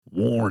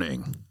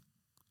Warning.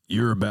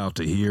 You're about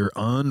to hear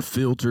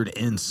unfiltered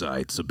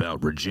insights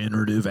about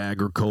regenerative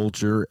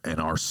agriculture and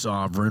our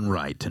sovereign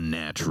right to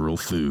natural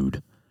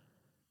food.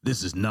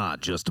 This is not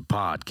just a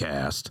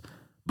podcast,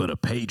 but a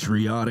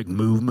patriotic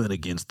movement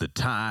against the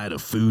tide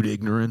of food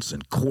ignorance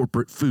and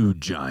corporate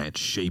food giants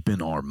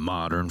shaping our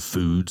modern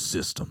food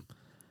system.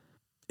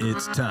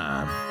 It's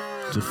time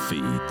to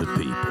feed the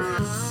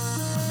people.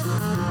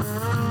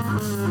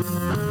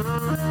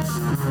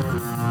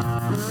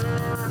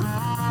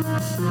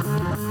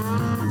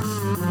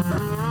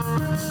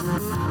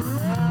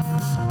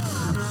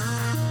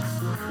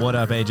 What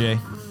up, AJ?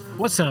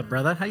 What's up,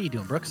 brother? How you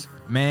doing, Brooks?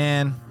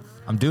 Man,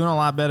 I'm doing a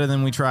lot better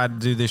than we tried to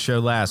do this show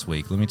last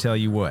week. Let me tell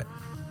you what.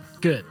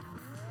 Good.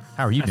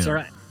 How are you That's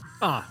doing?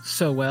 all right.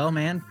 So well,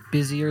 man.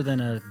 Busier than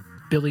a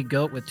billy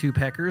goat with two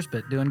peckers,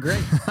 but doing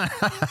great.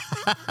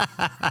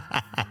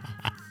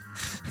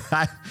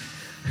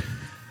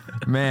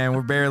 Man,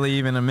 we're barely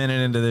even a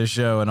minute into this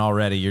show, and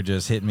already you're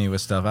just hitting me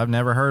with stuff I've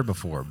never heard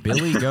before.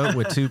 Billy goat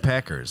with two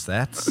peckers.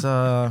 That's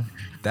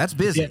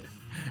busy. Yeah.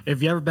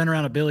 If you ever been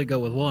around a billy goat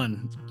with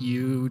one,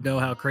 you know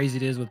how crazy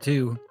it is with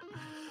two.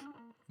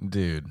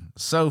 Dude,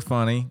 so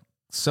funny.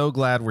 So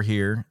glad we're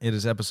here. It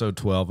is episode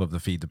 12 of the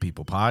Feed the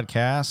People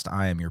podcast.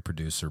 I am your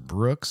producer,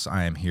 Brooks.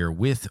 I am here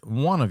with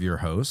one of your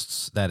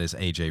hosts. That is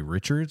AJ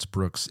Richards.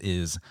 Brooks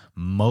is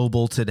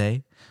mobile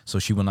today, so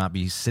she will not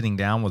be sitting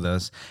down with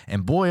us.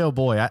 And boy, oh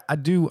boy,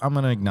 I'm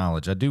going to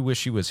acknowledge, I do wish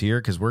she was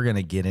here because we're going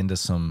to get into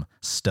some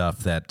stuff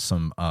that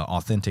some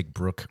authentic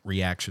Brooke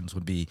reactions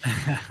would be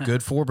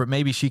good for, but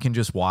maybe she can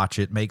just watch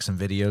it, make some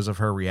videos of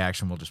her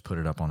reaction. We'll just put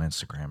it up on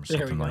Instagram or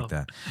something like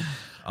that.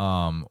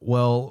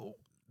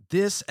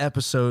 This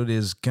episode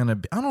is going to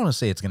be, I don't want to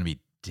say it's going to be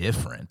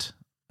different.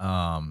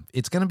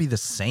 It's going to be the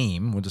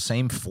same with the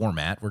same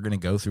format. We're going to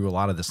go through a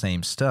lot of the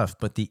same stuff,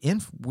 but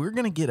we're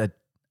going to get a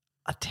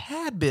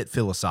tad bit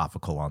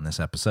philosophical on this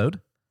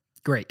episode.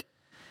 Great.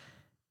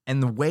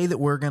 And the way that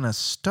we're going to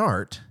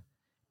start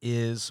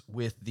is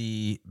with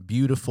the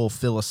beautiful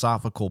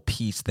philosophical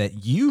piece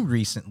that you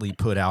recently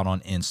put out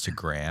on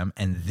Instagram.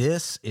 And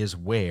this is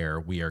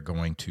where we are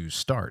going to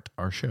start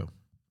our show.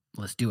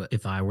 Let's do it.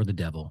 If I were the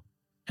devil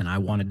and I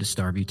wanted to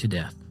starve you to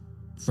death,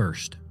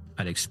 first,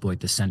 I'd exploit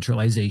the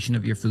centralization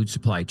of your food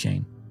supply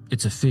chain.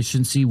 Its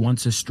efficiency,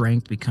 once a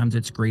strength, becomes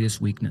its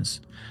greatest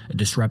weakness. A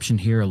disruption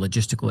here, a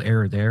logistical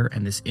error there,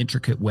 and this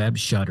intricate web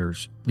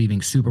shudders,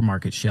 leaving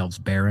supermarket shelves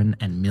barren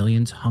and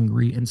millions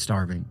hungry and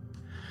starving.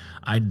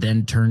 I'd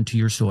then turn to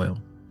your soil,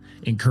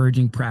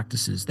 encouraging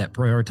practices that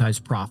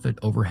prioritize profit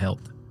over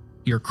health.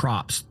 Your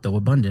crops, though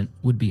abundant,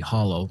 would be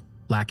hollow,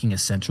 lacking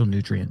essential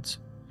nutrients.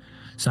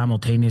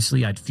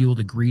 Simultaneously, I'd fuel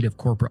the greed of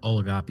corporate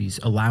oligopolies,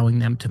 allowing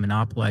them to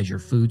monopolize your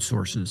food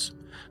sources.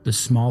 The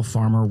small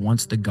farmer,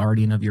 once the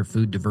guardian of your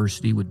food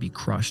diversity, would be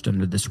crushed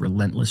under this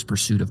relentless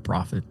pursuit of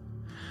profit.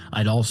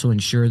 I'd also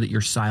ensure that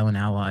your silent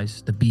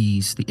allies, the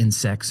bees, the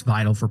insects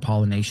vital for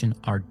pollination,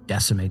 are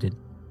decimated.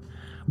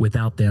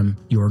 Without them,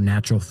 your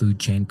natural food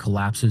chain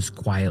collapses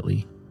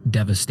quietly,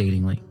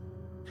 devastatingly.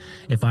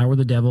 If I were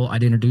the devil,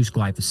 I'd introduce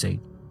glyphosate,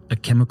 a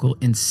chemical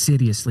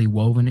insidiously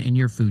woven in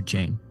your food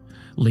chain.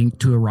 Linked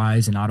to a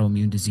rise in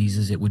autoimmune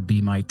diseases, it would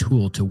be my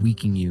tool to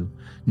weaken you,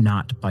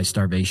 not by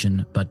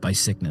starvation, but by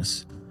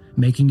sickness,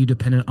 making you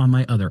dependent on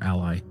my other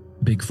ally,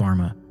 Big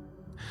Pharma.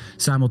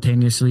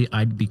 Simultaneously,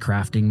 I'd be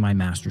crafting my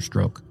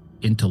masterstroke,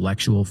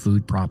 intellectual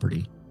food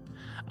property.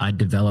 I'd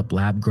develop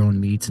lab-grown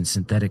meats and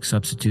synthetic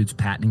substitutes,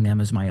 patenting them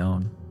as my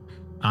own.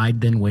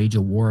 I'd then wage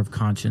a war of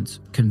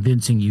conscience,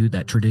 convincing you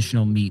that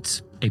traditional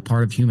meats, a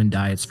part of human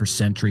diets for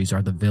centuries,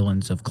 are the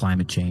villains of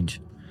climate change.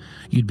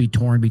 You'd be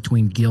torn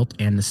between guilt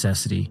and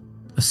necessity,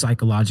 a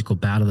psychological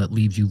battle that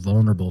leaves you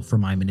vulnerable for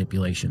my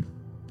manipulation.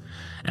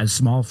 As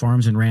small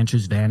farms and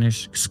ranches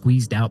vanish,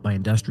 squeezed out by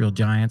industrial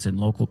giants and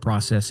local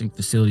processing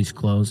facilities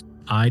close,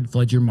 I'd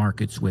flood your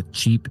markets with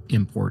cheap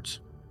imports,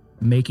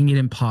 making it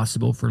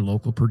impossible for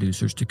local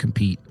producers to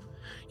compete.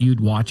 You'd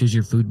watch as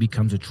your food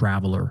becomes a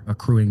traveler,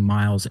 accruing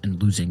miles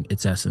and losing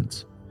its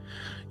essence.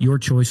 Your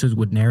choices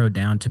would narrow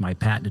down to my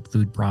patented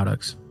food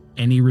products.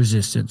 Any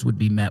resistance would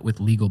be met with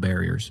legal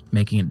barriers,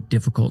 making it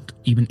difficult,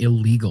 even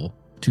illegal,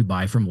 to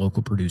buy from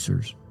local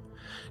producers.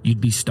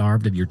 You'd be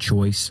starved of your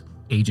choice,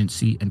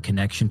 agency, and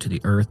connection to the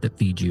earth that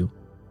feeds you.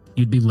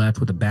 You'd be left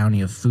with a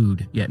bounty of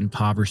food, yet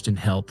impoverished in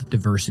health,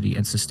 diversity,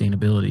 and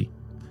sustainability.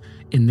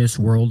 In this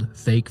world,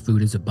 fake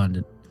food is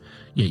abundant,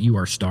 yet you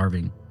are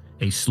starving,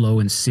 a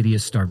slow,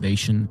 insidious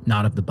starvation,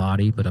 not of the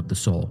body, but of the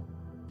soul.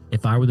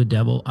 If I were the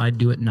devil, I'd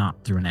do it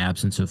not through an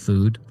absence of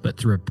food, but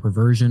through a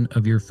perversion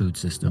of your food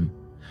system.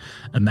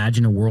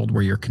 Imagine a world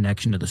where your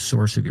connection to the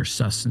source of your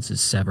sustenance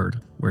is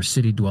severed, where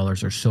city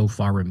dwellers are so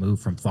far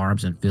removed from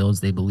farms and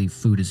fields they believe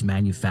food is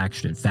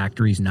manufactured in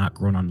factories not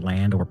grown on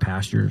land or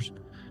pastures.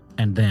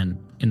 And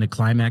then, in the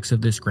climax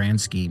of this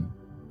grand scheme,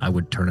 I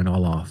would turn it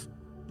all off.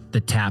 The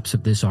taps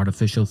of this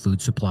artificial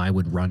food supply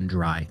would run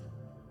dry,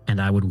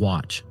 and I would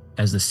watch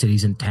as the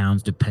cities and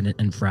towns, dependent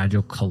and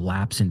fragile,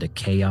 collapse into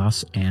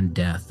chaos and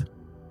death.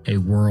 A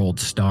world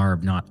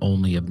starved not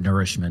only of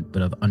nourishment,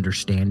 but of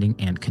understanding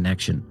and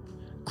connection.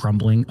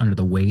 crumbling under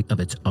the weight of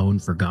its own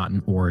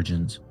forgotten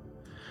origins.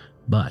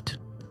 But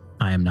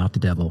I am not the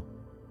devil.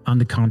 On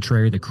the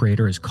contrary, the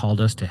Creator has called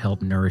us to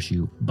help nourish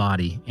you,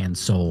 body and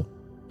soul.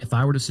 If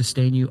I were to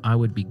sustain you, I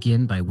would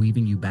begin by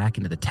weaving you back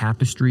into the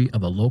tapestry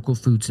of a local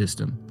food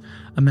system.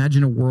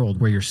 Imagine a world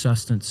where your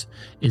sustenance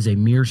is a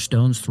mere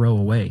stone's throw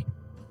away,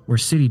 where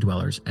city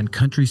dwellers and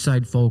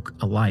countryside folk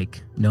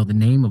alike know the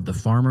name of the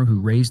farmer who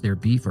raised their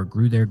beef or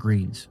grew their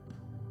greens.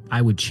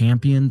 I would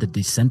champion the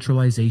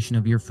decentralization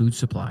of your food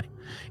supply.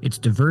 Its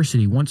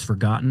diversity, once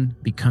forgotten,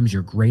 becomes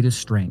your greatest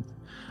strength.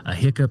 A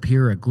hiccup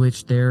here, a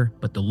glitch there,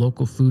 but the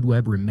local food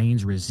web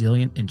remains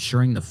resilient,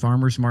 ensuring the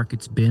farmers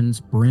market's bins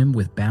brim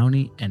with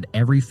bounty and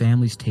every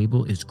family's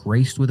table is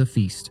graced with a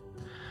feast.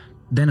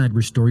 Then I'd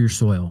restore your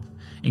soil,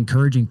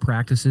 encouraging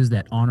practices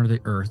that honor the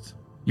earth.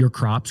 Your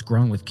crops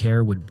grown with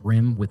care would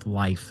brim with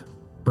life,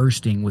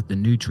 bursting with the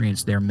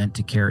nutrients they're meant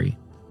to carry.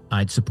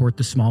 I'd support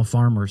the small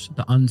farmers,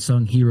 the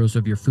unsung heroes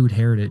of your food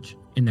heritage,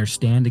 in their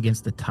stand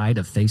against the tide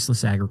of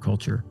faceless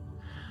agriculture.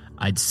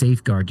 I'd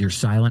safeguard your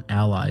silent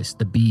allies,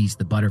 the bees,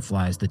 the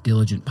butterflies, the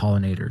diligent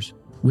pollinators.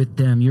 With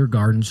them, your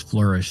gardens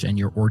flourish and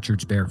your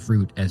orchards bear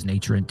fruit as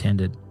nature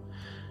intended.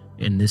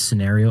 In this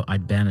scenario,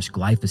 I'd banish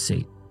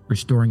glyphosate,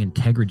 restoring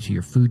integrity to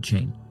your food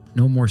chain.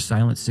 No more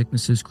silent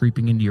sicknesses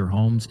creeping into your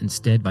homes,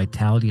 instead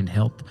vitality and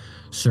health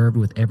served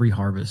with every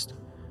harvest.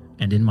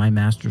 And in my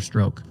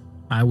masterstroke,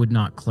 I would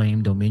not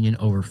claim dominion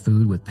over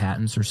food with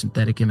patents or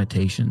synthetic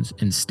imitations.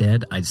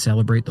 Instead, I'd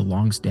celebrate the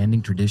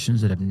long-standing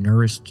traditions that have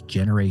nourished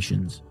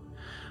generations.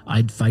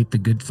 I'd fight the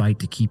good fight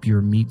to keep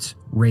your meats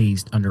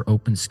raised under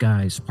open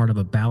skies, part of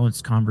a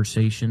balanced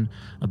conversation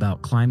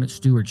about climate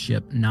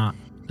stewardship, not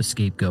the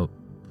scapegoat.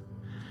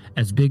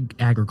 As big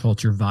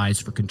agriculture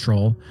vies for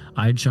control,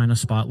 I'd shine a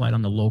spotlight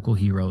on the local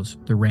heroes,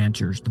 the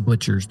ranchers, the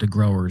butchers, the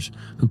growers,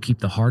 who keep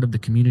the heart of the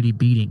community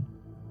beating.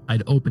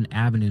 I'd open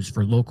avenues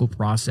for local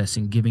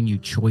processing, giving you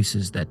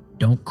choices that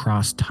don't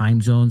cross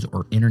time zones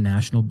or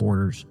international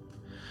borders.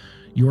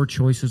 Your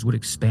choices would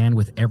expand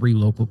with every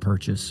local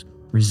purchase.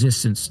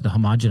 Resistance to the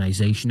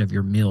homogenization of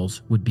your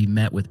meals would be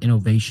met with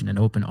innovation and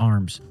open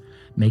arms,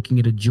 making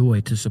it a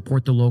joy to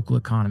support the local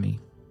economy.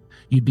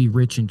 You'd be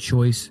rich in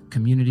choice,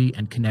 community,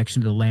 and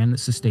connection to the land that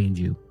sustains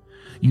you.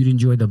 You'd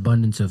enjoy the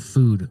abundance of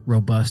food,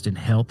 robust in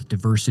health,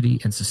 diversity,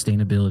 and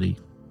sustainability.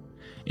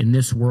 In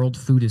this world,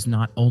 food is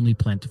not only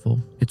plentiful,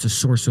 it's a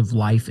source of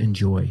life and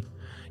joy.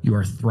 You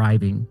are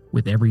thriving,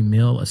 with every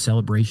meal a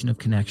celebration of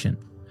connection,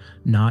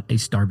 not a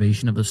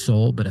starvation of the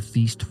soul, but a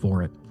feast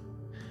for it.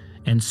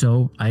 And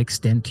so I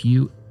extend to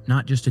you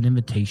not just an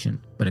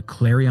invitation, but a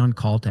clarion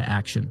call to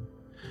action.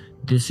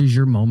 This is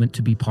your moment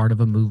to be part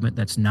of a movement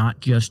that's not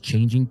just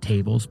changing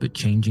tables, but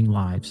changing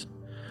lives.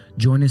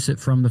 Join us at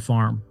From the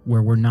Farm,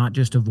 where we're not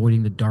just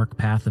avoiding the dark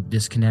path of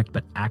disconnect,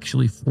 but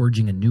actually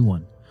forging a new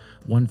one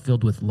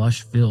filled with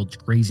lush fields,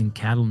 grazing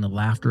cattle, and the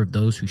laughter of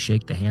those who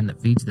shake the hand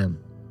that feeds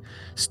them.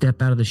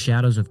 Step out of the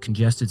shadows of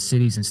congested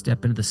cities and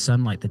step into the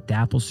sunlight that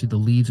dapples through the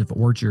leaves of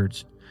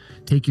orchards.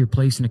 Take your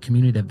place in a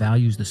community that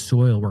values the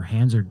soil, where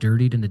hands are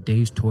dirtied in the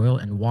day's toil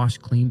and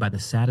washed clean by the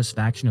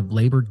satisfaction of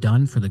labor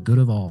done for the good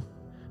of all.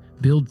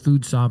 Build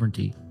food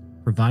sovereignty,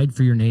 provide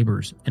for your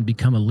neighbors, and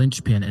become a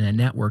linchpin in a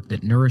network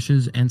that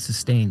nourishes and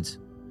sustains.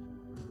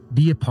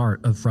 Be a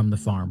part of From the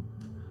Farm,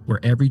 where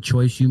every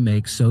choice you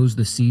make sows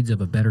the seeds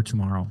of a better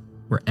tomorrow,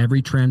 where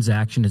every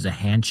transaction is a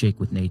handshake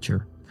with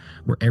nature,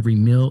 where every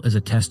meal is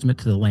a testament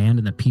to the land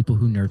and the people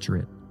who nurture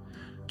it.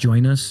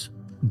 Join us,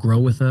 grow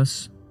with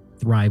us,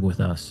 thrive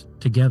with us.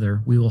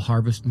 Together, we will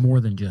harvest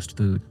more than just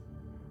food.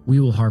 We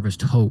will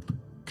harvest hope,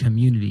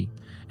 community,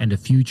 and a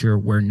future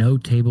where no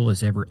table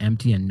is ever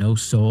empty and no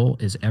soul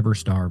is ever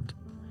starved.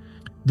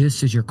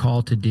 This is your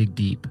call to dig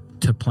deep,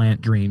 to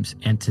plant dreams,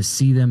 and to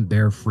see them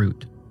bear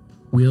fruit.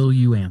 Will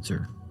you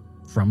answer?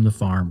 From the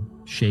Farm,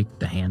 shake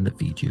the hand that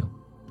feeds you.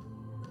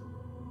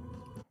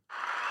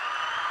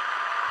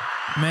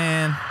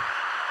 Man,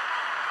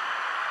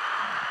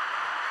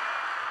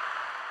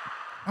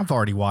 I've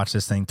already watched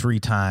this thing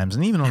 3 times,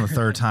 and even on the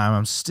third time,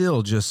 I'm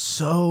still just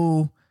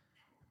so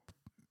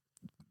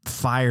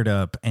fired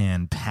up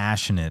and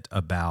passionate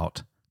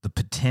about the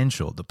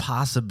potential, the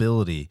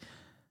possibility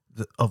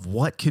of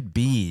what could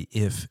be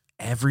if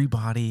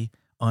everybody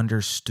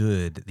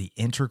understood the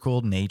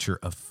integral nature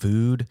of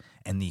food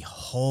and the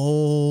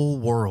whole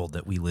world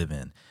that we live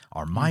in.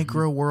 Our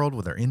micro world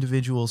with our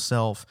individual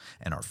self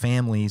and our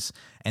families,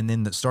 and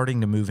then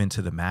starting to move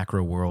into the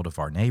macro world of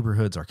our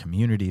neighborhoods, our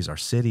communities, our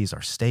cities,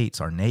 our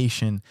states, our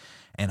nation,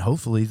 and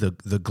hopefully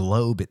the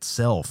globe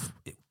itself.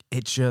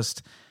 It's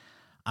just,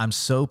 I'm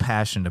so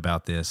passionate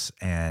about this,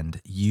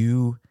 and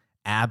you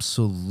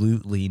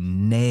absolutely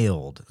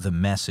nailed the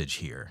message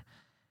here.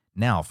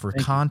 Now, for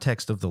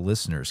context of the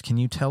listeners, can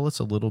you tell us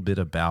a little bit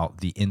about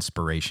the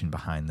inspiration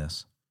behind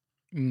this?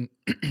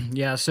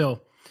 Yeah,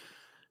 so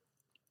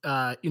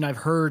I've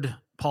heard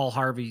Paul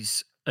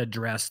Harvey's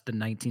address, the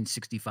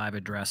 1965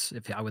 address,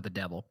 If I Were the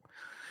Devil.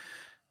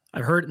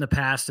 I've heard it in the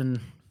past, and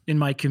in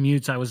my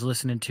commutes, I was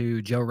listening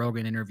to Joe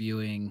Rogan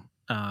interviewing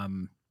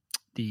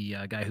the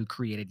guy who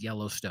created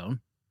Yellowstone,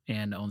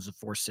 and owns the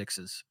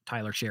 4-6s,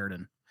 Tyler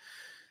Sheridan.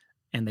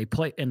 And they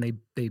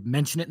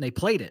mentioned it and they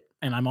played it.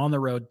 And I'm on the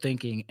road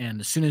thinking,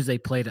 and as soon as they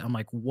played it, I'm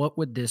like, what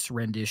would this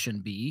rendition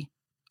be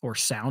or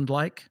sound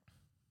like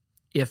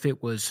if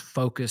it was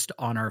focused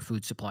on our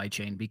food supply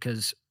chain?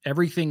 Because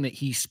everything that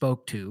he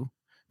spoke to,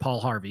 Paul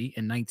Harvey,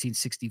 in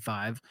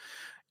 1965,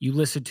 you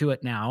listen to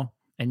it now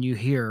and you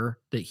hear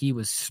that he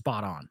was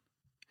spot on.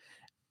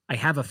 I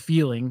have a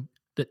feeling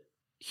that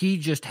he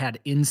just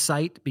had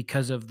insight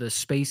because of the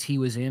space he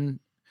was in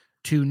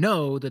to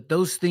know that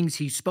those things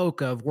he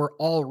spoke of were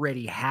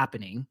already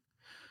happening.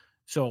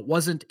 So it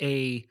wasn't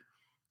I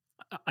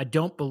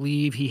don't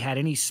believe he had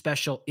any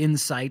special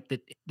insight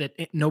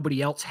that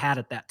nobody else had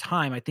at that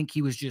time. I think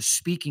he was just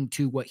speaking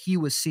to what he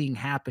was seeing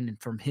happen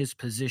from his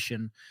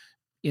position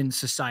in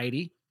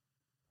society.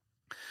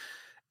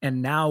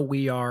 And now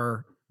we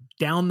are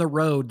down the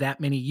road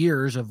that many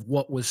years of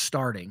what was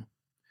starting.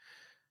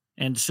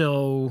 And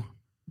so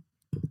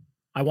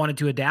I wanted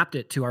to adapt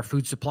it to our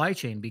food supply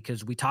chain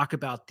because we talk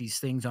about these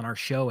things on our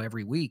show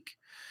every week.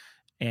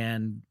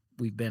 And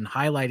we've been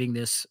highlighting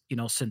this,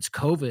 since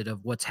COVID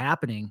of what's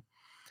happening.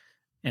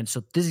 And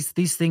so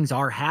these things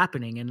are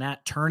happening, and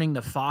that turning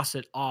the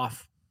faucet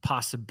off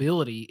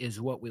possibility is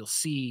what we'll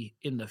see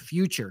in the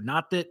future.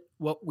 Not that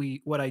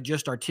what I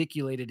just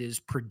articulated is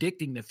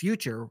predicting the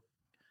future.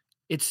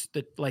 It's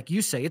like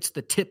you say, it's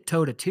the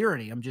tiptoe to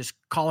tyranny. I'm just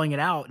calling it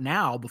out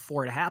now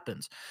before it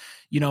happens.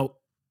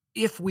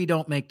 If we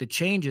don't make the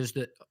changes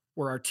that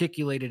were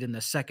articulated in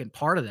the second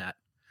part of that,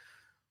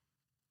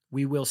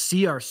 we will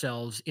see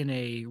ourselves in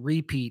a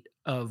repeat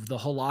of the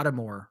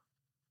Holodomor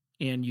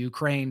in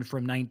Ukraine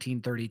from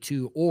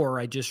 1932. Or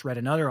I just read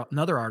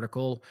another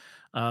article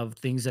of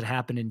things that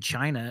happened in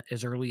China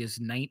as early as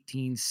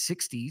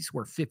 1960s,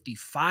 where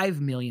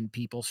 55 million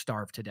people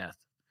starved to death.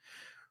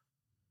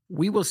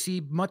 We will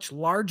see much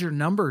larger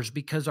numbers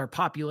because our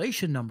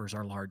population numbers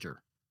are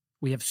larger.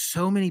 We have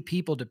so many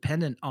people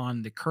dependent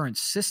on the current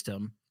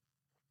system,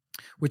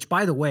 which,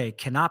 by the way,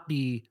 cannot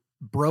be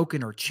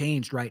broken or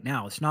changed right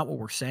now. It's not what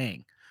we're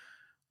saying.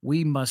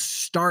 We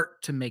must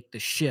start to make the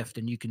shift,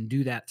 and you can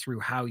do that through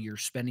how you're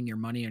spending your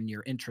money and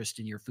your interest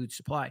in your food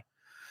supply.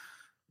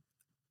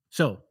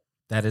 So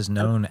that is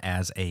known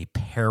as a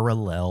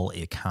parallel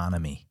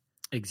economy.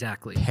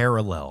 Exactly.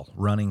 Parallel,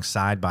 running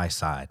side by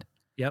side.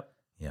 Yep.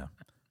 Yeah.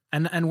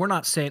 And we're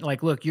not saying,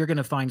 like, look, you're going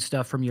to find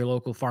stuff from your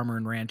local farmer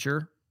and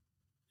rancher,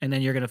 and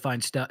then you're going to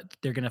find stuff.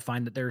 They're going to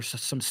find that there's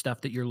some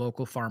stuff that your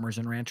local farmers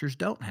and ranchers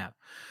don't have.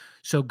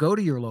 So go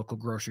to your local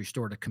grocery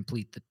store to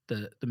complete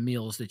the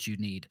meals that you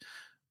need,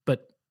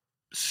 but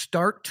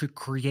start to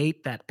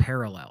create that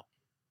parallel.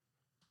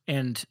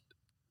 And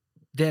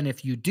then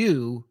if you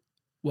do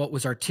what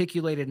was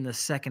articulated in the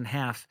second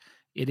half,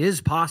 it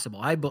is possible.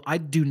 I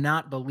do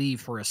not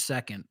believe for a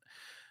second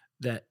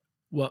that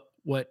what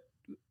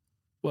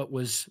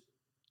was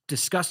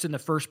discussed in the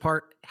first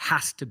part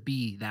has to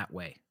be that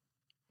way.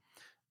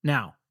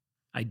 Now,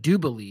 I do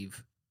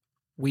believe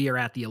we are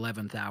at the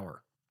 11th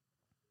hour.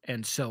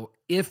 And so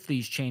if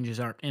these changes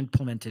aren't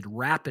implemented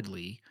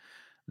rapidly,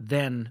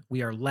 then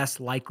we are less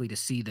likely to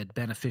see the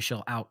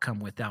beneficial outcome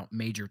without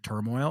major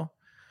turmoil.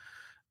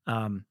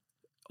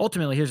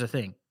 Ultimately, here's the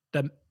thing.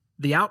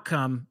 The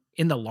outcome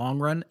in the long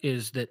run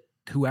is that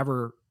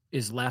whoever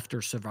is left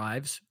or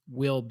survives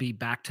will be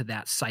back to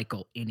that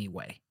cycle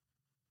anyway.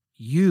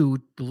 You,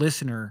 the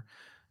listener,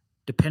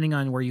 depending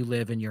on where you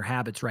live and your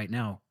habits right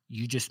now,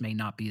 you just may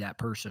not be that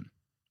person,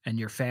 and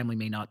your family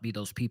may not be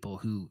those people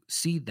who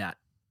see that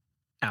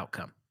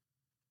outcome.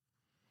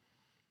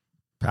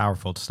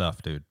 Powerful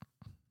stuff, dude.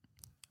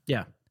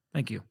 Yeah.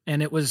 Thank you.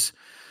 And it was,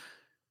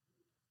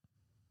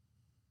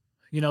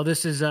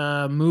 this is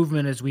a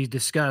movement, as we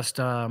discussed,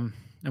 and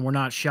we're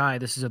not shy.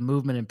 This is a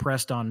movement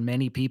impressed on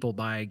many people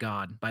by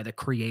God, by the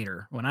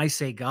Creator. When I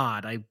say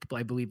God, I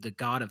believe the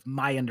God of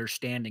my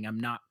understanding.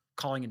 I'm not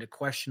calling into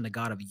question the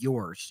God of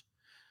yours,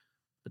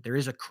 but there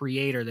is a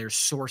Creator. There's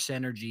source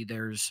energy.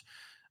 There's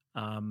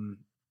a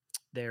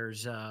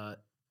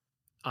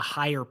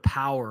higher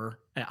power,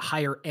 a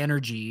higher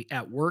energy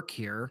at work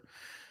here.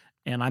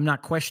 And I'm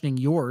not questioning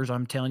yours.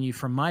 I'm telling you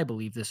from my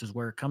belief, this is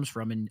where it comes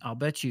from. And I'll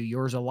bet you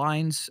yours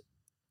aligns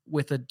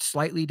with a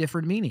slightly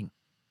different meaning.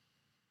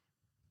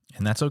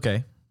 And that's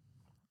okay.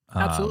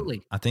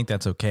 Absolutely. I think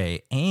that's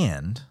okay.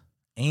 And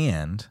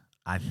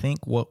I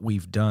think what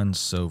we've done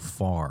so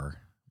far,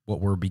 what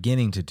we're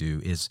beginning to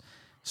do is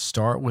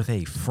start with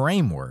a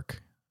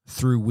framework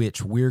through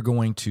which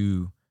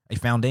a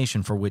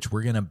foundation for which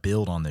we're going to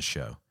build on this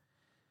show.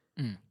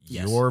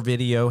 Yes. Your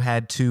video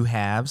had 2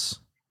 halves.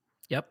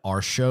 Yep.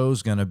 Our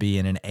show's going to be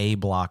in an A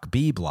block,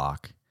 B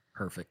block.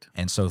 Perfect.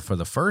 And so for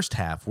the first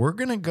half, we're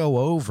going to go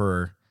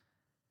over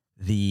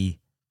the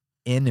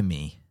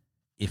enemy,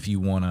 if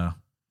you want to.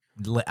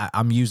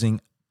 I'm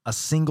using a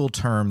single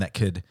term that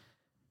could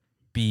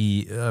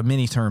be,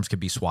 many terms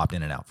could be swapped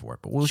in and out for it.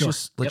 But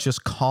let's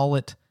just call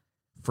it,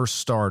 for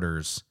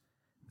starters,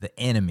 the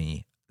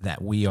enemy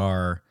that we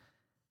are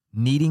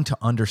needing to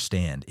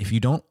understand. If you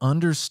don't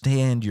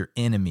understand your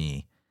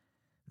enemy,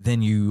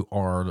 then you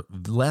are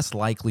less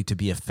likely to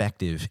be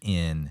effective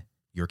in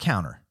your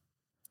counter.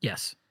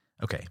 Yes.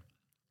 Okay.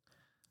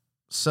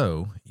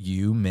 So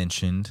you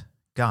mentioned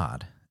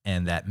God,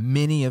 and that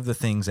many of the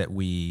things that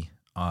we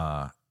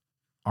are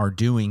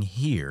doing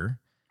here,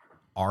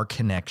 our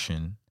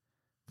connection,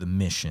 the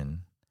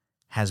mission,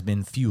 has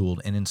been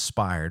fueled and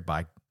inspired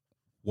by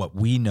what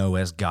we know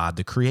as God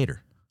the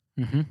Creator.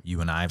 Mm-hmm.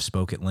 You and I have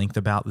spoke at length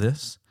about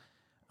this.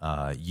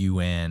 You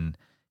and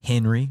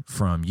Henry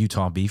from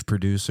Utah Beef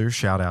Producers,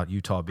 shout out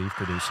Utah Beef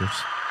Producers.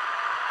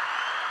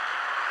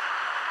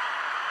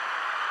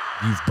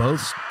 You've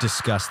both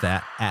discussed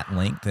that at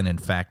length, and in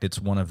fact, it's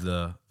one of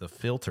the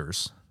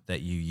filters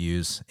that you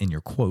use in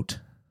your quote.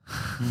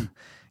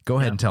 Go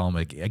ahead and tell them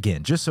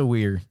again, just so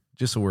we're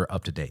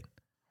up to date.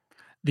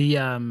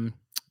 The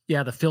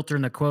filter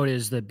in the quote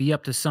is the be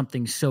up to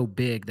something so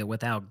big that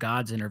without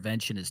God's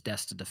intervention is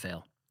destined to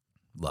fail.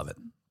 Love it.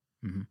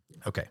 Mm-hmm.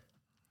 Okay.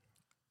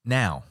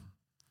 Now,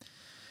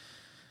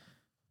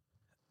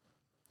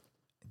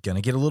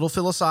 gonna get a little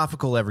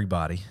philosophical,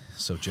 everybody.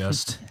 So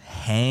just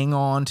hang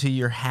on to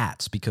your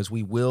hats, because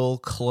we will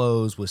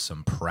close with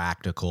some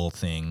practical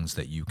things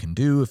that you can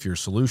do if you're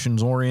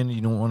solutions oriented.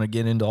 You don't want to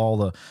get into all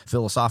the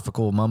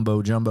philosophical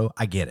mumbo jumbo.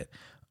 I get it.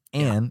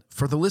 And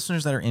for the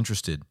listeners that are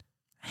interested,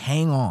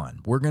 hang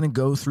on. We're going to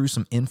go through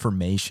some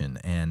information,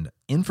 and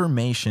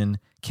information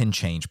can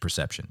change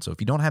perception. So if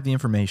you don't have the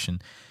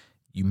information,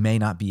 you may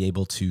not be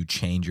able to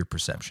change your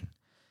perception.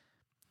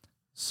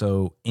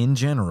 So in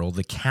general,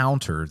 the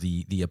counter,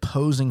 the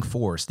opposing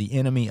force, the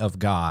enemy of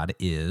God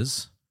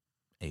is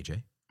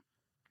AJ.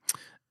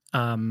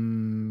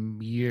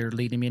 You're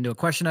leading me into a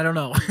question I don't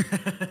know.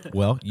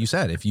 Well, you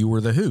said if you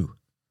were the who?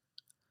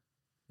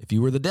 If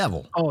you were the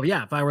devil. Oh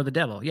yeah, if I were the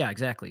devil. Yeah,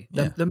 exactly.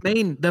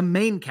 The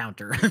main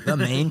counter. The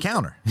main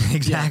counter.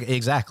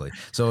 Exactly.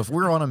 So if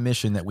we're on a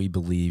mission that we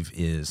believe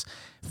is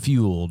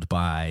fueled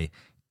by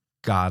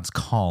God's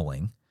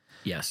calling,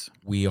 yes,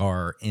 we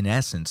are in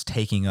essence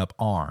taking up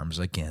arms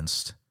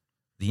against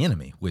the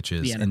enemy, which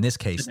is in this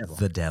case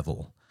the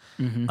devil.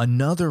 Mm-hmm.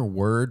 Another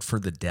word for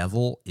the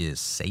devil is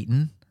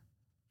Satan.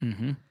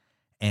 Mm-hmm.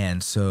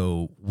 And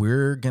so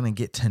we're going to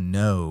get to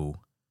know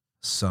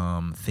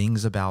some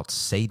things about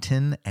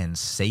Satan and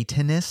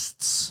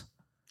Satanists.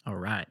 All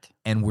right.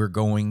 And we're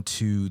going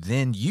to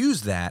then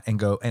use that and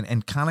go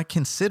and kind of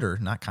consider,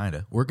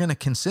 we're going to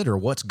consider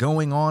what's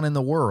going on in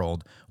the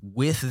world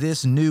with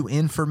this new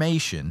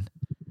information,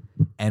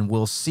 and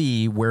we'll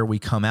see where we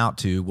come out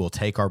to. We'll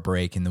take our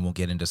break, and then we'll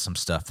get into some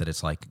stuff that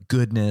it's like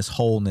goodness,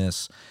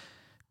 wholeness,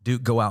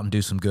 go out and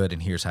do some good,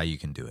 and here's how you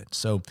can do it.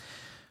 So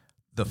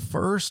the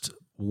first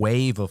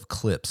wave of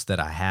clips that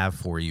I have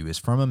for you is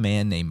from a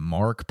man named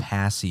Mark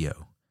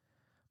Passio.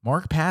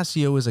 Mark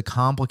Passio is a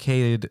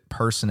complicated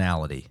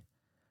personality,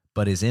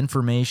 but his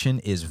information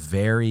is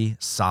very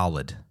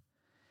solid.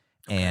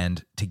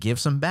 And to give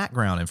some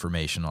background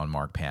information on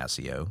Mark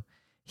Passio,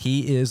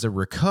 he is a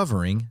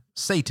recovering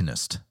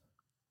Satanist.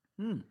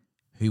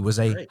 He was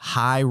a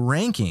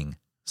high-ranking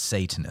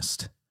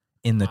Satanist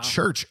in the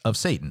Church of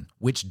Satan,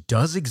 which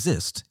does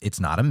exist. It's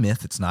not a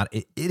myth.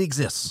 It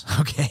exists.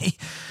 Okay.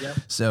 Yep.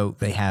 So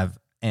they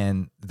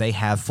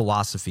have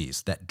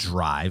philosophies that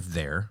drive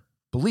their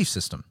belief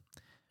system.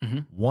 Mm-hmm.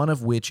 One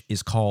of which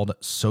is called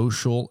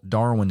social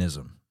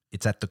Darwinism.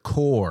 It's at the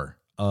core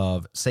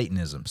of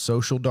Satanism,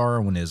 social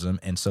Darwinism.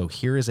 And so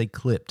here is a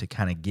clip to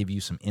kind of give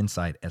you some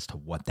insight as to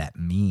what that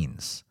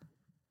means.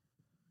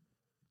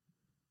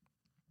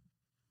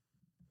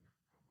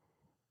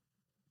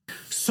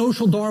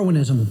 Social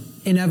Darwinism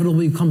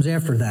inevitably comes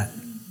after that,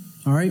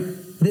 all right?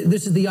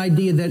 This is the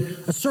idea that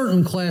a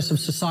certain class of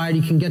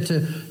society can get to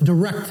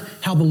direct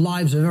how the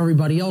lives of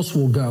everybody else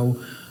will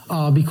go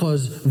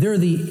because they're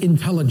the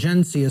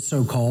intelligentsia,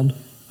 so-called,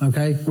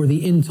 okay? Or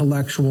the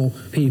intellectual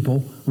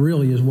people,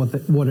 really is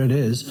what it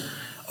is,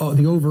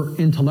 the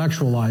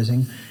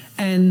over-intellectualizing.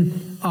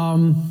 And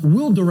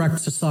we'll direct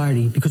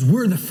society because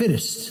we're the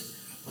fittest.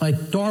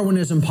 Like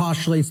Darwinism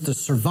postulates the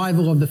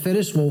survival of the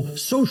fittest, well,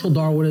 social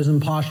Darwinism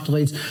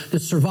postulates the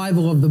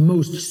survival of the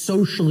most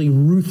socially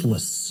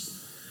ruthless.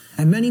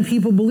 And many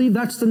people believe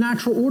that's the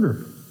natural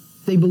order.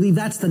 They believe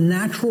that's the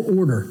natural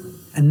order,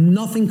 and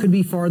nothing could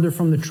be farther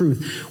from the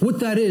truth. What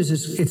that is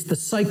it's the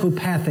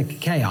psychopathic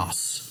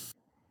chaos.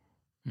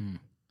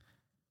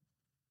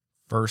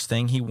 First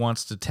thing he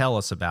wants to tell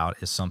us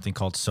about is something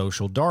called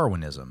social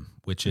Darwinism,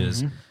 which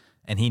is,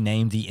 and he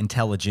named the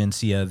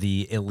intelligentsia,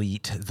 the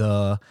elite,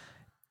 the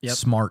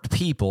smart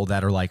people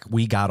that are like,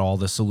 we got all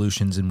the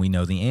solutions and we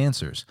know the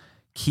answers.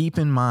 Keep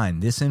in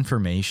mind, this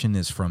information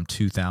is from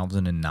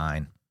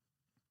 2009.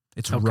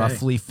 It's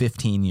roughly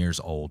 15 years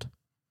old.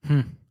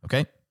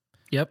 Okay?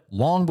 Yep.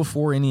 Long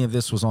before any of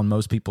this was on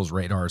most people's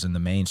radars in the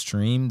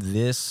mainstream,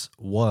 this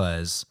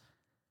was,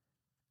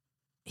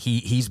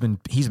 he's been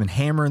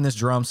hammering this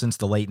drum since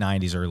the late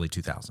 90s, early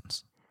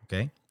 2000s.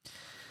 Okay?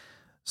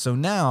 So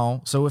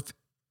if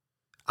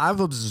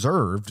I've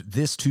observed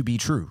this to be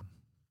true,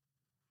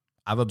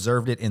 I've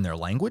observed it in their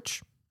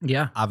language.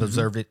 Yeah. I've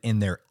observed it in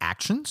their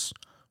actions,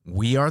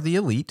 We are the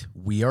elite.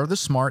 We are the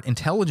smart,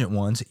 intelligent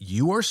ones.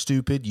 You are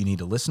stupid. You need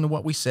to listen to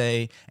what we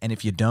say. And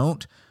if you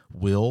don't,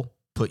 we'll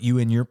put you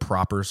in your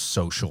proper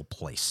social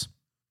place.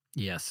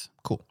 Yes.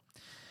 Cool.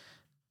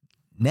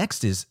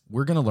 Next is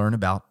we're going to learn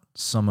about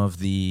some of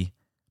the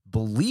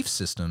belief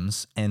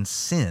systems and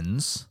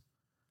sins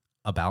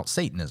about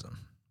Satanism.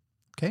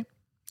 Okay?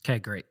 Okay,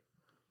 great.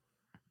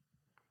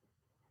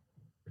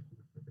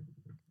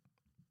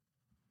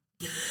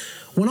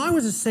 When I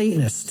was a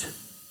Satanist,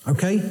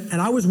 okay,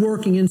 and I was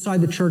working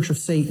inside the Church of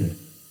Satan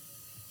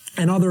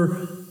and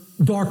other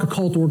dark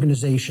occult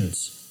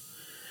organizations,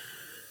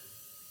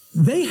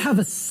 they have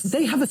a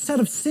set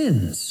of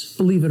sins,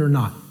 believe it or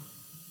not.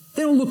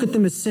 They don't look at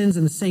them as sins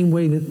in the same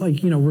way that,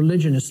 like,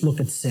 religionists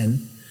look at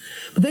sin.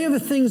 But they have the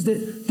things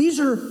that, these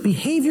are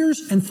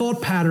behaviors and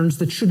thought patterns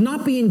that should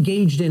not be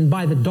engaged in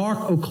by the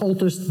dark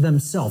occultist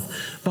themselves,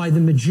 by the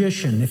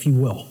magician, if you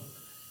will.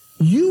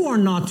 You are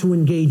not to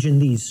engage in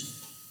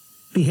these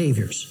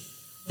behaviors,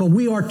 but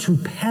we are to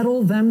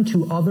peddle them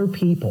to other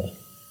people.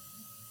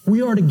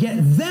 We are to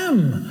get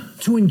them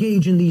to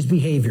engage in these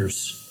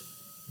behaviors.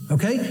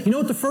 Okay? You know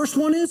what the first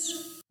one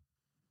is?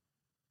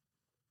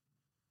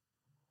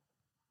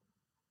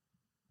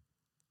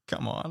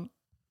 Come on.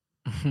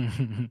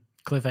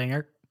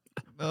 Cliffhanger.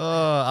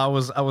 I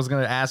was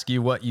going to ask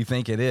you what you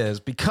think it is,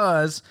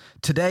 because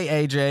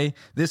today, AJ,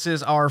 this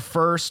is our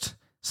first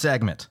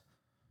segment.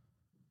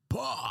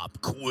 Pop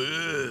quiz.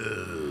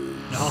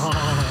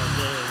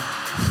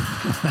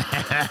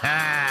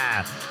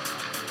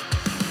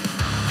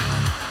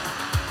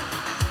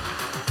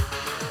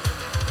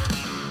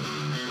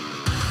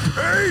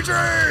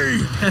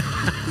 AJ!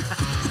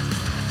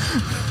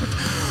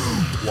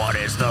 What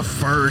is the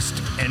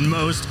first and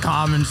most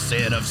common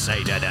sin of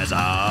Satanism?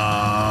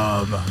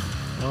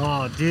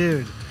 Oh,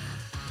 dude.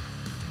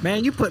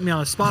 Man, you put me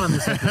on the spot on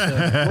this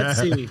episode. Let's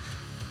see.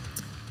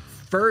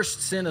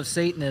 First sin of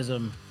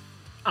Satanism.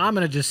 I'm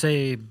going to just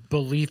say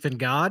belief in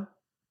God.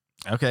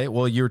 Okay,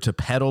 well, you're to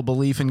peddle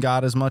belief in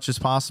God as much as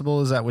possible.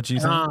 Is that what you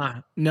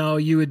think? No,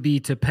 you would be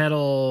to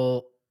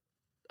peddle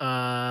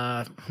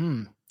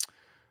lying.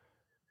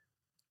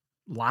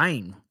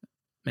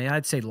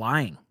 I'd say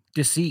lying,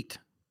 deceit.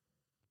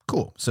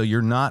 Cool. So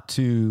you're not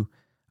to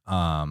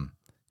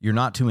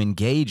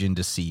engage in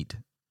deceit,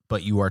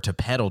 but you are to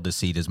peddle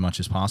deceit as much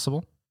as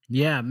possible.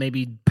 Yeah,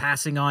 maybe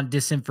passing on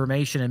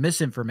disinformation and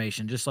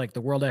misinformation, just like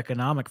the World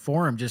Economic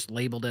Forum just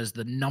labeled as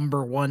the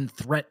 #1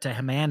 threat to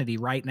humanity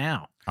right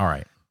now. All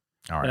right.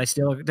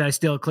 Did I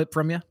steal a clip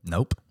from you?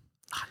 Nope.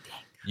 Oh, dang.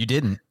 You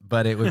didn't,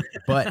 but it was.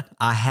 But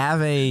I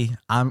have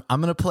I'm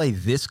going to play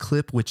this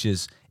clip, which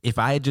is, if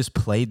I had just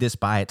played this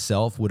by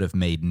itself, would have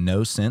made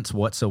no sense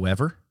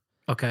whatsoever.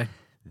 Okay.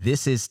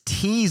 This is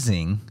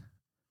teasing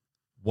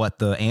what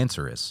the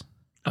answer is.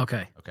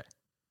 Okay.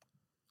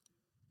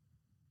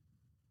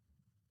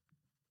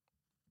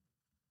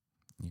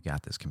 You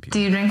got this, computer. Do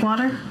you drink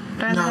water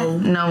during No.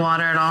 the day? No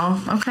water at all?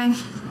 Okay.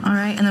 All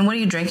right. And then what are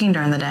you drinking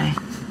during the day?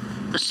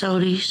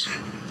 Sodies.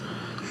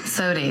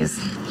 Sodies.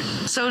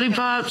 Sody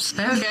pops.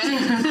 Okay.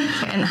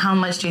 And how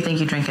much do you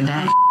think you drink a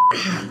day?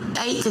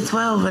 8 to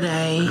 12 a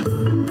day.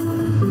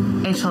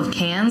 8 to 12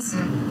 cans?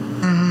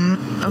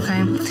 Mm-hmm. Okay.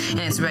 And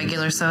it's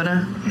regular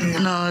soda?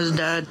 No, it's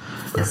Dad.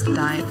 It's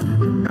diet.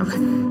 Okay.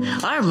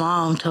 Our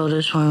mom told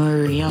us when we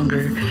were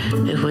younger,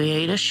 if we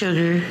ate a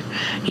sugar,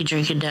 you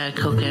drink a Diet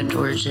Coke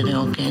afterwards and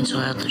it'll cancel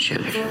out the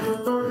sugar.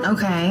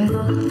 Okay.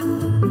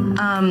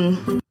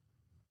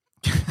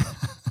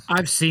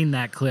 I've seen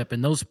that clip,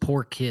 and those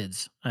poor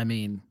kids. I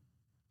mean,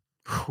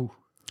 whew.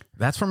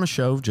 That's from a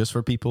show, just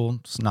for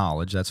people's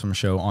knowledge, that's from a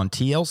show on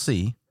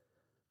TLC,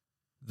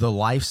 the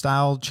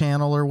Lifestyle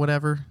Channel or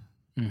whatever.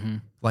 Mm-hmm.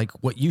 Like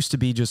what used to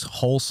be just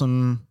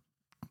wholesome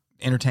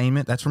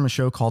entertainment. That's from a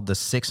show called The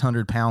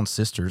 600-Pound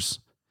Sisters.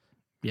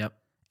 Yep.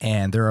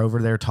 And they're over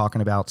there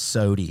talking about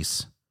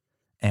sodies.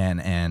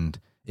 And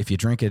if you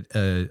drink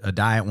a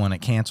diet one,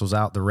 it cancels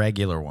out the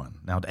regular one.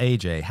 Now,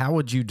 AJ, how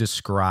would you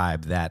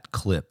describe that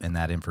clip and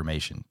that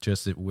information?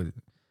 Just with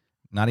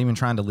not even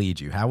trying to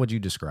lead you. How would you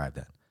describe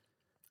that?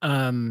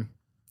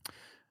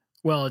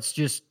 Well, it's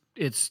just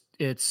it's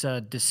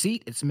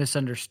deceit. It's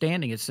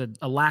misunderstanding. It's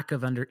a lack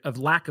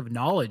of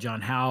knowledge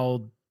on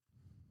how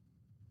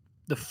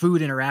the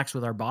food interacts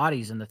with our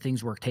bodies and the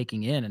things we're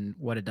taking in and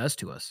what it does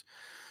to us.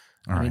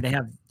 All I mean,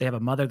 right. they have a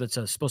mother that's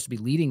supposed to be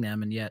leading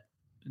them, and yet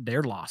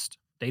they're lost.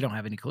 They don't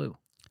have any clue.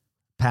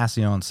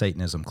 Passion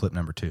Satanism, clip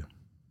number 2.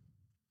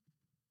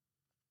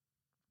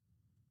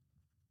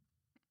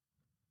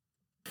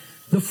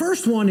 The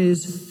first one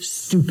is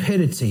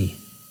stupidity.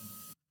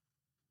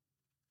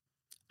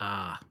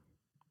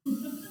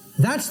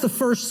 That's the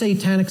first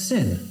satanic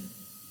sin.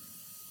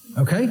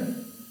 Okay?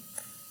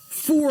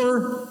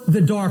 For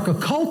the dark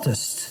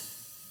occultist.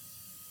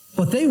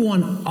 But they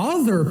want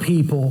other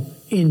people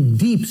in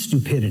deep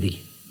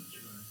stupidity.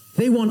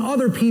 They want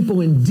other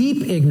people in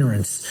deep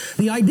ignorance.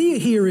 The idea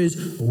here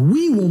is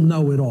we will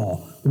know it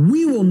all.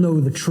 We will know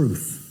the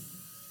truth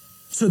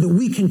so that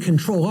we can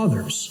control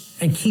others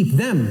and keep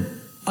them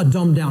a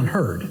dumbed down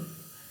herd.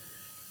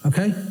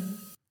 Okay?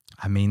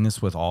 I mean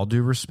this with all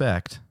due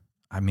respect.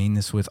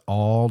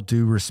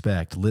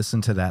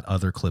 Listen to that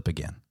other clip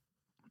again.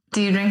 Do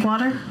you drink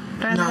water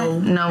during the day?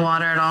 No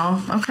water at all?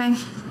 Okay.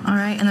 All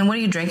right. And then what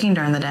are you drinking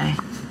during the day?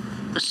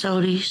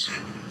 Sodies.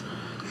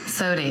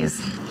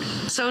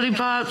 Sody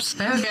pops.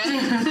 Okay.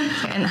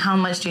 And how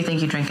much do you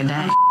think you drink a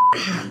day?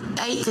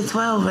 8 to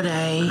 12 a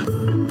day.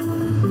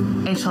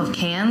 8 to 12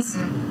 cans?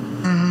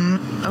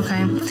 Mm-hmm.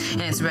 Okay.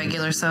 And it's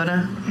regular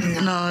soda?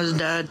 No, it's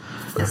Dad.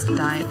 It's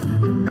diet.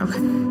 Okay.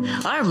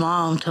 Our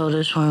mom told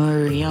us when we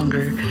were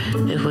younger,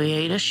 if we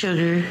ate a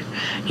sugar,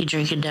 you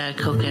drink a Diet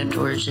Coke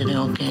afterwards and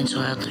it'll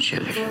cancel out the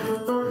sugar.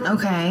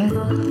 Okay.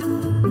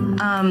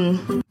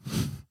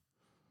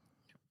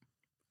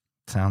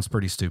 Sounds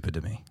pretty stupid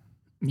to me.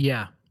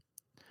 Yeah.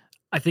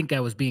 I think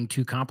I was being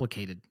too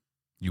complicated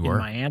You in were?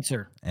 my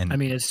answer. And I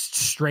mean, it's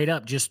straight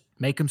up, just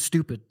make them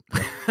stupid.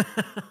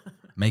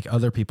 make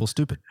other people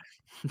stupid.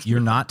 You're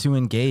not to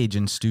engage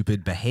in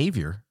stupid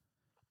behavior,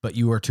 but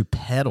you are to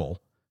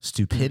peddle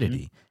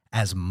stupidity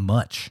as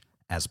much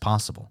as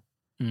possible.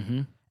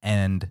 Mm-hmm.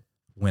 And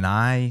when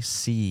I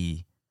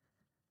see,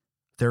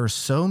 there are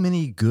so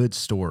many good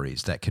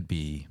stories that could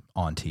be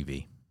on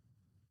TV.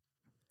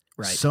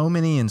 Right. So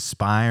many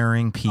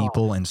inspiring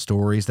people and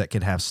stories that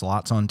could have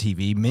slots on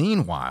TV.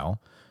 Meanwhile,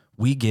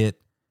 we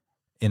get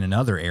in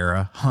another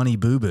era, Honey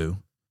Boo Boo,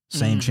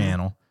 same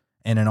channel.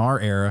 And in our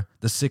era,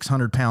 the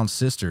 600-pound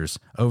sisters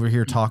over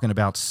here talking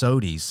about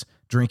sodies,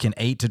 drinking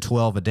 8 to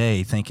 12 a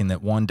day, thinking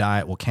that one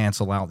diet will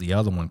cancel out the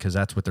other one because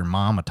that's what their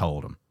mama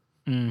told them.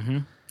 Mm-hmm.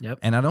 Yep.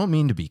 And I don't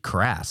mean to be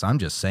crass. I'm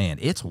just saying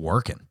it's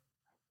working.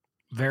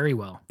 Very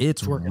well.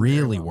 It's working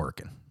really very well.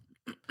 working.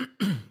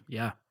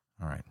 Yeah.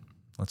 All right,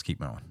 let's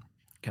keep going.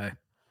 Okay.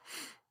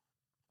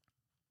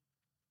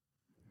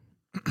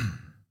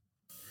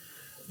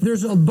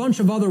 There's a bunch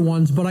of other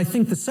ones, but I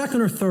think the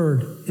second or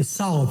third is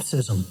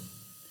solipsism.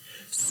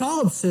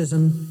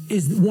 Solipsism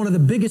is one of the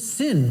biggest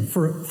sin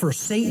for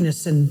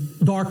Satanists and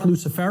dark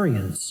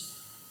Luciferians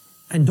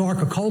and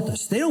dark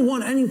occultists. They don't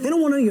want any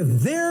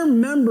of their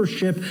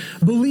membership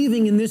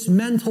believing in this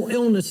mental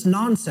illness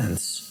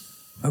nonsense.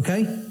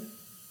 Okay?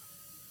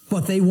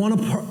 But they want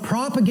to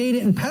propagate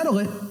it and peddle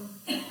it.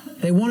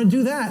 They want to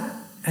do that.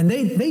 And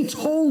they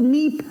told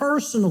me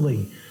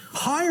personally,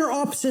 higher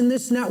ups in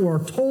this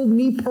network told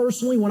me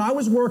personally when I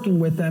was working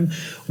with them,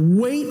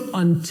 wait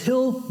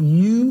until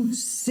you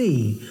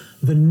see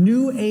the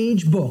New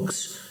Age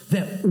books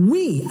that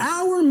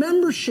our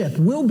membership,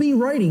 will be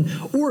writing,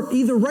 or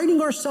either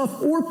writing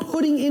ourselves or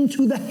putting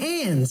into the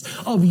hands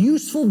of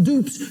useful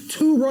dupes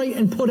to write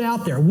and put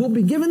out there. We'll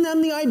be giving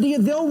them the idea,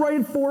 they'll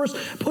write it for us,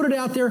 put it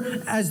out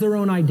there as their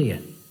own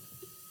idea.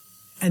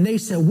 And they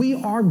said, we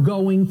are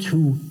going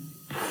to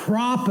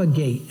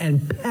propagate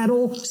and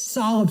peddle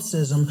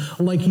solipsism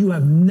like you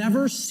have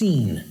never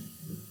seen.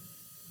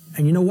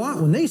 And you know what?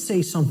 When they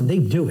say something, they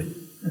do it.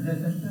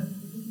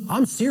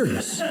 I'm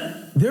serious.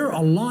 They're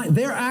aligned.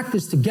 Their act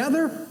is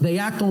together. They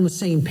act on the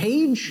same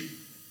page.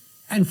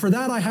 And for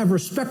that, I have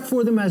respect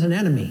for them as an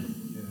enemy.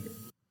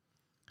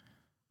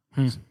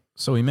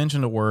 So we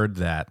mentioned a word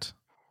that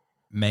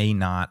may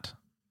not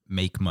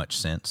make much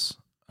sense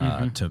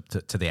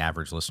to the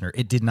average listener.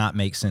 It did not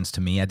make sense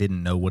to me. I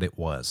didn't know what it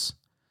was.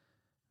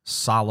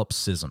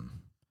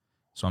 Solipsism.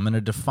 So I'm going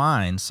to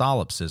define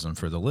solipsism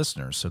for the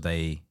listeners so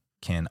they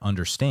can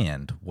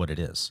understand what it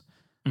is.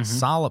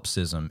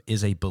 Solipsism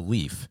is a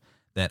belief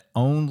that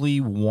only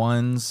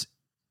one's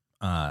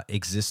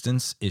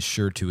existence is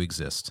sure to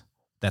exist.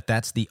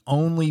 That's the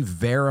only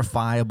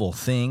verifiable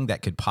thing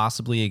that could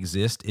possibly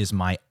exist is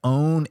my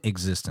own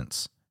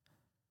existence.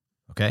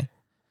 Okay?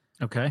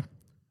 Okay.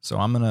 So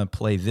I'm going to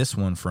play this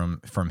one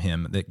from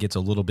him that gets a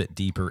little bit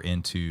deeper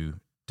into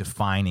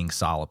defining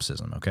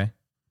solipsism, okay?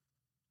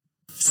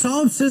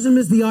 Solipsism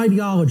is the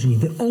ideology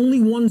that only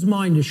one's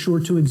mind is sure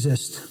to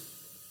exist.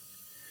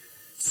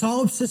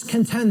 Solipsists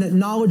contend that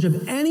knowledge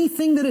of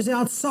anything that is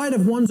outside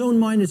of one's own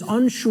mind is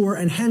unsure,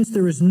 and hence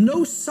there is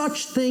no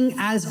such thing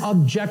as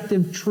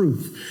objective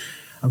truth.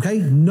 Okay?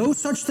 No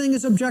such thing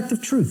as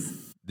objective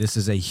truth. This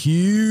is a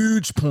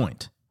huge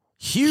point.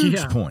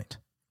 Huge point.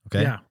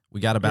 Okay? Yeah.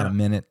 We got about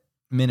a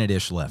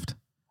minute-ish left.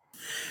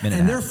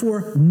 And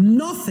therefore,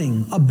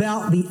 nothing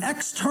about the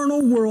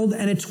external world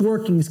and its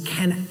workings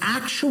can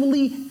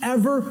actually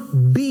ever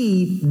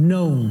be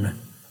known.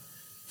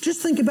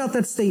 Just think about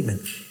that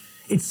statement.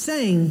 It's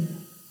saying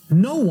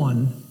no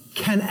one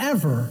can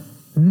ever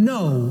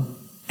know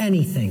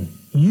anything.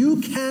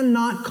 You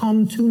cannot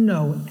come to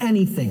know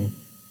anything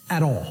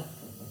at all.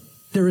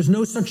 There is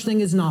no such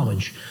thing as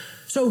knowledge.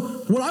 So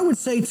what I would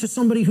say to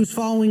somebody who's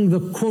following the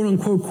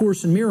quote-unquote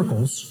Course in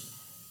Miracles,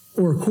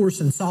 or Course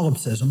in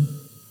Solipsism,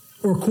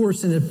 or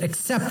Course in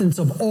acceptance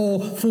of all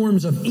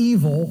forms of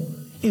evil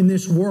in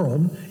this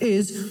world,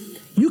 is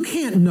you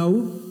can't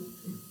know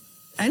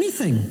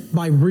anything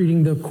by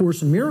reading the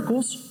Course in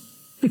Miracles,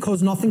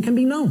 because nothing can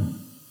be known,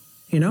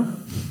 you know?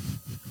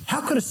 Why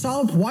would a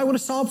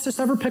solipsist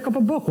ever pick up a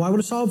book? Why would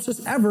a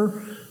solipsist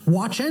ever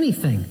watch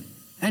anything,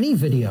 any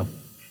video?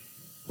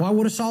 Why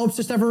would a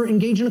solipsist ever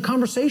engage in a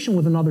conversation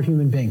with another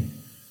human being,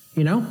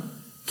 you know?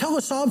 Tell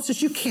the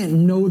solipsist you can't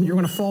know that you're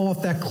going to fall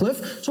off that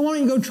cliff, so why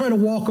don't you go try to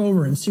walk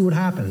over and see what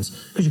happens?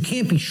 Because you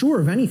can't be sure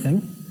of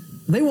anything.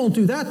 They won't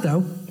do that,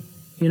 though,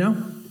 you know?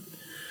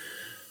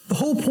 The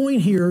whole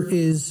point here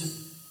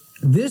is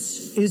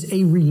this is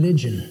a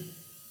religion.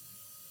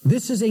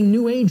 This is a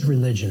New Age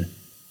religion.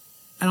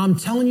 And I'm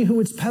telling you who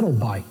it's peddled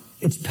by.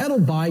 It's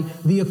peddled by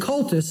the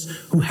occultists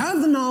who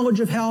have the knowledge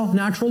of how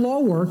natural law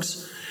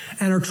works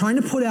and are trying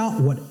to put out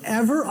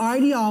whatever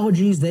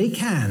ideologies they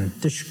can,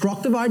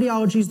 destructive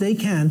ideologies they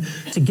can,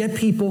 to get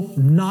people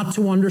not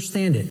to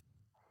understand it.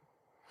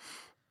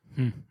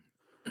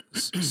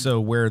 So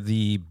where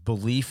the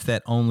belief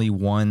that only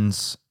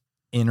one's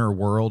inner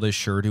world is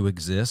sure to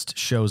exist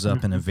shows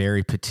up in a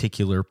very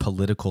particular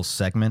political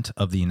segment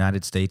of the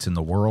United States and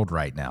the world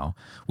right now,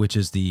 which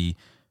is the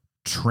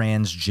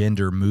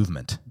transgender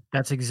movement.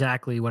 That's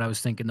exactly what I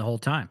was thinking the whole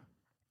time.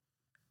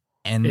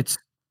 And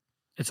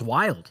It's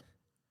wild.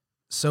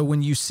 so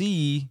when you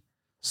see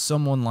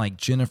someone like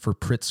Jennifer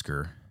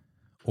Pritzker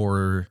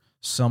or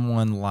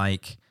someone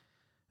like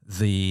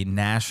the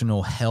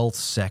National Health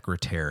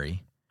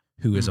Secretary,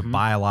 who is a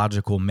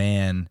biological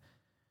man,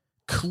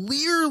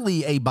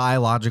 clearly a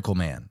biological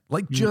man,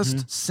 like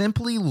just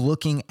simply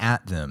looking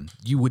at them,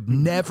 you would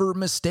never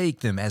mistake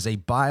them as a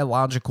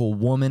biological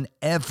woman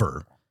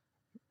ever.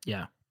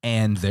 Yeah.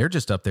 And they're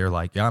just up there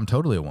like, yeah, I'm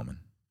totally a woman.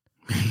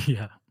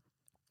 Yeah.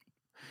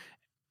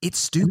 It's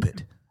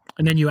stupid.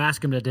 And then you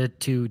ask them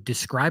to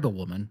describe a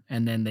woman,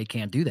 and then they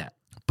can't do that.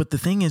 But the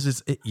thing is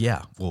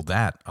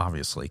that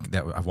obviously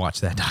that I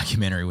watched that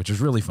documentary, which was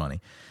really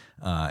funny.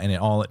 And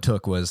all it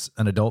took was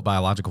an adult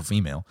biological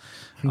female.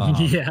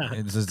 Yeah.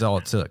 It's all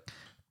it took.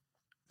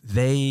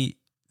 The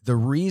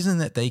reason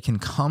that they can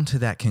come to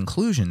that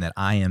conclusion that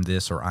I am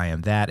this or I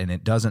am that, and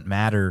it doesn't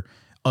matter,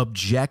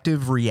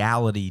 objective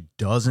reality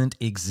doesn't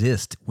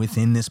exist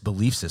within this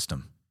belief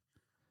system.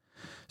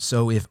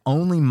 So if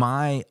only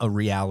my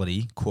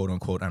reality, quote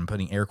unquote, I'm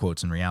putting air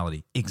quotes in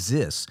reality,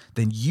 exists,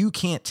 then you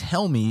can't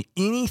tell me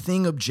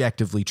anything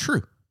objectively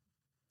true.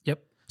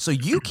 Yep. So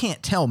you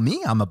can't tell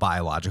me I'm a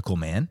biological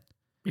man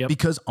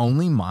because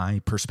only my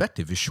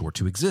perspective is sure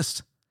to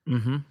exist.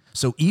 Mm-hmm.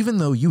 So even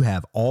though you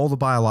have all the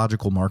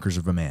biological markers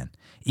of a man,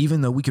 even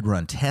though we could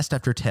run test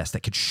after test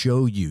that could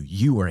show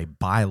you are a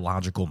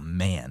biological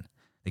man,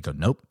 they go,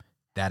 nope,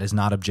 that is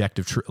not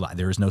objective truth.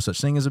 There is no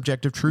such thing as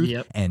objective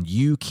truth, and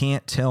you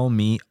can't tell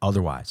me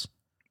otherwise.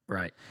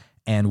 Right.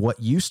 And what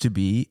used to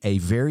be a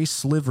very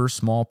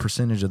small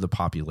percentage of the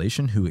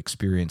population who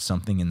experienced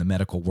something in the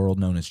medical world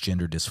known as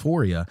gender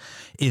dysphoria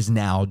is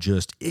now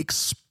just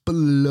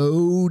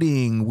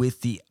exploding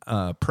with the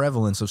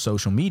prevalence of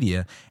social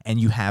media.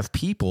 And you have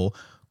people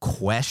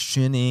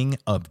questioning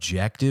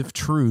objective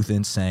truth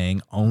and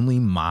saying only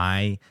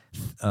my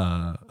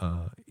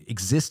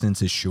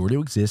existence is sure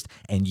to exist,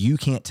 and you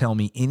can't tell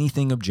me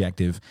anything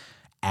objective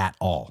at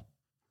all.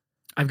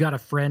 I've got a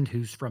friend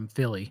who's from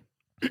Philly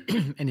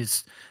and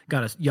has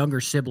got a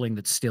younger sibling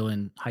that's still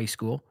in high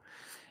school.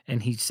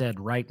 And he said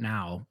right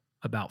now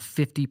about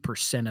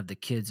 50% of the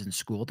kids in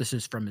school, this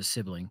is from his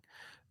sibling,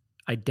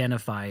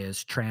 identify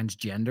as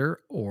transgender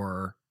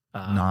or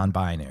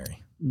non-binary.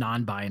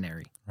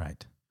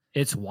 Right.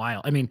 It's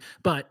wild. I mean,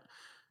 but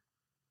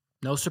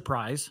no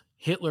surprise,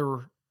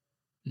 Hitler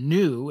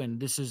knew, and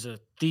this is a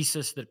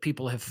thesis that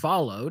people have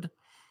followed,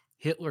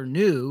 Hitler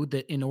knew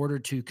that in order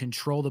to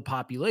control the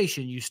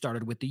population, you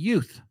started with the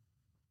youth.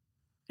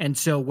 And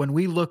so when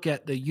we look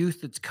at the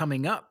youth that's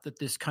coming up that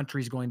this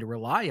country is going to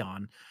rely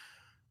on,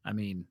 I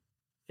mean,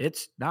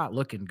 it's not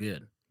looking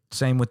good.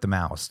 Same with the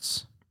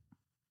Maoists.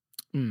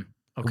 Okay.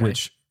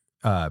 Which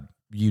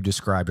you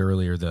described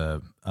earlier,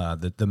 the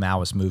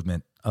Maoist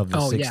movement of the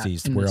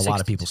 60s, where a lot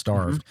of people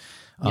starved.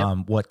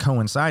 What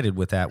coincided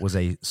with that was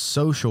a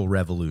social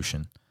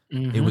revolution.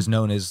 It was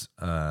known as,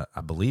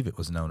 I believe it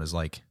was known as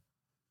like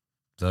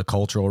the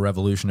Cultural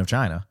Revolution of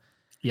China.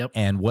 Yep.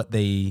 And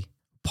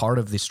part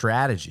of the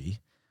strategy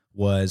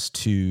was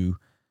to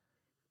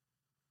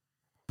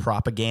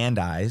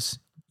propagandize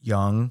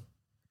young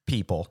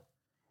people,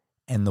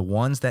 and the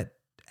ones that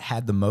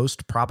had the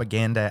most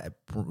propaganda,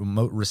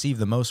 received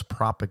the most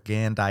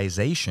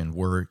propagandization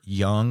were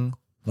young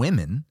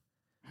women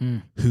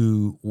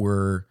who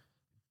were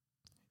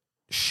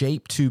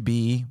shaped to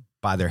be,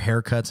 by their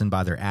haircuts and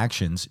by their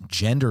actions,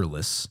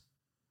 genderless.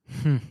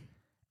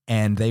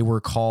 And they were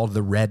called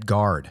the Red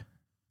Guard.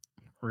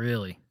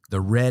 Really?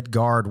 The Red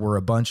Guard were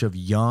a bunch of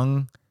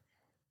young,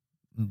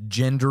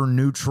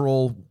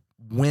 gender-neutral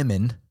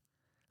women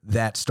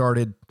that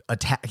started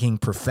attacking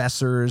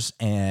professors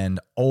and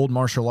old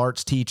martial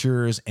arts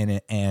teachers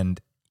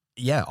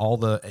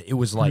it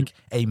was like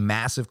a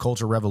massive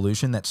cultural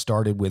revolution that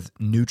started with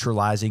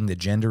neutralizing the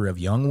gender of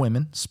young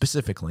women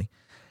specifically,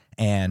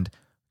 and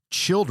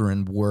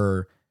children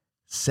were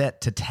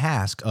set to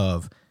task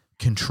of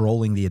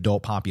controlling the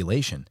adult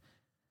population.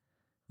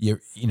 You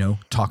know,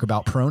 talk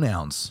about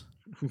pronouns.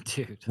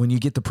 Dude. When you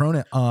get the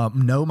pronoun,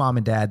 no, mom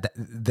and dad,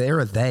 they're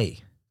a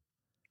they.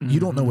 You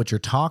don't know what you're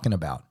talking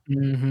about.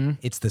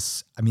 It's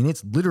this. I mean,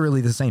 it's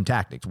literally the same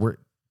tactics. We're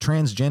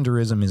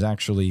transgenderism is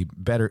actually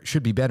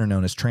should be better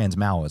known as trans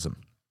Maoism.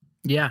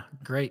 Yeah,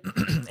 great.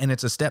 And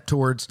it's a step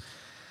towards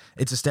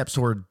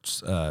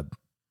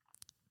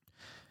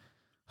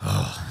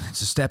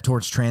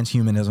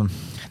transhumanism. And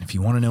if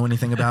you want to know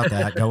anything about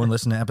that, go and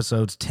listen to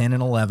episodes 10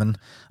 and 11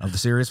 of the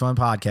Serious Fun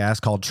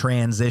podcast called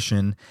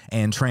Transition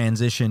and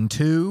Transition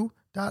to ...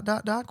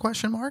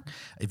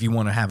 if you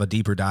want to have a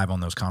deeper dive on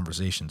those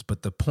conversations.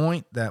 But the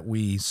point that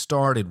we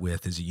started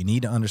with is that you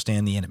need to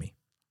understand the enemy.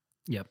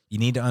 Yep. You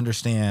need to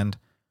understand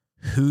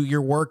who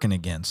you're working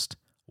against,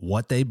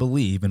 what they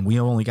believe, and we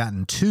have only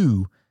gotten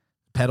to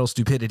peddle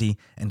stupidity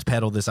and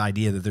peddle this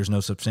idea that there's no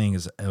such thing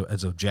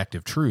as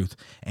objective truth.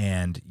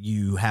 And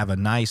you have a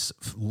nice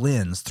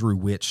lens through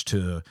which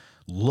to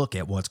look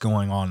at what's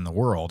going on in the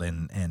world,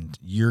 and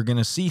you're going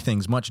to see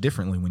things much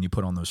differently when you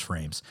put on those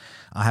frames.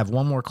 I have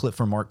one more clip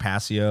from Mark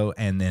Passio,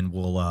 and then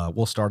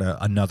we'll start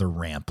another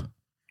ramp.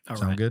 All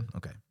Sound right. good?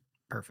 Okay.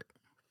 Perfect.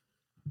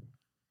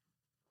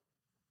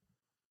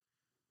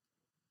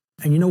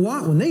 And you know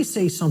what? When they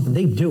say something,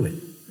 they do it.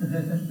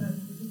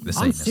 The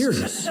I'm Satanists.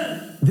 serious.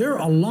 They're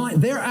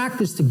aligned. Their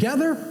act is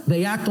together.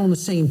 They act on the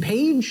same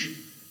page.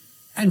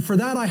 And for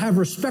that, I have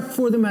respect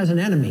for them as an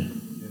enemy.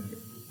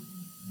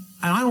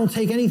 And I don't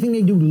take anything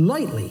they do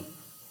lightly.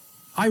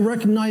 I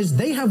recognize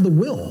they have the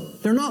will.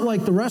 They're not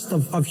like the rest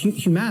of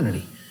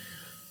humanity.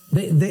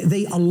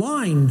 They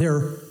align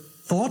their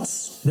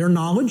thoughts, their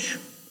knowledge,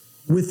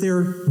 with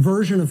their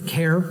version of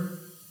care.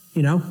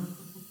 You know,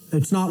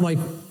 it's not like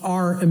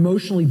our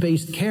emotionally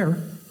based care,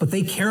 but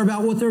they care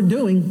about what they're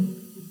doing,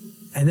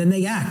 and then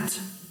they act.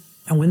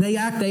 And when they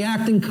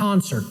act in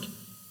concert,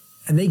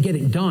 and they get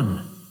it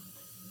done.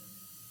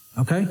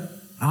 Okay?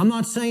 I'm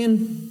not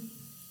saying,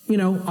 you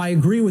know, I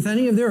agree with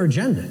any of their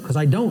agenda, because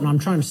I don't, and I'm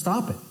trying to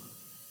stop it.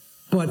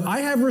 But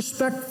I have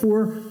respect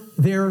for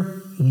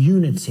their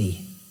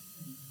unity.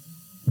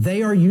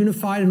 They are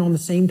unified and on the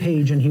same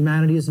page, and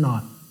humanity is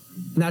not.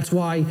 And that's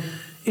why,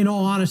 in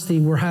all honesty,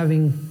 we're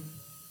having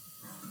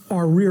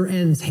our rear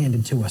ends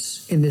handed to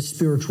us in this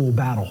spiritual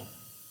battle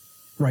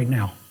right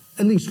now,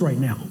 at least right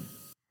now.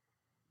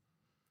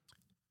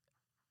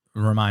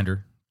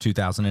 Reminder,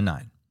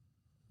 2009.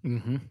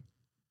 Mm-hmm.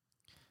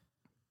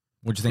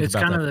 What'd you think It's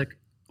about kind that? of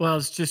well,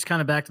 it's just kind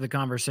of back to the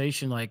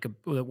conversation, like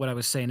what I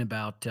was saying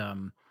about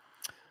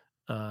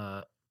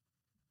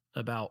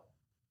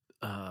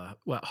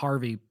what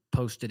Harvey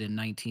posted in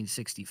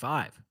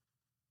 1965.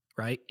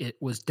 Right? It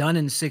was done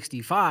in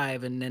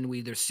 65, and then we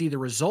either see the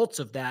results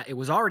of that. It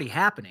was already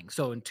happening.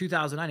 So in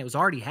 2009, it was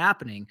already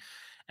happening,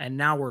 and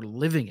now we're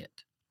living it.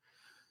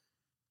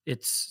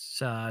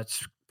 It's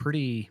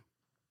pretty,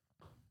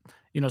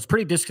 it's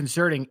pretty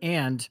disconcerting.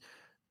 And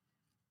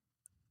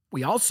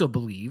I also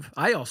believe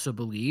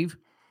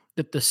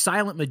that the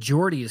silent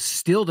majority is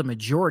still the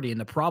majority,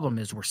 and the problem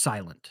is we're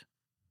silent.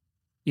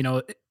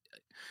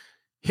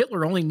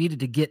 Hitler only needed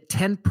to get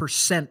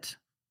 10%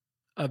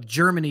 of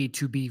Germany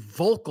to be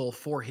vocal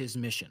for his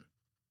mission.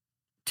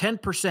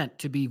 10%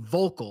 to be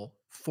vocal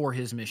for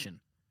his mission,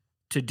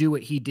 to do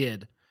what he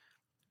did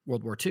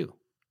World War II.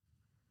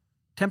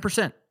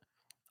 10%.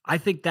 I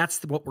think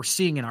that's what we're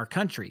seeing in our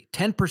country.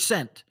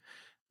 10%.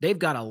 They've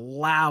got a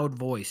loud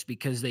voice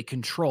because they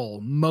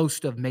control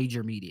most of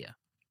major media,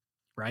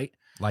 right?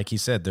 Like he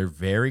said, they're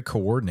very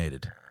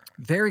coordinated.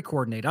 Very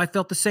coordinated. I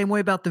felt the same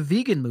way about the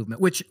vegan movement,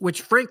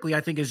 which frankly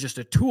I think is just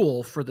a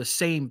tool for the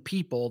same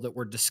people that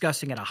we're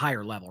discussing at a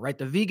higher level, right?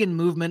 The vegan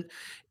movement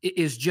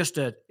is just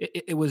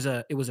it was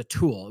a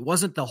tool. It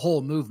wasn't the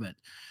whole movement.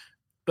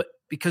 But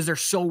because they're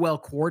so well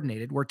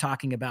coordinated, we're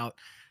talking about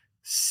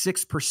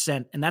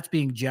 6%, and that's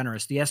being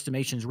generous. The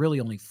estimation is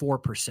really only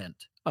 4%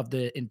 of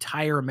the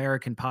entire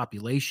American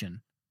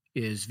population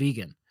is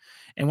vegan.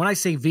 And when I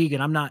say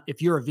vegan,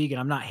 if you're a vegan,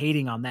 I'm not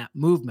hating on that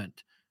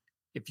movement.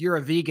 If you're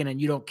a vegan and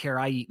you don't care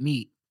I eat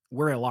meat,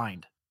 we're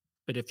aligned.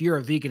 But if you're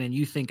a vegan and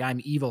you think I'm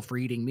evil for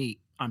eating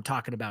meat, I'm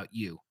talking about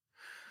you.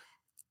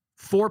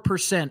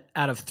 4%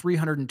 out of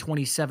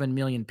 327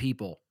 million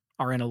people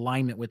are in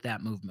alignment with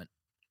that movement.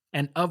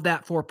 And of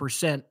that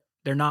 4%,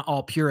 they're not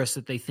all purists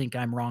that they think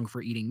I'm wrong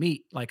for eating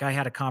meat. Like I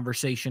had a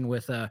conversation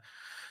with a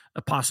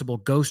possible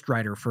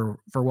ghostwriter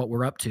for what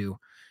we're up to.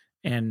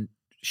 And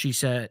she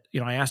said,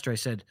 I asked her, I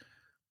said,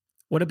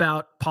 what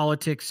about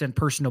politics and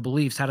personal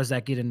beliefs? How does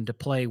that get into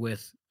play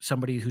with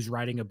somebody who's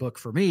writing a book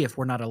for me if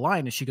we're not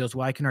aligned? And she goes,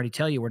 well, I can already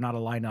tell you we're not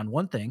aligned on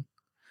one thing.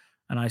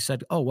 And I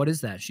said, oh, what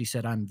is that? She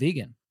said, I'm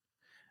vegan.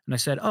 And I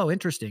said, oh,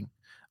 interesting.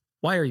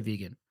 Why are you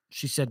vegan?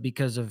 She said,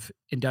 because of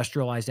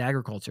industrialized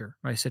agriculture.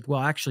 I said,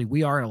 well, actually,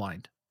 we are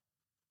aligned.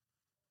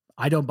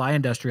 I don't buy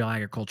industrial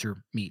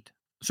agriculture meat.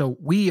 So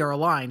we are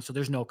aligned, so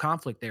there's no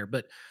conflict there.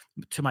 But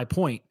to my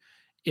point,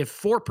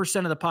 if 4%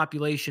 of the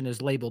population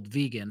is labeled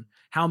vegan,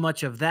 how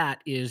much of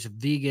that is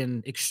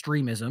vegan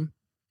extremism,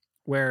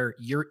 where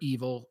you're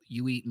evil,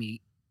 you eat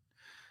meat,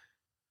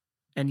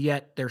 and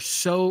yet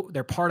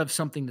they're part of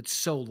something that's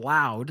so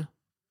loud.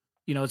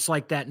 It's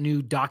like that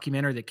new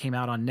documentary that came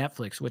out on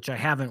Netflix, which I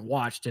haven't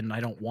watched and I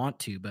don't want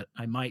to, but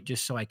I might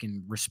just so I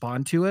can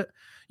respond to it.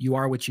 You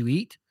Are What You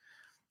Eat.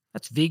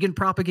 That's vegan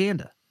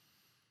propaganda.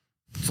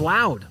 It's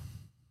loud.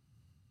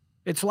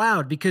 It's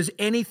loud because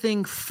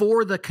anything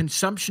for the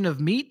consumption of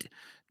meat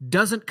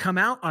doesn't come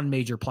out on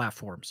major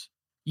platforms.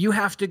 You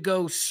have to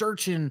go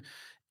searching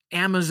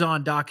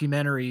Amazon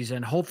documentaries,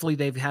 and hopefully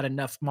they've had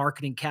enough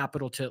marketing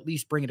capital to at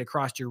least bring it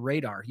across your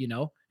radar,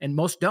 and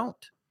most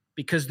don't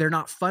because they're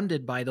not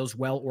funded by those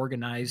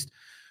well-organized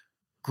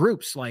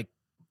groups like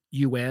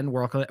UN,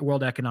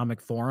 World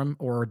Economic Forum,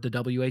 or the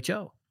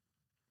WHO.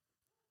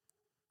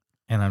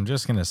 And I'm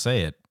just going to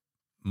say it.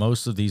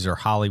 Most of these are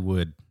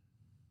Hollywood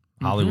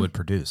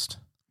produced.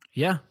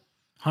 Yeah,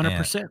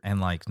 100%. And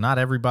like, not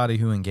everybody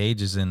who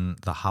engages in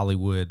the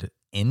Hollywood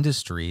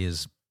industry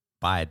is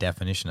by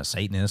definition a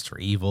Satanist or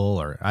evil,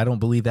 or I don't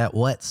believe that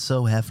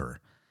whatsoever.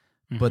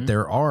 But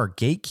there are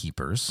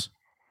gatekeepers.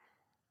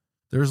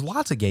 There's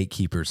lots of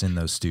gatekeepers in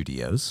those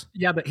studios.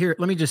 Yeah, but here,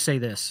 let me just say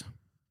this.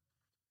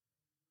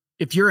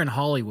 If you're in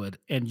Hollywood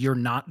and you're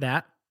not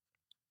that,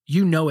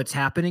 it's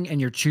happening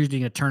and you're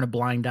choosing to turn a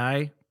blind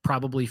eye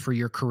probably for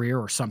your career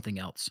or something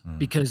else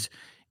because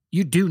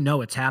you do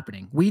know it's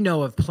happening. We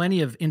know of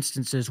plenty of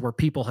instances where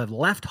people have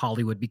left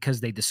Hollywood because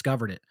they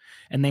discovered it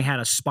and they had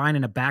a spine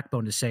and a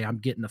backbone to say, I'm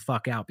getting the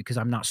fuck out because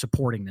I'm not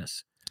supporting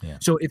this. Yeah.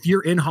 So if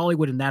you're in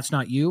Hollywood and that's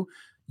not you,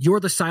 you're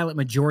the silent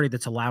majority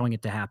that's allowing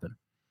it to happen.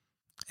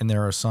 And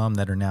there are some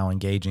that are now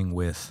engaging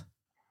with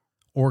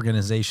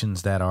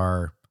organizations that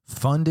are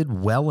funded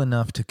well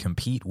enough to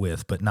compete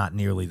with, but not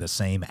nearly the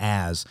same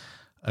as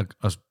a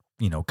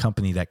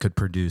company that could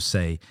produce,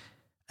 say,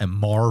 a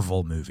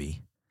Marvel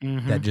movie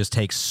that just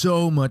takes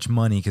so much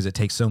money because it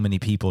takes so many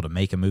people to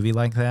make a movie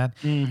like that.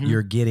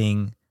 You're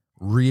getting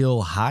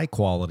real high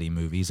quality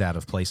movies out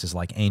of places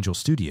like Angel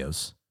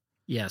Studios.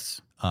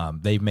 Yes.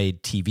 They've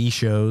made TV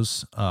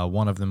shows.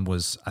 One of them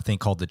was, I think,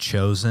 called The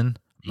Chosen.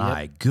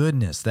 My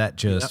goodness, that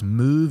just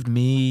moved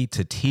me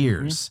to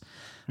tears.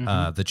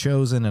 The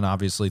Chosen, and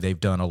obviously they've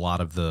done a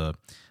lot of the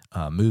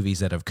movies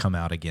that have come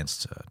out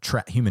against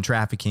human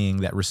trafficking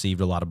that received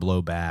a lot of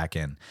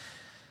blowback. And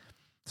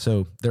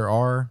so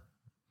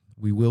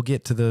we will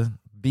get to the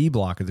B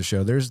block of the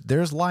show.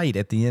 There's light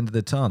at the end of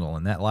the tunnel,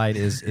 and that light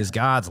is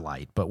God's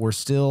light. But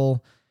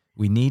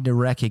we need to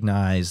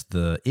recognize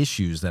the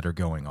issues that are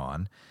going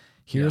on.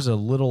 Here's a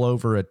little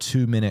over a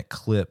 2-minute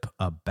clip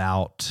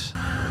about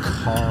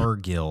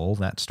Cargill.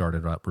 That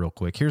started up real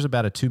quick. Here's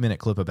about a 2-minute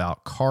clip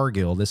about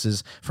Cargill. This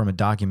is from a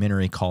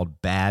documentary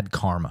called Bad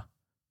Karma.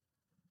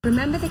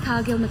 Remember the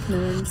Cargill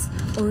Macmillans,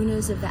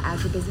 owners of the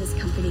agribusiness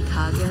company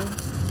Cargill?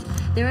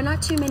 There are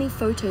not too many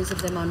photos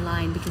of them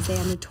online because they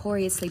are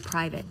notoriously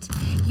private.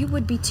 You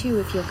would be too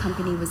if your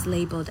company was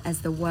labeled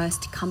as the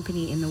worst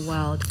company in the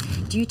world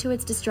due to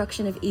its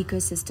destruction of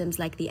ecosystems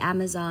like the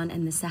Amazon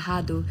and the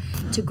Cerrado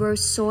to grow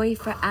soy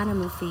for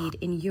animal feed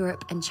in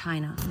Europe and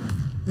China.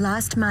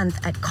 Last month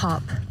at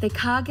COP, the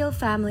Cargill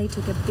family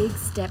took a big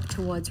step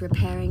towards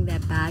repairing their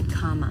bad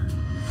karma.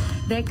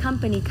 Their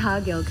company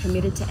Cargill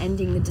committed to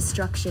ending the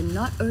destruction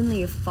not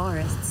only of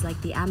forests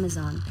like the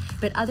Amazon,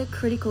 but other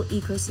critical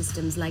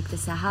ecosystems like the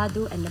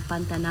Cerrado and the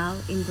Pantanal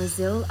in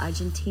Brazil,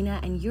 Argentina,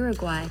 and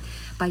Uruguay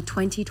by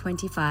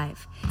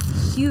 2025.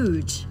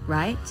 Huge,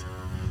 right?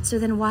 So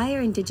then why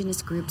are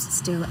indigenous groups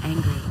still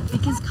angry?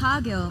 Because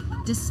Cargill,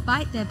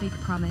 despite their big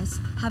promise,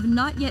 have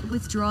not yet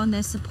withdrawn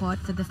their support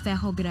for the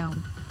Ferrogrão,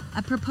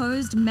 a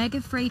proposed mega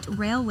freight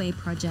railway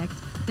project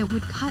that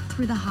would cut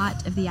through the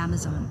heart of the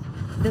Amazon.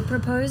 The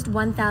proposed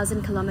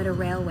 1,000-kilometer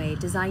railway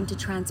designed to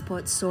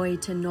transport soy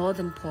to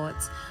northern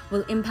ports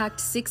will impact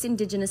 6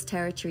 indigenous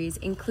territories,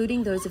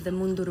 including those of the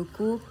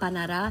Munduruku,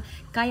 Panará,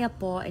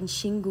 Kayapó, and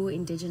Xingu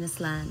indigenous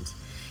land.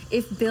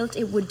 If built,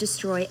 it would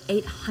destroy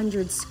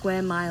 800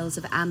 square miles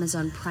of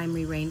Amazon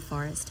primary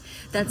rainforest.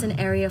 That's an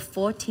area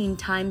 14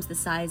 times the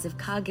size of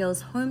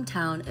Cargill's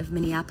hometown of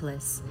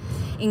Minneapolis,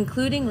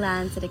 including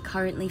lands that are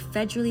currently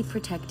federally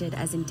protected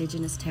as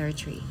indigenous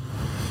territory.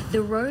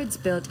 The roads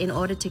built in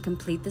order to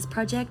complete this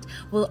project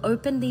will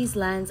open these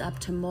lands up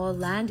to more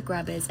land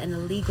grabbers and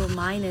illegal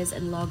miners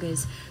and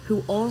loggers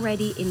who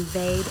already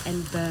invade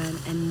and burn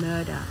and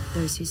murder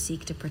those who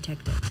seek to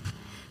protect it.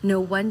 No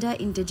wonder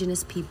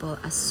indigenous people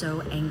are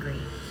so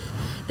angry.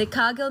 The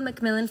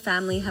Cargill-Macmillan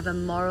family have a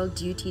moral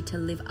duty to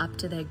live up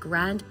to their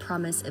grand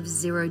promise of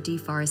zero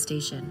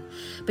deforestation.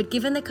 But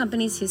given the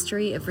company's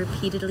history of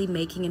repeatedly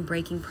making and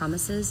breaking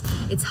promises,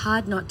 it's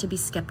hard not to be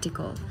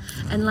skeptical.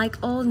 And like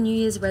all New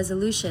Year's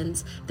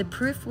resolutions, the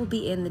proof will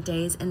be in the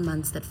days and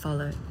months that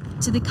follow.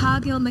 To the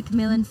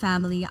Cargill-Macmillan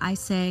family, I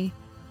say,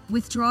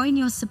 withdrawing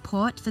your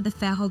support for the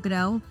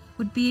Ferrogrão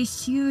would be a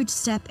huge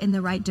step in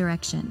the right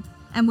direction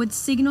and would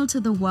signal to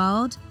the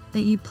world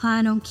that you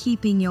plan on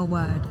keeping your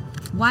word.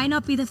 Why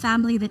not be the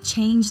family that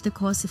changed the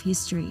course of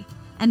history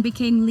and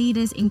became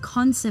leaders in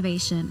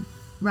conservation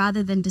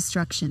rather than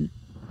destruction?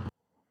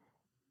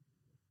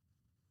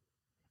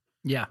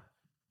 Yeah.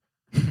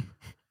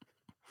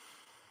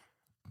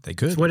 They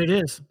could. It's what it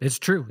is. It's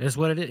true. It's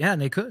what it is. Yeah,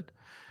 and they could.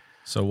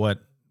 So what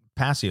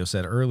Passio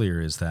said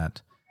earlier is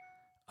that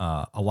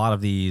a lot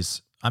of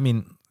these,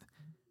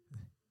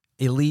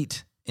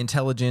 elite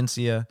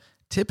intelligentsia,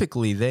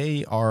 typically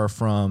they are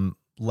from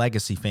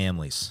legacy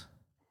families.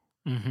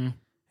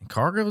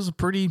 Cargill is a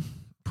pretty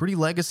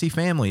legacy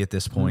family at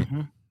this point,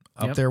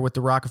 up there with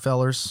the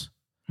Rockefellers.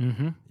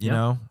 You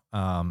know,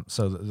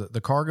 so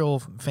the Cargill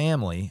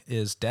family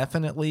is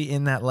definitely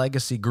in that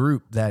legacy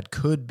group that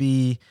could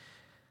be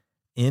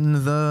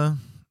in the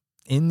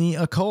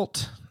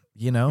occult.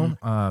 You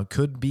know,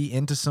 could be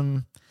into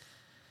some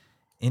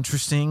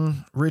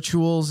interesting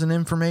rituals and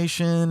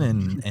information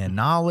and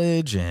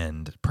knowledge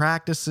and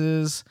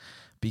practices,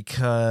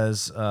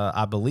 because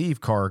I believe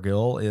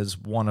Cargill is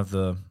one of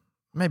the,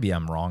 maybe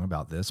I'm wrong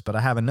about this, but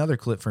I have another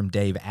clip from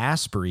Dave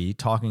Asprey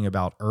talking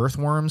about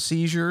earthworm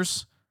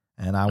seizures.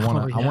 And I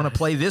want to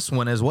play this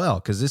one as well,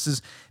 because this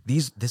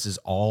is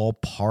all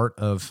part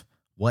of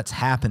what's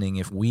happening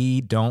if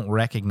we don't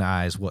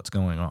recognize what's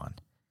going on.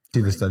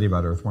 See the study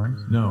about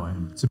earthworms? No, I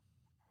haven't.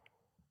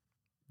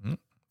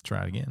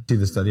 Try it again. See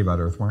the study about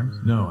earthworms?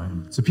 No, I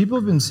haven't. So people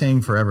have been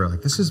saying forever,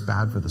 like, this is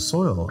bad for the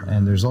soil,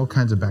 and there's all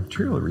kinds of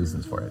bacterial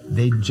reasons for it.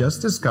 They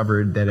just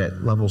discovered that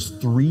at levels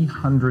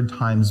 300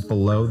 times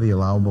below the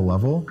allowable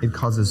level, it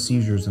causes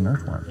seizures in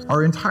earthworms.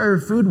 Our entire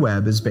food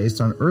web is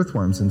based on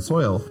earthworms in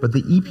soil, but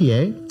the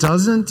EPA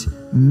doesn't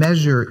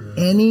measure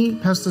any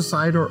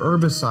pesticide or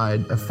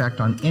herbicide effect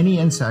on any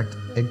insect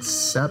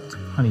except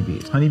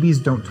honeybees. Honeybees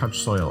don't touch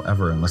soil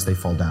ever unless they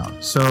fall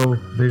down. So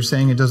they're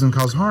saying it doesn't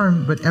cause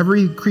harm, but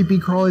every creepy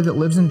crawly that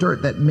lives in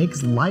dirt, that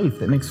makes life,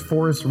 that makes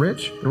forests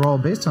rich, they're all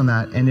based on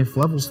that. And if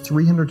levels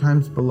 300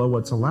 times below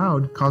what's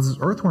allowed causes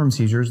earthworm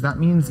seizures, that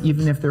means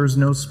even if there's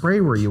no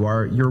spray where you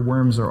are, your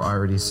worms are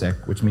already sick,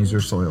 which means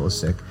your soil is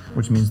sick,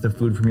 which means the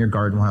food from your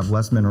garden will have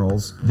less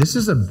minerals. This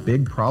is a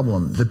big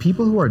problem. The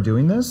people who are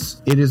doing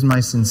this, it is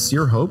my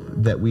sincere hope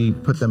that we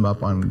put them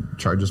up on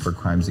charges for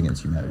crimes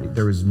against humanity.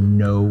 There is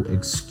no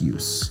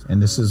excuse.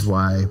 And this is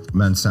why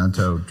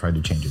Monsanto tried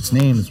to change its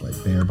name. It's why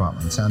Bayer bought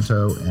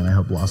Monsanto. And I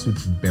hope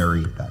lawsuits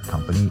bury that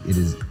company. It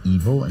is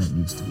evil and it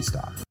needs to be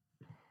stopped.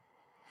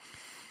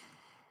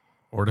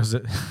 Or is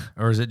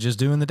it just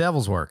doing the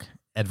devil's work,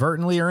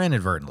 advertently or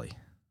inadvertently?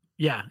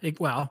 Yeah.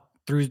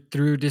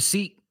 Through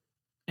deceit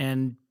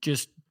and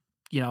just,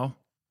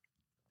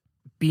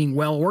 being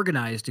well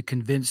organized to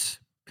convince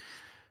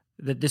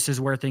that this is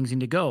where things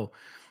need to go.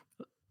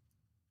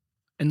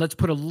 And let's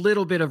put a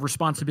little bit of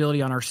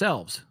responsibility on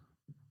ourselves.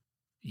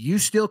 You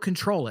still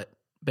control it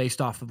based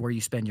off of where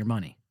you spend your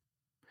money.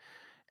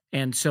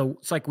 And so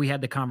it's like we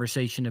had the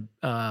conversation,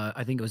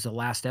 I think it was the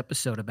last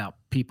episode, about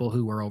people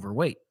who are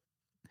overweight.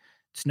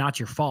 It's not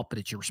your fault, but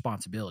it's your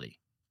responsibility.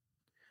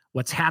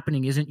 What's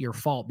happening isn't your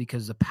fault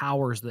because the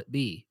powers that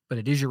be, but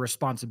it is your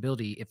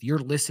responsibility. If you're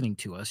listening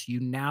to us, you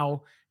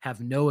now have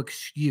no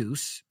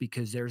excuse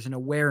because there's an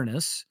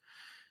awareness.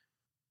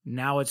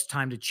 Now it's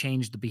time to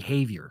change the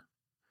behavior.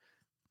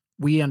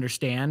 We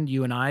understand,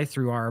 you and I,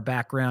 through our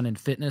background in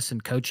fitness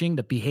and coaching,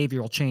 that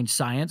behavioral change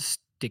science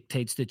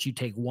dictates that you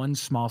take one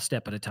small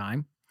step at a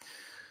time.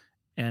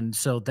 And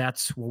so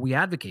that's what we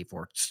advocate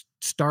for.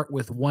 Start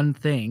with one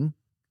thing.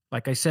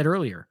 Like I said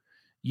earlier,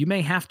 you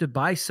may have to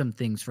buy some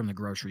things from the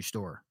grocery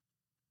store,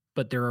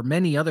 but there are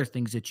many other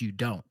things that you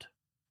don't,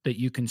 that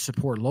you can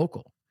support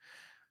local.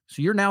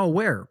 So you're now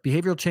aware.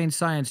 Behavioral change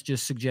science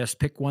just suggests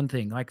pick one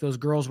thing, like those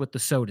girls with the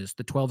sodas,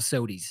 the 12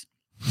 sodies.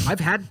 I've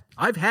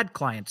had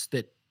clients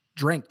that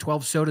drank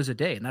 12 sodas a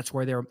day, and that's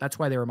why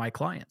they were my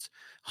clients.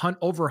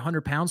 Over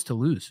 100 pounds to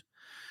lose.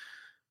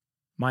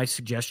 My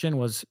suggestion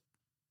was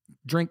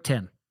drink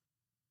 10.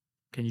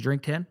 Can you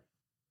drink 10?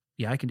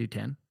 Yeah, I can do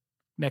 10.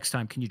 Next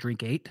time, can you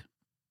drink 8?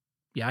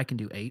 Yeah, I can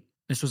do 8.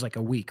 This was like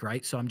a week,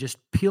 right? So I'm just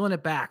peeling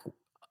it back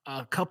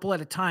a couple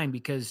at a time,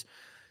 because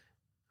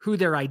who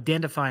they're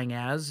identifying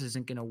as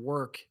isn't going to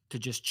work to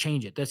just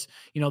change it. That's,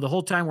 the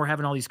whole time we're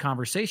having all these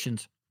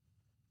conversations,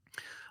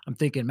 I'm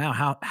thinking,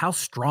 wow, how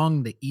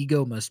strong the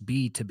ego must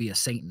be to be a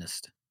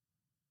Satanist,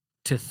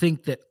 to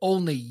think that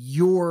only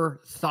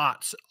your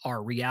thoughts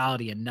are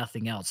reality and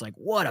nothing else. Like,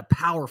 what a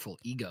powerful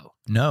ego.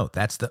 No,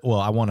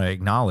 I want to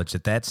acknowledge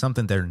that that's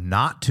something they're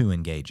not to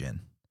engage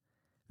in.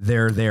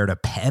 They're there to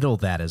peddle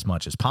that as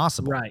much as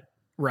possible.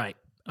 Right.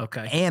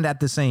 Okay. And at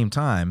the same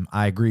time,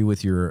 I agree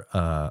with your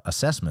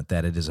assessment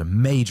that it is a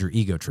major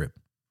ego trip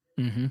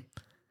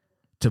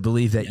to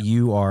believe that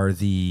you are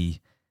the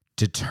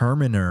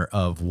determiner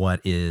of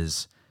what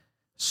is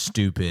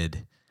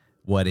stupid,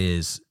 what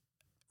is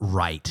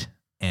right,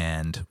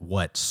 and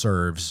what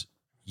serves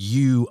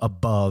you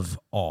above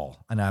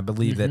all. And I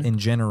believe that in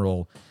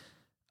general,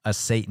 a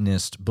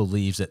Satanist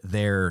believes that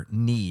their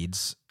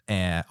needs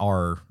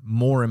are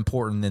more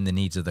important than the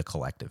needs of the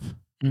collective,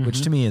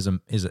 which to me is an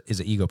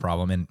ego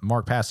problem. And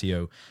Mark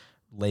Passio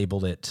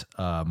labeled it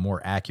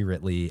more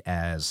accurately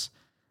as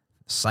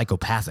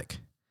psychopathic.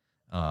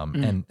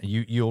 And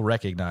you'll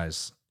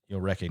recognize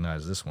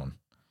this one.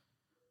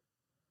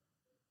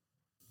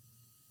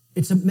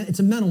 It's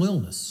a mental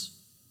illness.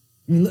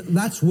 I mean,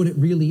 that's what it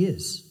really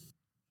is.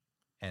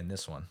 And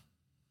this one.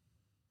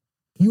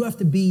 You have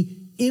to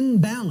be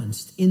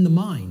imbalanced in the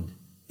mind,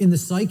 in the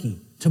psyche,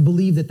 to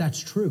believe that that's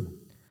true.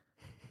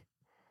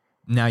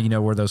 Now you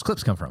know where those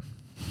clips come from.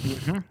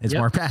 It's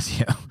Mark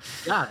Passio.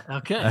 Yeah.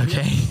 Okay.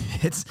 Okay.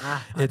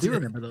 I do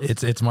remember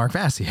those. It's Mark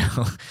Passio.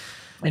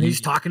 And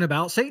he's talking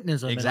about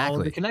Satanism and all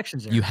of the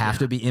connections there. You have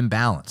to be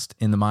imbalanced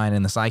in the mind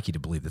and the psyche to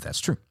believe that that's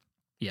true.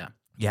 Yeah.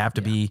 You have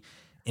to be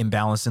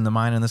imbalanced in the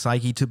mind and the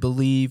psyche to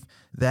believe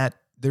that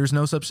there's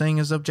no such thing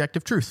as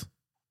objective truth.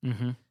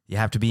 Mm-hmm. You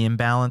have to be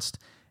imbalanced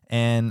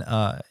and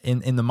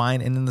in the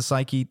mind and in the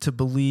psyche to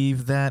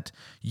believe that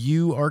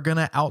you are going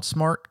to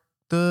outsmart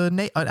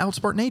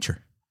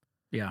nature.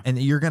 Yeah.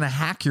 And you're going to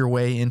hack your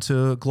way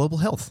into global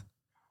health.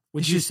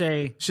 Would you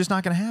say it's just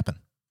not going to happen?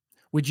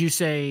 Would you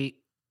say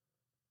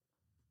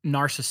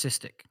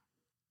narcissistic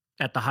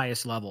at the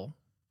highest level?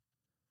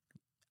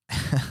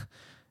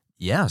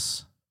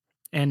 Yes.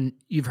 And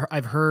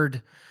I've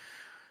heard,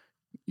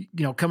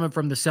 coming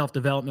from the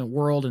self-development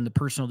world and the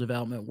personal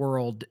development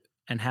world,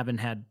 and having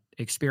had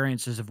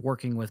experiences of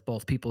working with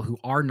both people who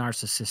are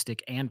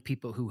narcissistic and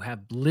people who have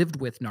lived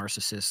with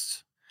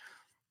narcissists,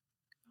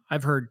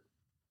 I've heard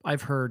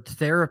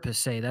therapists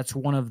say that's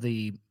one of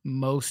the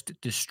most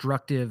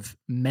destructive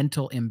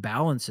mental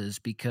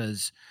imbalances,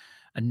 because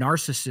a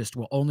narcissist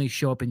will only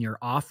show up in your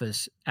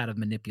office out of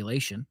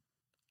manipulation,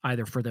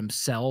 either for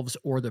themselves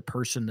or the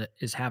person that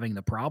is having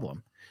the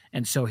problem.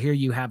 And so here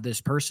you have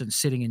this person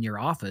sitting in your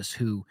office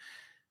who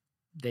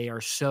they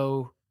are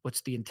so,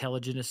 what's the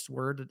intelligentist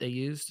word that they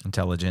used?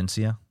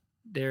 Intelligentsia.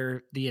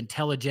 They're the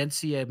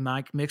intelligentsia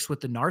mixed with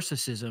the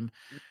narcissism.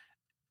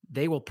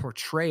 They will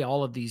portray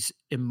all of these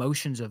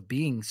emotions of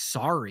being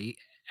sorry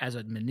as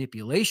a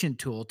manipulation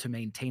tool to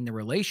maintain the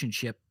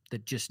relationship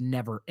that just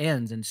never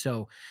ends. And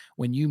so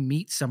when you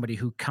meet somebody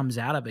who comes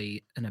out of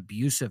an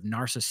abusive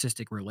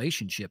narcissistic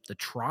relationship, the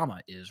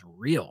trauma is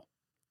real.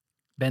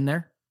 Been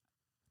there?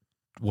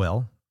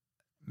 Well,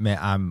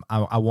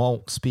 I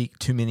won't speak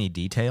too many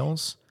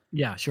details.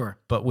 Yeah, sure.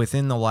 But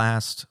within the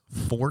last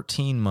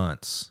 14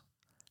 months,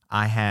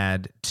 I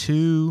had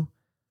 2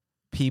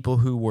 people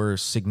who were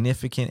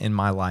significant in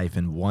my life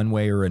in one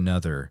way or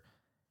another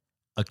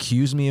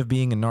accuse me of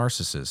being a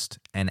narcissist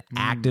and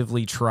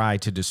actively try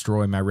to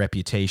destroy my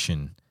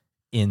reputation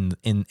in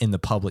the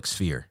public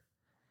sphere.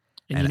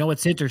 And you know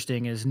what's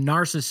interesting is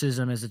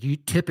narcissism is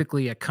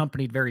typically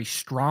accompanied very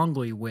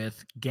strongly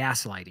with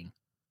gaslighting.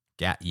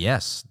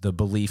 Yes, the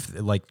belief,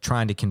 like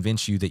trying to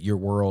convince you that your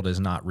world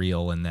is not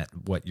real and that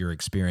what you're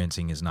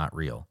experiencing is not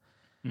real.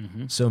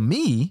 Mm-hmm. So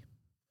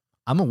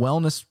I'm a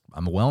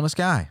wellness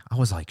guy. I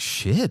was like,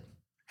 shit,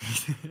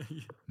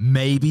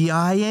 maybe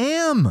I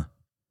am.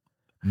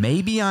 And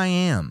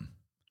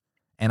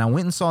I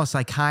went and saw a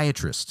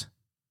psychiatrist,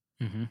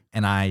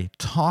 and I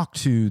talked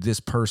to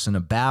this person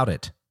about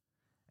it.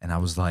 And I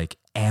was like,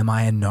 am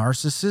I a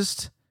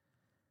narcissist?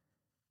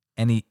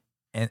 And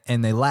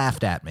they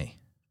laughed at me.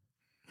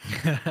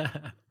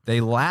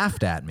 They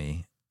laughed at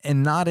me,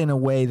 and not in a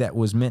way that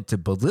was meant to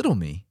belittle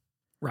me.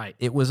 Right.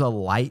 It was a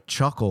light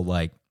chuckle,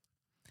 like,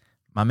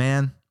 my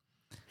man,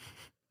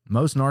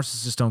 most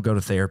narcissists don't go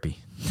to therapy.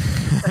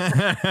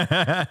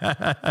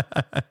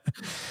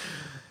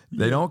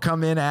 They don't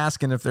come in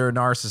asking if they're a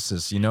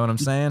narcissist. You know what I'm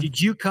saying?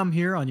 Did you come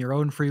here on your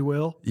own free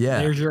will? Yeah.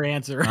 There's your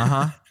answer.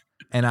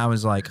 And I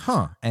was like,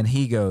 huh. And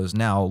he goes,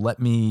 now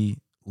let me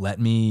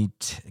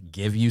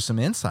give you some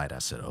insight. I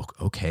said,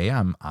 okay,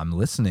 I'm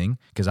listening.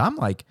 Cause I'm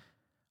going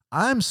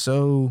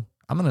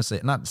to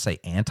say, not to say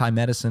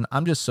anti-medicine.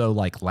 I'm just so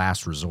like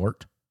last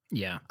resort.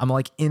 Yeah. I'm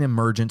like in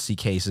emergency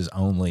cases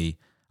only.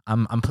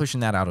 I'm pushing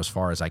that out as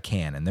far as I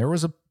can. And there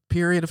was a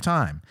period of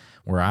time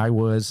where I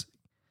was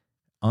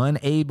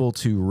unable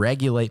to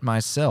regulate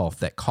myself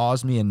that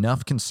caused me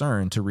enough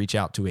concern to reach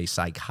out to a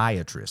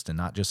psychiatrist and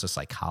not just a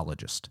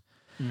psychologist.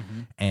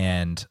 Mm-hmm.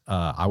 And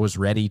I was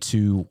ready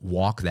to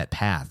walk that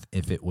path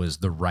if it was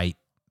the right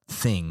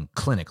thing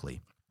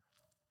clinically.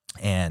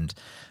 And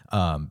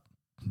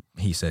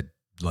he said,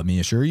 let me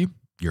assure you,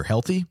 you're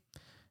healthy.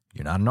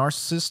 You're not a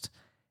narcissist.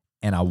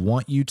 And I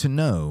want you to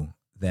know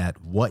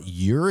that what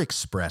you're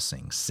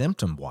expressing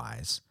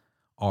symptom-wise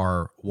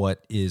are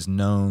what is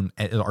known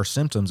are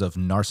symptoms of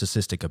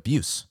narcissistic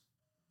abuse.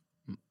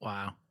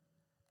 Wow.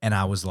 And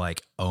I was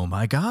like, oh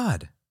my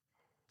God.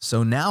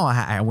 So now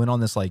I went on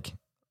this like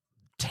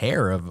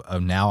tear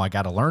of now I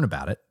got to learn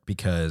about it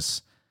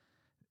because,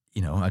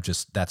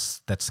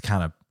 that's the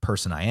kind of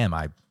person I am.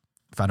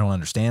 If I don't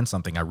understand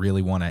something, I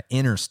really want to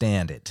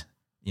understand it,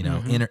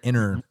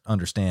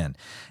 understand.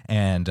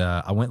 And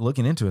I went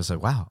looking into it. I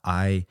said, wow,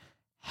 I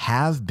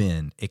have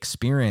been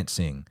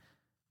experiencing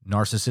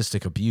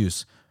narcissistic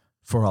abuse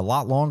for a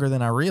lot longer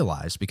than I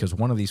realized, because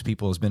one of these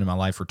people has been in my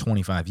life for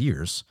 25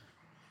 years,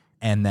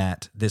 and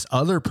that this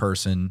other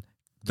person,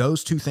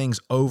 those two things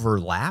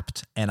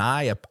overlapped, and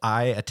I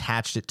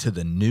attached it to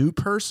the new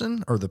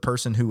person or the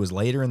person who was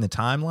later in the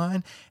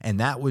timeline, and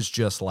that was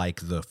just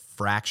like the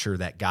fracture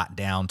that got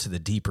down to the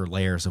deeper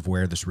layers of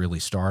where this really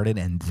started,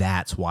 and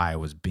that's why I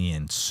was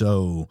being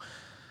so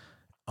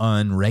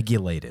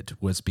unregulated,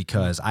 was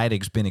because I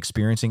had been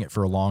experiencing it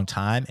for a long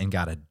time and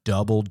got a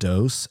double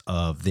dose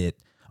of it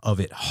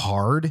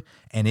hard,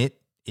 and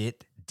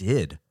it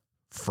did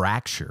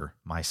fracture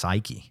my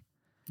psyche.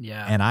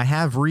 Yeah. And I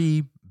have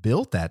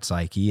rebuilt that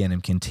psyche and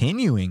am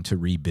continuing to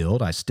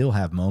rebuild. I still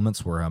have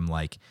moments where I'm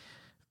like,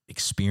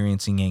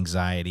 experiencing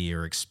anxiety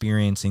or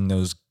experiencing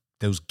those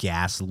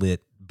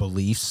gaslit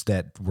beliefs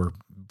that were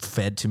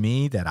fed to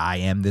me, that I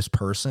am this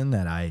person,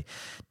 that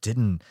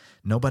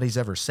nobody's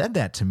ever said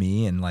that to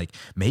me. And like,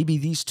 maybe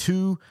these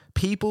two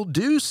people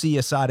do see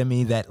a side of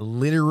me that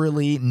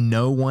literally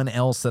no one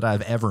else that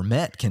I've ever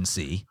met can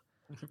see.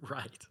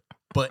 Right.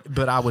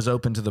 But I was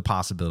open to the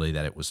possibility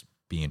that it was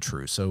being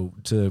true. So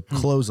to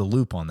close a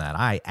loop on that,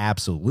 I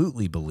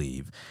absolutely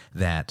believe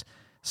that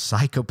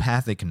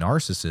psychopathic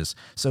narcissists.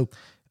 So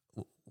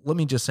let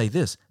me just say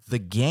this, the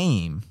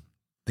game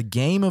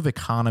of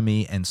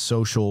economy and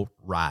social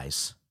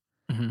rise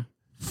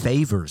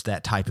favors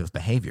that type of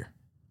behavior.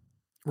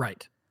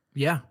 Right.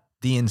 Yeah.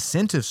 The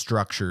incentive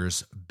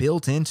structures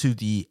built into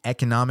the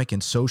economic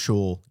and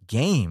social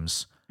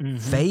games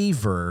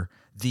favor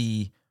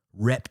the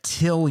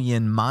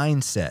reptilian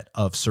mindset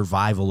of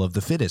survival of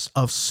the fittest,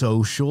 of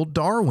social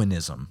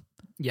Darwinism.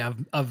 Yeah.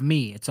 Of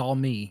me. It's all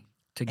me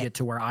to get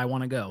to where I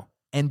want to go.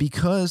 And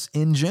because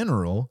in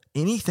general,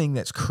 anything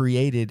that's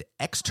created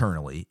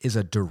externally is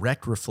a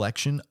direct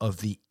reflection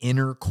of the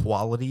inner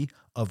quality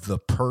of the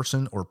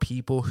person or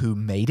people who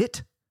made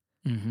it,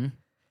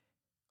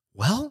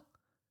 well,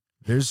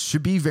 there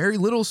should be very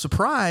little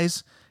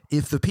surprise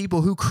if the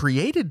people who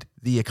created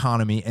the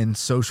economy and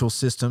social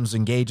systems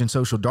engage in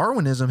social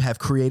Darwinism have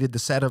created the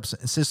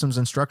setups, systems,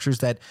 and structures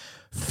that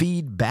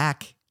feed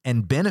back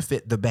and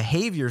benefit the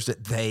behaviors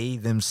that they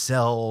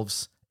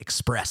themselves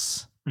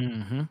express.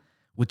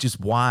 Which is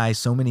why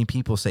so many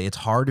people say it's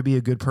hard to be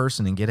a good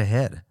person and get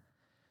ahead,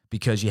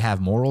 because you have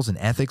morals and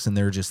ethics, and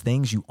there are just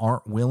things you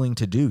aren't willing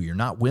to do. You're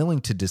not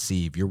willing to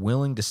deceive. You're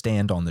willing to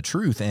stand on the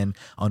truth. And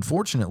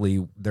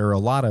unfortunately, there are a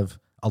lot of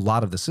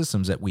the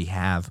systems that we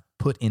have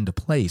put into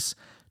place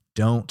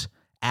don't,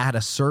 at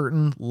a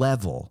certain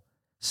level,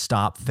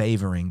 stop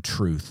favoring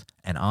truth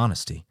and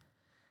honesty,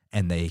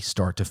 and they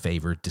start to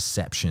favor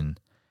deception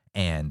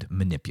and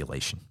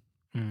manipulation.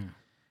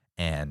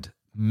 And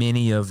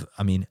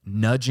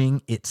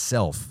nudging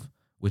itself,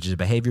 which is a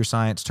behavior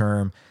science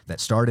term that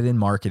started in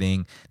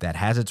marketing, that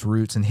has its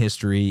roots in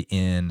history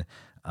in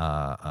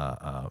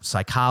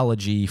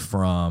psychology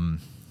from,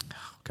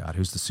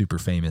 who's the super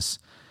famous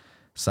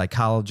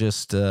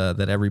psychologist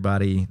that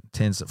everybody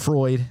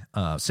Freud,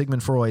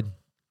 Sigmund Freud.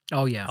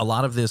 Oh, yeah. A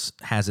lot of this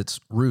has its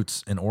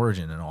roots and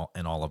origin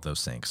in all of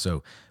those things.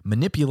 So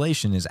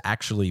manipulation is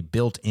actually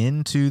built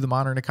into the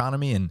modern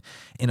economy, and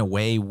in a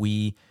way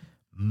we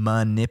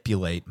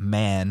manipulate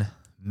mana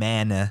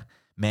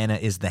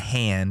is the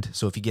hand.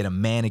 So if you get a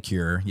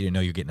manicure,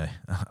 you're getting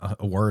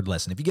a word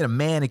lesson. If you get a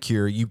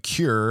manicure, you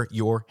cure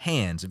your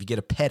hands. If you get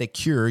a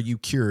pedicure, you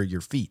cure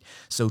your feet.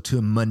 So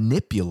to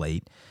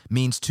manipulate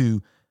means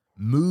to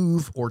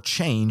move or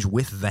change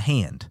with the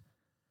hand.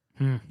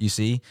 You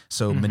see?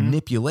 So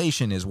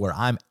manipulation is where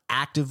I'm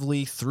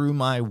actively, through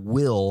my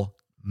will,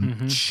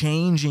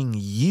 changing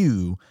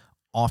you,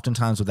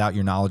 oftentimes without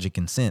your knowledge and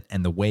consent.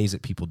 And the ways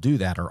that people do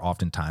that are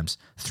oftentimes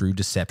through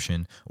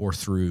deception or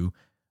through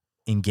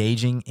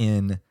engaging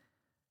in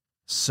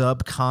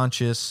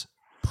subconscious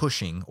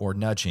pushing or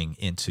nudging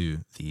into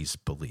these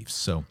beliefs.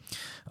 So,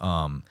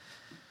 and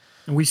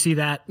we see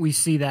that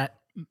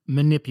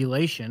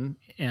manipulation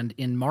and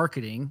in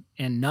marketing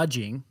and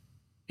nudging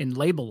in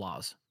label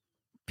laws.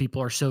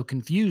 People are so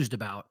confused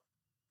about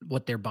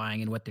what they're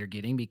buying and what they're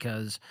getting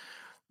because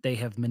they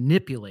have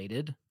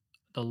manipulated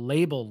the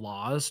label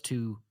laws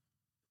to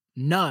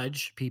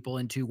nudge people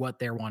into what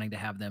they're wanting to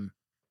have them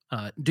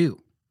do.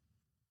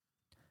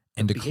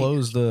 And to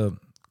close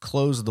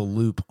the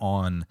loop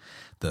on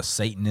the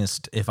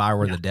Satanist, if I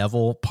were the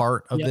devil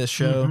part of this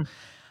show,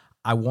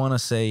 I want to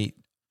say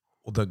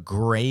the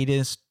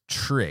greatest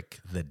trick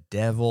the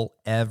devil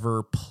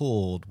ever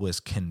pulled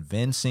was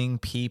convincing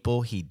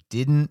people he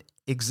didn't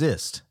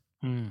exist.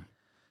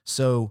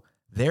 So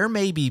there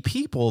may be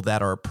people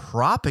that are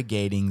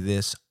propagating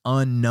this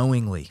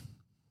unknowingly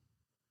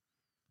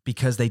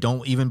because they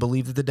don't even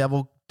believe that the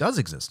devil does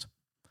exist.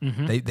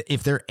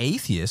 If they're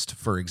atheist,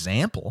 for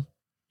example,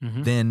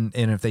 then,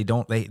 and if they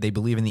don't, they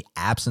believe in the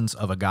absence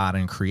of a God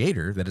and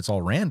creator, that it's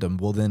all random,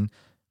 well, then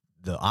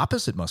the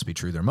opposite must be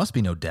true. There must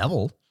be no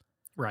devil.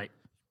 Right.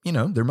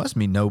 There must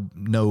be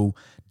no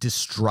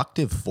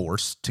destructive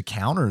force to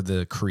counter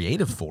the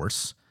creative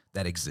force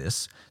that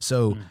exists.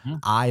 So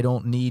I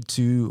don't need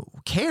to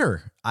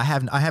care. I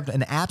have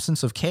an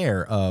absence of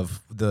care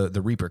of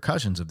the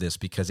repercussions of this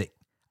because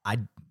I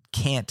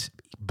can't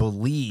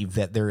believe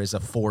that there is a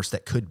force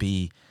that could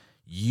be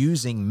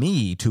using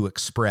me to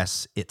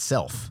express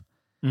itself.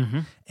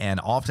 And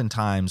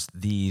oftentimes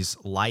these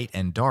light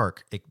and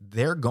dark,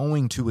 they're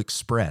going to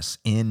express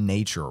in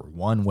nature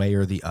one way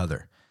or the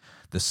other.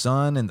 The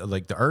sun and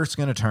the earth's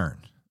going to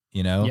turn,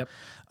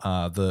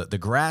 the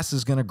grass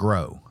is going to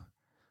grow.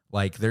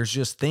 Like there's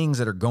just things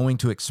that are going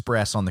to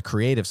express on the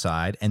creative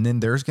side. And then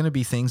there's going to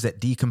be things that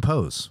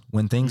decompose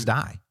when things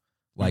die.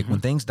 Like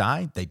when things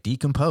die, they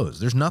decompose.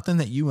 There's nothing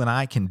that you and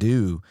I can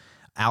do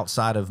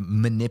outside of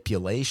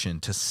manipulation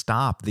to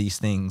stop these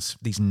things,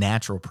 these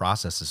natural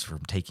processes from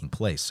taking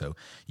place. So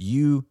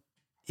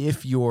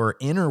if your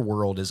inner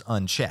world is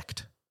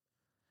unchecked,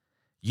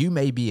 you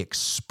may be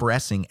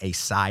expressing a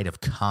side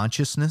of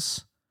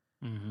consciousness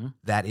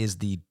that is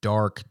the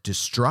dark,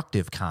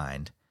 destructive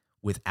kind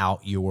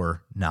without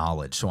your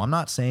knowledge. So I'm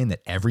not saying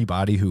that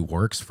everybody who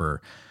works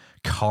for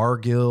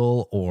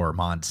Cargill or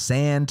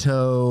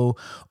Monsanto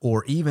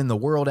or even the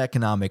World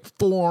Economic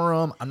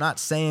Forum, I'm not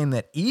saying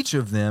that each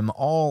of them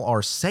all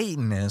are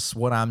Satanists.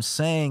 What I'm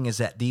saying is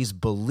that these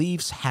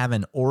beliefs have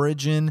an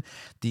origin.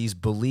 These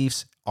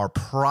beliefs are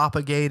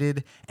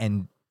propagated,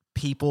 and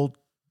people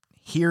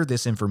hear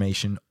this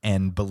information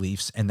and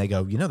beliefs and they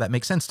go, that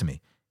makes sense to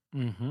me.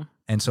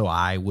 And so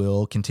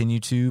I'll continue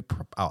to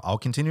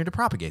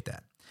propagate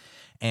that.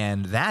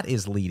 And that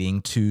is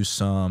leading to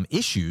some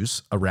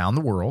issues around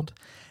the world.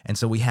 And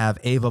so we have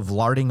Eva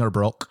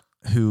Vlardingerbroek,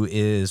 who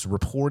is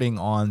reporting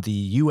on the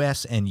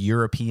U.S. and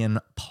European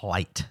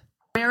plight.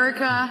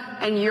 America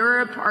and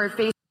Europe are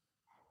facing...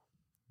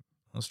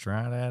 Let's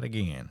try that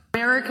again.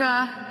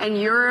 America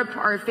and Europe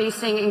are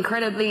facing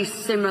incredibly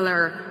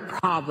similar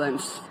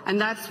problems.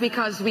 And that's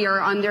because we are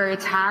under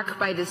attack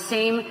by the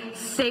same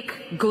sick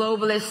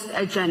globalist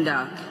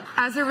agenda.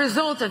 As a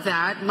result of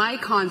that, my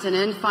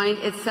continent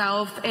finds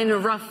itself in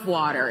rough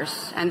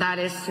waters, and that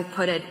is to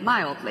put it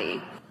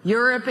mildly.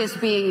 Europe is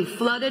being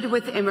flooded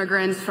with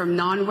immigrants from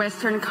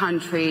non-Western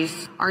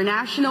countries. Our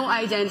national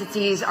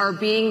identities are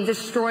being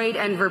destroyed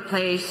and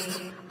replaced.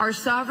 Our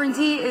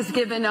sovereignty is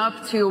given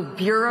up to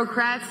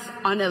bureaucrats,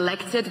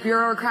 unelected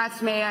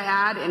bureaucrats, may I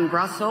add, in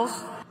Brussels.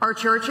 Our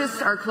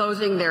churches are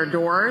closing their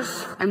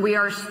doors, and we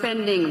are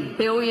spending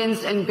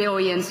billions and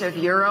billions of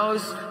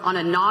euros on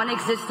a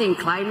non-existing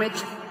climate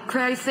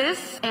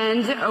crisis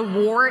and a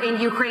war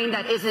in Ukraine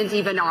that isn't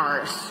even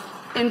ours.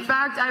 In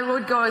fact, I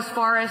would go as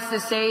far as to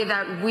say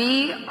that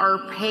we are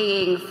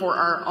paying for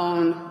our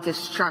own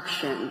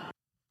destruction.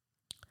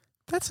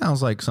 That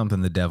sounds like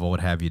something the devil would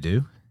have you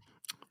do.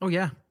 Oh,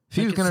 yeah. If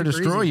he was going to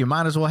destroy you,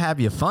 might as well have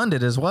you fund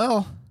it as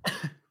well.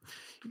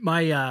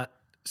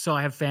 So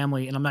I have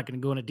family, and I'm not going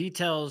to go into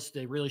details.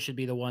 They really should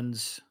be the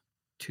ones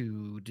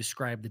to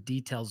describe the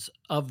details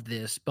of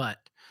this, but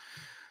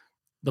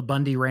the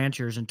Bundy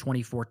Ranchers in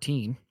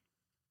 2014,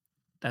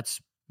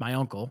 that's my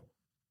uncle.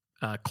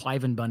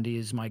 Cliven Bundy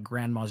is my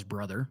grandma's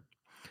brother.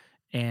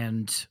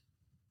 And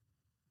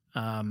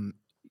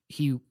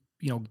you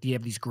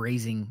have these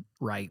grazing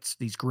rights,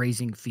 these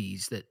grazing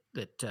fees that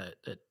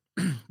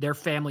their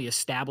family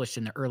established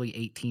in the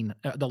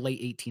the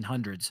late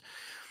 1800s.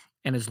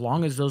 And as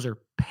long as those are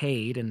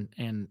paid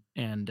and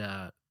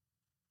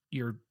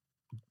you're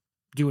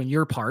doing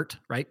your part,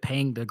 right,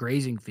 paying the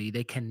grazing fee,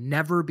 they can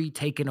never be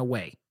taken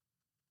away.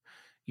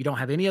 You don't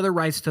have any other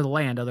rights to the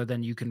land other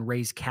than you can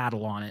raise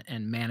cattle on it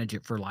and manage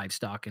it for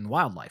livestock and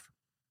wildlife.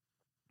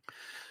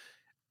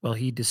 Well,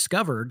 he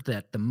discovered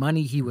that the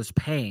money he was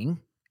paying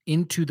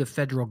into the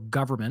federal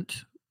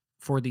government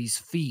for these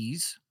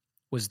fees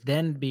was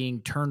then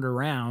being turned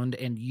around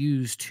and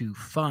used to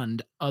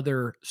fund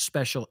other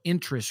special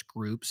interest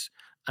groups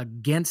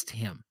against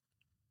him.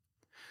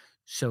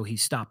 So he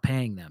stopped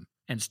paying them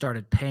and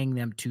started paying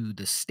them to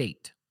the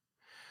state.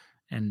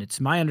 And it's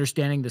my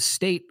understanding the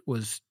state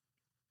was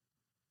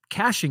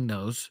cashing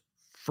those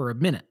for a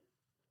minute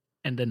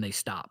and then they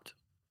stopped.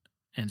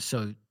 And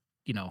so,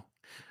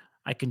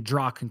 I can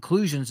draw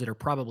conclusions that are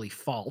probably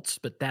false,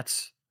 but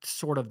that's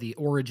sort of the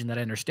origin that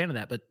I understand of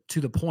that. But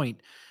to the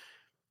point,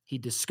 he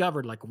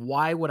discovered,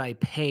 why would I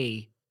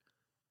pay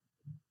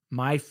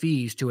my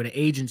fees to an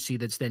agency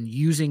that's then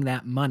using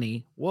that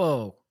money?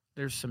 Whoa,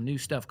 there's some new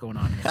stuff going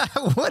on here.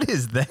 What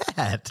is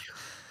that?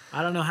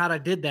 I don't know how I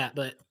did that,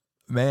 but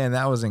man,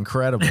 that was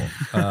incredible.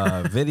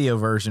 Video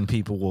version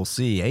people will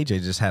see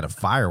AJ just had a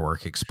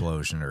firework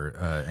explosion,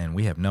 and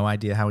we have no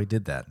idea how he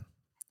did that.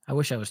 I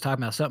wish I was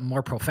talking about something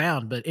more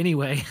profound, but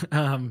anyway,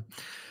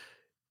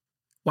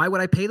 why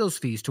would I pay those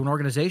fees to an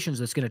organization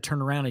that's going to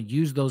turn around and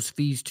use those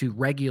fees to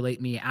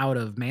regulate me out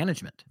of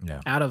management,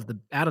 out of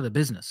the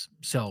business?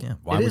 So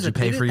why would you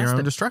pay for your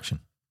own destruction?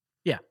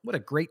 Yeah, what a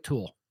great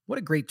tool! What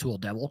a great tool,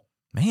 devil.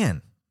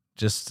 Man,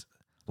 just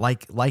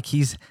like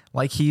he's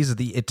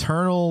the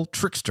eternal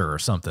trickster or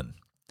something.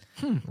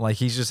 Like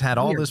he's just had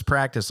all this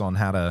practice on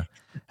how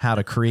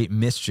to create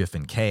mischief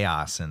and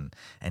chaos and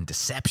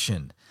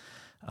deception.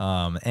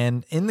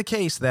 And in the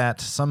case that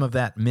some of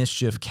that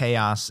mischief,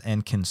 chaos,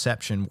 and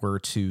conception were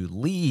to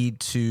lead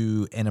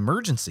to an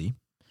emergency,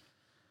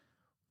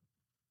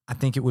 I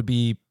think it would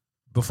be,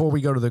 before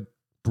we go to the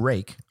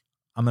break,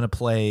 I'm going to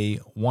play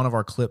one of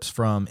our clips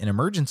from an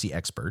emergency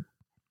expert,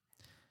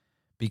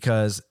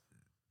 because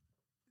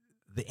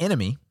the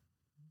enemy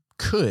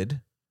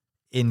could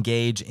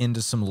engage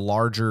into some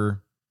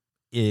larger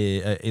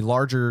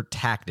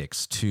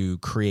tactics to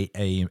create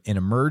an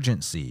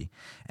emergency.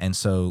 And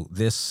so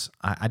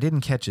I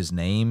didn't catch his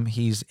name.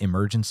 He's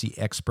emergency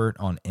expert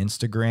on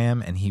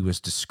Instagram, and he's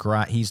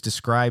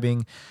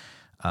describing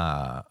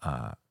how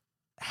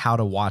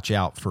to watch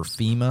out for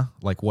FEMA,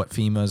 like what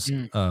FEMA's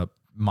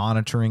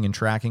monitoring and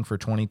tracking for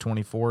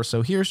 2024.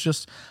 So here's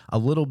just a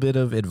little bit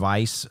of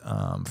advice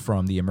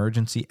from the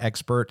emergency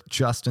expert,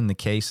 just in the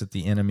case that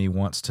the enemy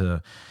wants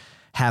to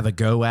have a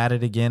go at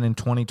it again in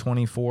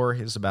 2024.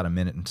 It's about 1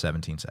 minute and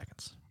 17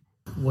 seconds.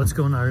 What's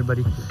going on,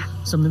 everybody?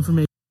 Some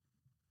information.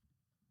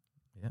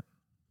 Yep.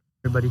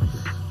 Everybody,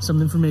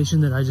 some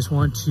information that I just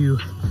want to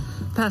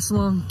pass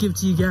along, give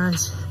to you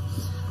guys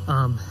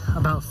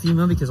about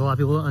FEMA, because a lot of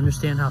people don't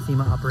understand how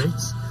FEMA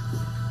operates.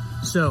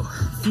 So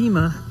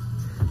FEMA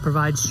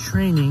provides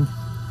training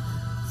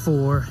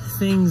for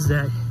things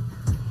that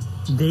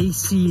they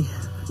see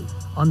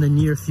on the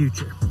near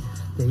future.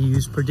 They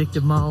use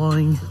predictive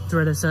modeling,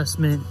 threat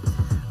assessment,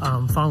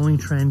 following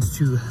trends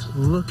to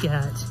look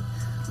at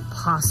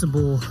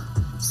possible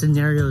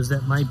scenarios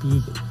that might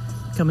be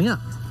coming up.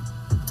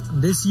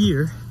 This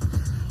year,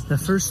 the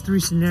first 3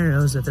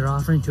 scenarios that they're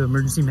offering to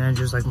emergency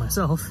managers like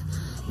myself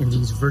in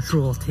these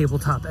virtual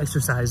tabletop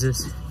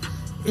exercises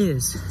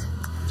is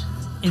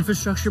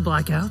infrastructure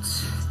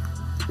blackouts,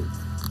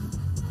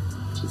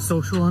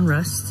 social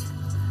unrest,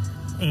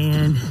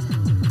 and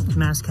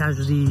mass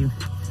casualty,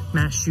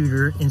 mass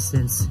shooter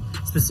incidents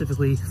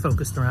specifically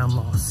focused around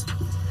malls.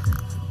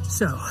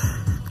 So,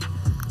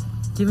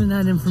 given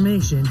that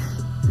information,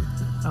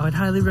 I would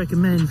highly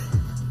recommend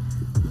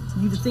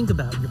you to think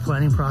about your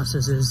planning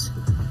processes,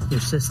 your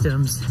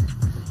systems,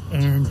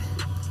 and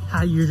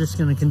how you're just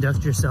going to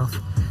conduct yourself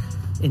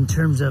in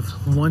terms of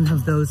one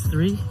of those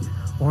 3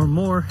 or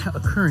more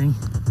occurring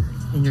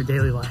in your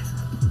daily life.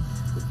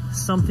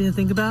 Something to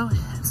think about,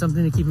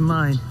 something to keep in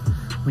mind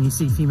when you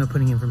see FEMA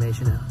putting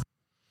information out.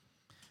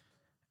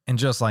 And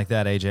just like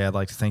that, AJ, I'd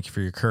like to thank you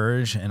for your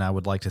courage, and I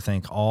would like to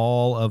thank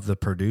all of the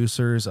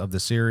producers of the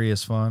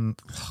Serious Fun.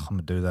 I'm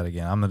going to do that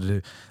again. I'm going to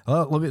do,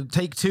 let me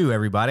take 2,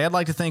 everybody. I'd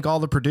like to thank all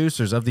the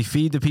producers of the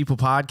Feed the People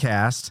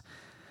podcast,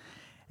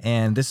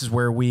 and this is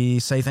where we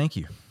say thank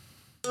you.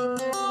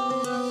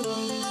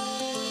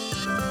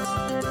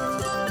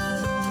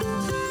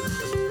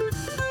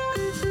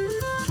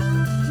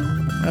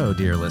 Oh,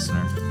 dear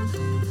listener,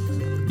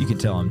 you can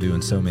tell I'm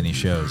doing so many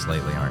shows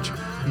lately, aren't you?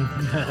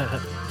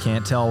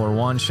 Can't tell where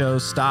one show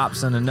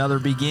stops and another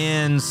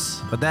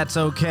begins, but that's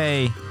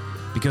okay,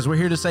 because we're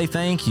here to say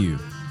thank you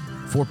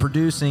for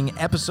producing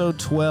episode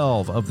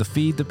 12 of the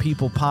Feed the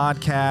People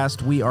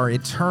podcast. We are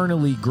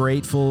eternally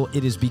grateful.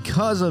 It is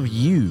because of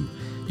you,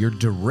 your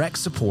direct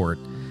support,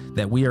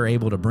 that we are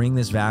able to bring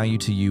this value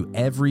to you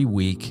every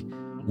week,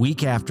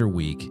 week after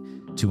week,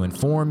 to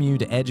inform you,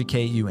 to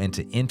educate you, and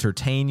to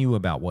entertain you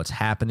about what's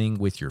happening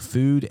with your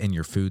food and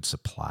your food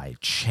supply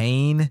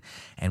chain.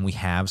 And we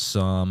have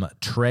some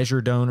treasure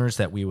donors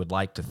that we would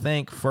like to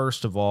thank.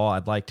 First of all,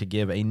 I'd like to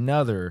give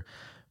another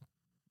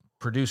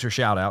producer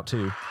shout out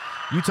to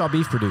Utah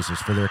Beef Producers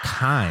for their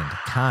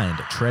kind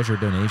treasure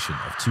donation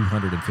of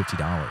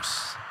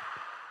 $250.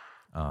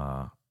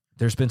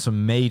 There's been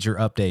some major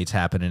updates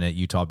happening at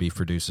Utah Beef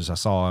Producers. I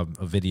saw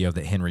a video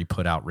that Henry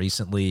put out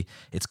recently.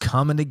 It's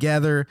coming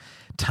together.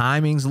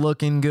 Timing's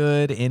looking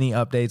good. Any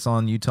updates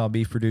on Utah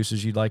Beef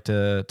Producers you'd like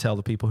to tell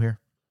the people here?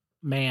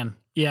 Man,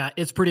 yeah,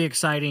 it's pretty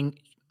exciting.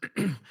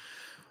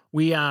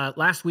 We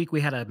last week we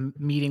had a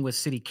meeting with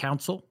City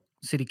Council.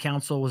 City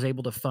Council was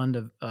able to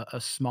fund a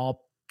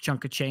small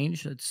chunk of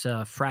change. It's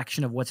a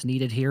fraction of what's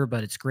needed here,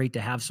 but it's great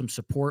to have some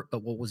support.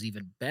 But what was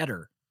even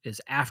better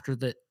is after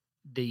the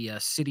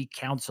City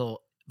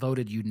Council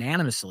voted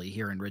unanimously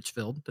here in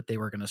Richfield that they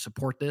were going to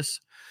support this,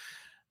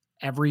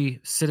 every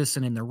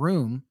citizen in the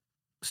room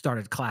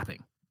started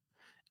clapping.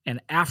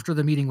 And after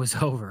the meeting was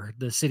over,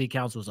 the City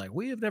Council was like,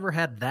 we have never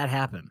had that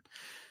happen.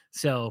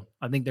 So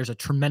I think there's a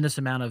tremendous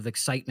amount of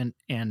excitement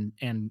and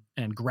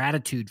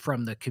gratitude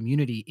from the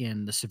community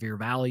in the Sevier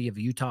Valley of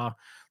Utah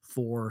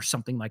for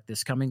something like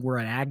this coming. We're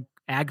an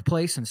ag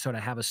place, and so to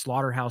have a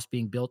slaughterhouse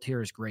being built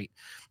here is great.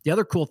 The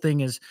other cool thing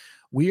is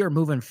we are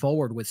moving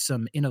forward with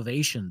some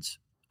innovations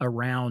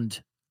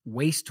around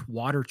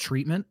wastewater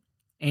treatment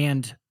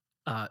and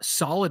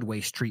solid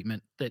waste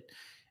treatment that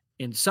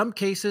in some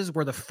cases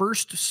we're the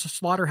first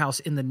slaughterhouse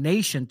in the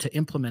nation to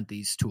implement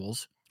these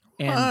tools.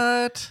 And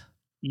what?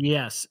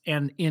 Yes.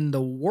 And in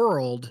the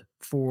world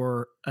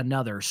for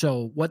another.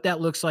 So what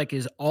that looks like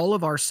is all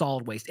of our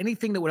solid waste,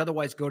 anything that would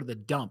otherwise go to the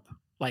dump,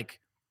 like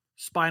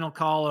spinal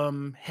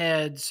column,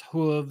 heads,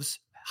 hooves,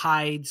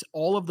 hides,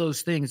 all of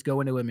those things go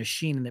into a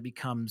machine and it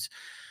becomes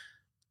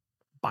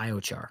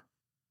biochar.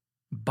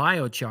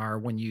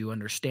 Biochar, when you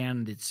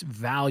understand its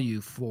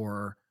value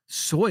for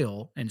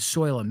soil and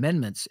soil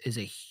amendments, is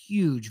a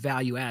huge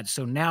value add.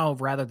 So now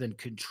rather than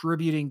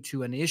contributing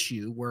to an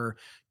issue, we're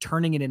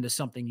turning it into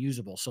something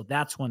usable. So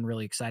that's one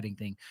really exciting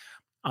thing.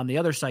 On the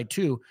other side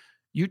too,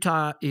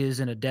 Utah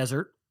is in a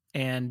desert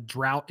and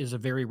drought is a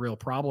very real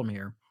problem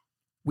here.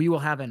 We will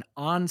have an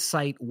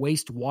on-site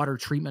wastewater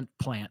treatment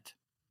plant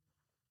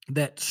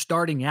that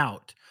starting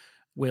out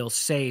will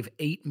save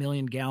 8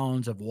 million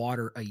gallons of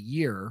water a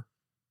year.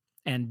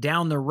 And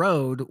down the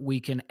road,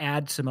 we can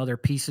add some other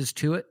pieces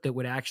to it that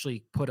would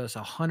actually put us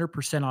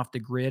 100% off the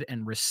grid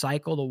and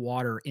recycle the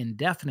water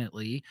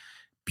indefinitely,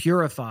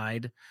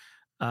 purified,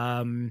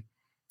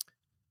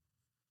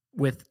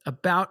 with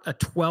about a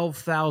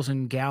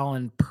 12,000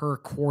 gallon per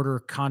quarter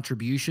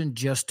contribution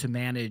just to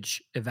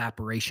manage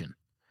evaporation.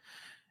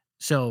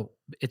 So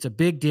it's a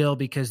big deal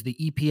because the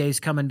EPA is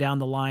coming down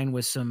the line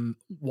with some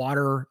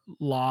water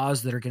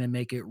laws that are going to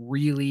make it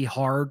really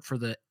hard for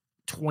the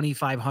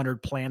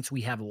 2,500 plants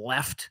we have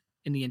left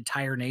in the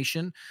entire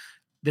nation.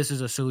 This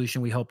is a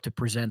solution we hope to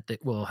present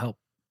that will help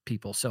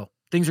people. So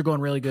things are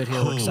going really good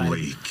here. We're excited.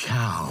 Holy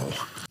cow.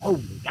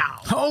 Holy cow.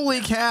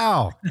 Holy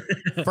cow.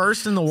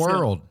 First in the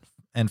world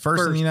and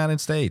first in the United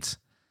States.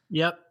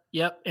 Yep.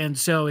 And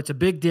so it's a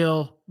big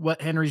deal.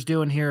 What Henry's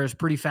doing here is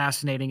pretty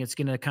fascinating. It's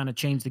going to kind of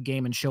change the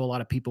game and show a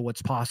lot of people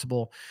what's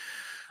possible.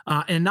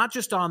 And not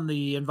just on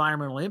the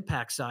environmental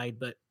impact side,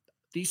 but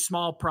these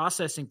small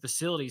processing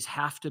facilities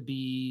have to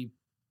be,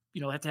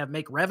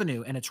 make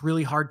revenue, and it's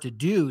really hard to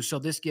do. So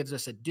this gives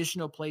us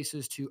additional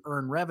places to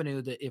earn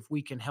revenue that if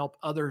we can help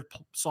other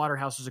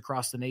slaughterhouses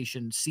across the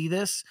nation see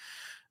this,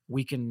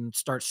 we can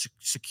start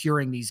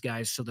securing these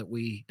guys so that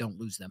we don't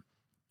lose them.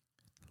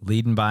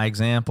 Leading by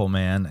example,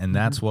 man. And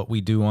that's what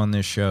we do on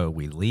this show.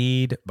 We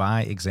lead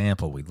by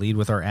example. We lead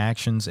with our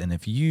actions. And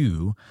if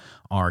you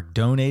are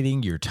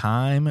donating your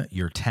time,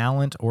 your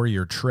talent, or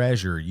your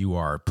treasure,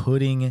 you're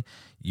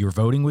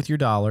voting with your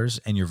dollars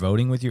and you're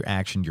voting with your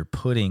action. You're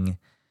putting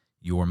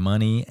your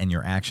money and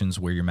your actions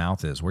where your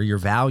mouth is, where your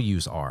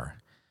values are.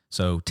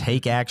 So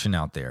take action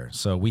out there.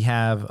 So we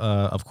have,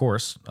 of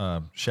course,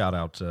 shout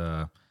out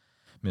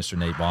Mr.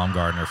 Nate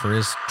Baumgartner for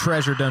his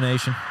treasure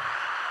donation.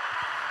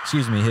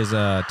 His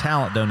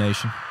talent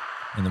donation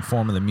in the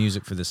form of the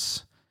music for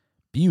this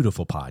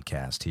beautiful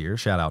podcast here.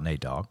 Shout out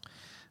Nate Dogg.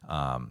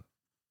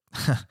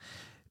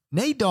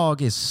 Nate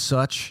Dogg is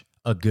such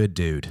a good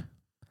dude.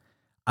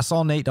 I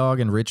saw Nate Dogg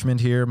in Richmond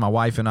here. My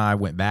wife and I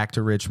went back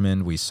to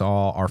Richmond. We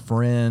saw our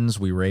friends.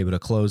 We were able to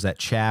close that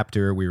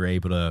chapter. We were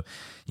able to,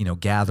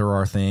 gather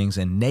our things.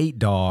 And Nate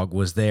Dogg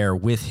was there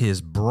with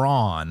his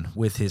brawn,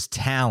 with his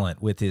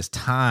talent, with his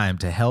time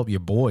to help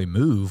your boy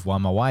move while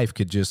my wife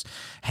could just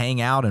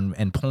hang out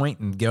and point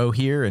and go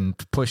here and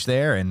push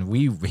there. And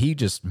he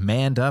just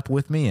manned up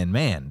with me. And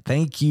man,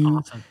 thank you,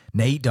 awesome.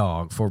 Nate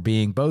Dogg, for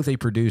being both a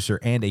producer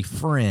and a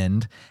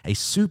friend, a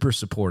super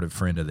supportive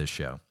friend of this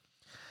show.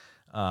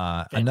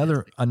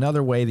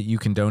 Another way that you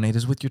can donate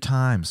is with your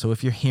time. So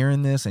if you're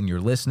hearing this and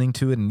you're listening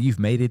to it and you've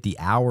made it the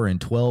hour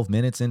and 12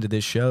 minutes into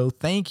this show,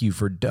 thank you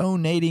for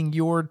donating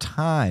your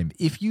time.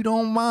 If you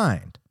don't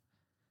mind,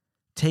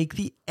 take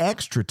the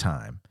extra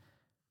time,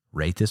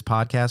 rate this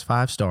podcast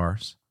 5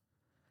 stars,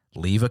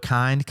 leave a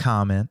kind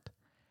comment,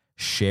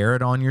 share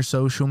it on your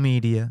social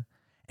media.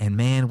 And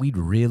man, we'd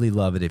really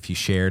love it if you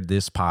shared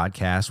this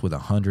podcast with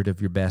 100 of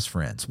your best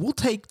friends. We'll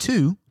take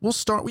 2.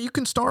 You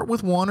can start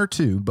with 1 or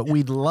 2, but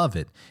we'd love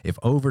it if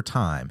over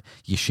time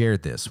you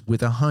shared this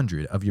with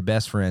 100 of your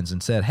best friends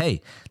and said,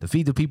 hey, the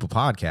Feed the People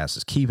podcast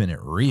is keeping it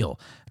real.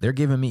 They're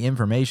giving me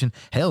information.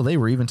 Hell, they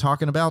were even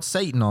talking about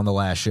Satan on the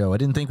last show. I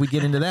didn't think we'd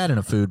get into that in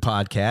a food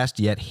podcast,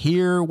 yet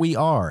here we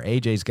are.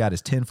 AJ's got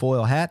his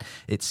tinfoil hat.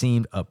 It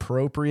seemed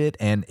appropriate,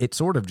 and it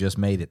sort of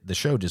just the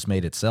show just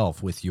made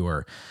itself with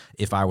your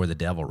If I Were the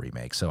Devil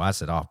remake. So I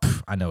said,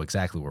 I know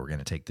exactly where we're going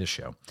to take this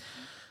show.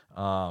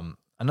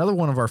 Another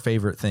one of our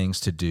favorite things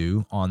to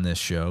do on this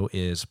show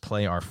is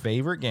play our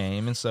favorite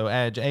game. And so,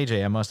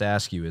 AJ, I must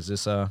ask you, is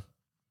this a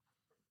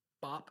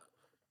bop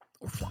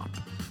or flop?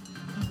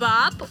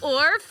 Bop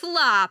or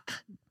flop?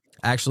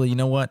 Actually, you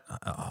know what?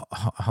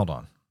 Hold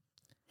on.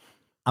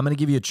 I'm going to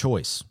give you a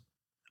choice.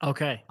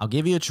 Okay. I'll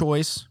give you a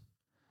choice.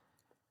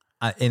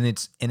 And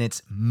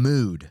it's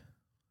mood.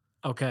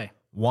 Okay.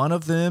 One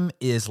of them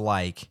is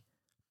like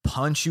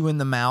punch you in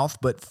the mouth,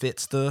 but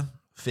fits the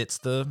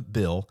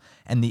bill,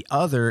 and the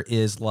other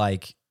is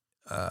like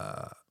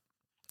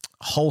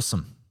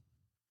wholesome.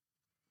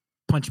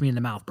 Punch me in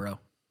the mouth, bro.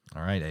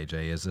 All right,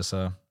 AJ, is this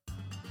a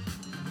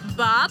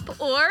bop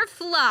or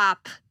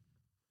flop?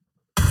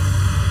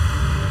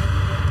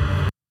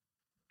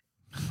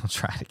 I'll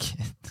try it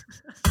again.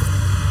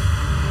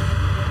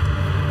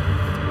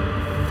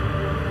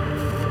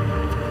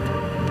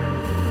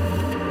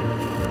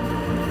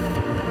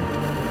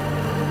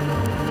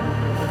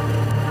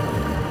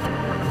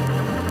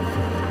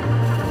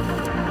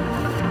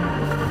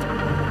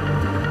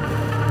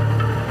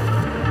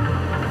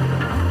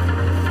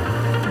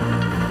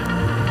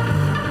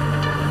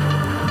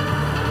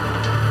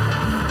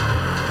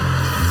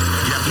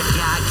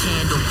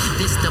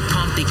 This the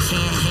pump they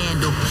can't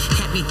handle.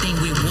 Everything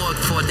we work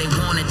for, they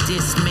wanna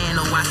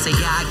dismantle. I say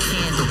God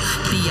candle.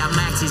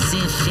 BMX is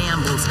in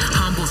shambles.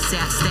 Humble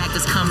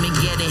stackers come and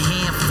get a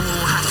handful.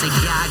 I say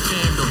God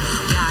candle.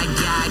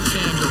 God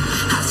candle.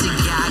 I say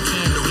God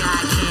candle.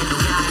 God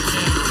candle. God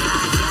candle.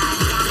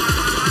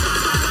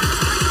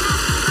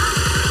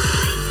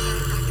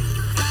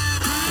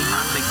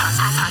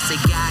 I say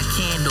God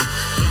candle.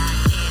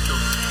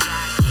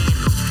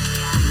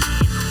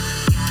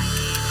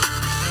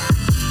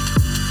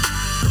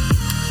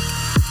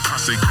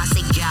 I say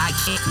God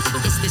can't.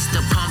 It's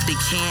the pump they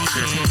can't.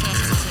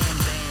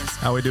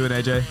 How we doing,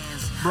 AJ?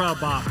 Bro,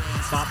 bop.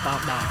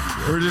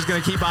 We're just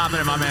gonna keep bopping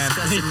it, my man.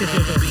 Yeah,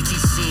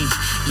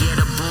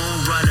 the bull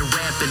running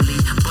rapidly.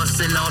 Bust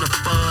and all the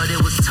FUD,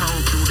 it was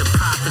told through the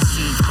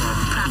prophecy.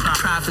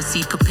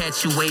 Prophecy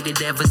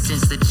perpetuated ever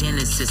since the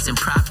Genesis, and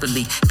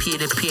properly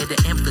peer-to-peer the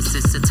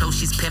emphasis.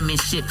 Satoshi's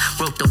penmanship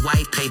wrote the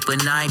white paper,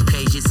 9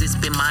 pages. It's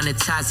been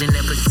monetizing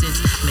ever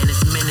since.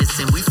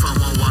 Menacing. We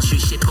from on Wall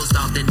Street, shit post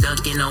often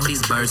dunking on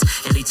these birds.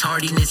 And they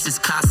tardiness is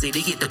costly,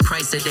 they get the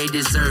price that they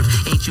deserve.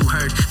 Ain't you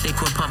heard? They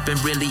quit pumping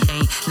really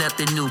ain't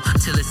nothing new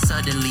till it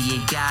suddenly a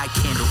God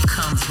candle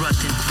comes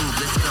rushing through.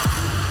 Let's go.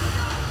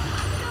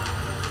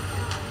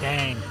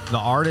 Dang. The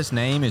artist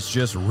name is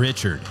just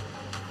Richard.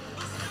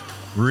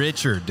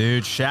 Richard,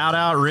 dude. Shout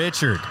out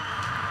Richard.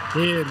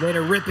 Dude, way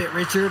to rip it,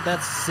 Richard.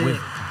 That's sick.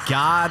 With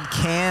God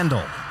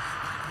Candle.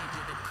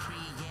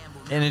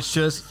 And it's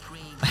just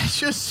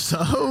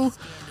so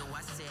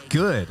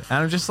good.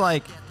 And I'm just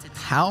like,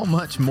 how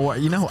much more?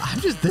 You know,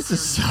 this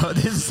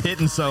is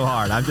hitting so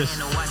hard. I'm just.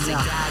 God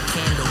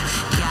candle.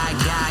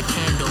 God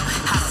candle.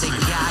 I say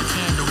God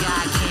candle.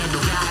 God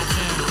candle. God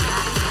candle.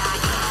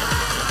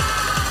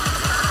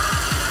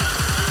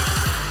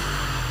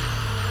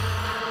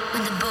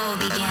 When the bowl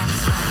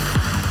begins.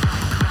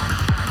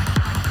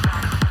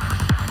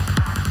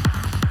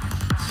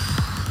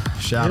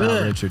 Shout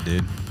out Richard,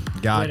 dude.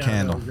 God Right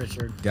Candle. on,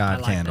 Richard.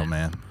 God Candle,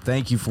 man.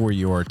 Thank you for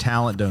your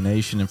talent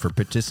donation and for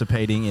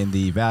participating in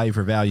the Value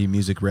for Value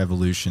music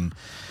revolution.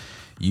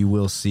 You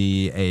will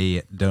see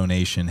a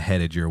donation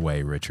headed your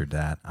way, Richard.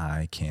 That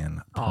I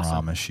can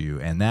promise you.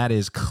 And that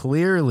is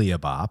clearly a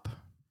bop.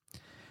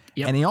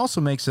 Yep. And he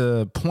also makes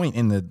a point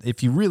in the,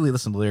 if you really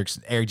listen to the lyrics,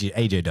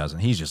 AJ doesn't.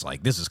 He's just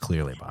like, this is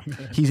clearly a bop.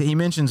 He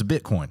mentions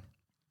Bitcoin.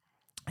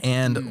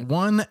 And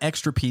one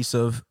extra piece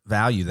of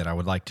value that I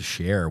would like to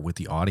share with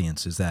the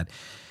audience is that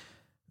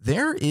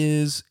there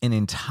is an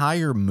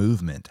entire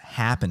movement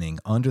happening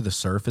under the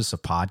surface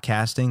of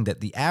podcasting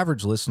that the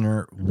average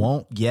listener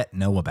won't yet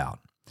know about.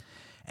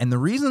 And the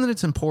reason that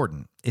it's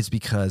important is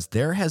because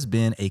there has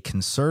been a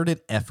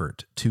concerted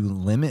effort to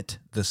limit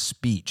the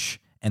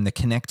speech and the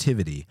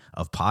connectivity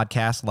of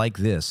podcasts like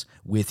this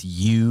with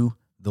you,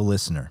 the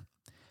listener.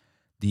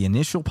 The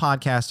initial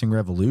podcasting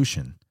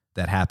revolution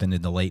that happened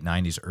in the late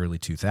 90s, early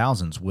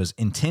 2000s was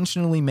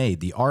intentionally made.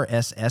 The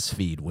RSS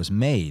feed was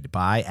made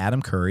by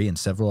Adam Curry and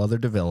several other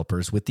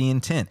developers with the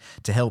intent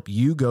to help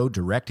you go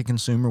direct to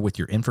consumer with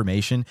your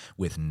information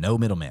with no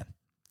middleman.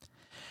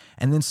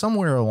 And then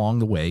somewhere along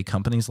the way,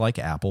 companies like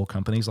Apple,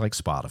 companies like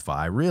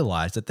Spotify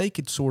realized that they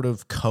could sort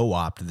of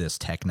co-opt this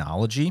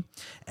technology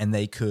and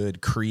they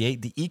could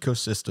create the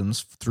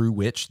ecosystems through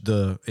which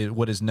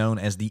what is known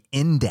as the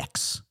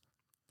index.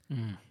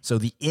 So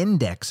the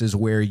index is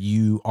where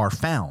you are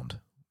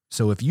found.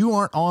 So if you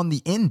aren't on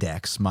the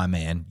index, my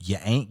man, you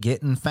ain't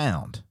getting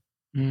found.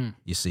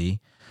 You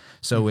see?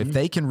 So if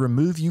they can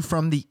remove you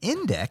from the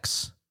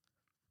index,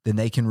 then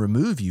they can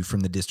remove you from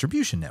the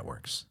distribution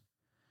networks.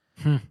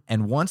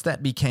 And once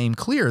that became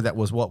clear, that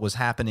was what was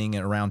happening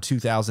around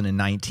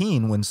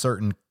 2019 when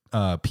certain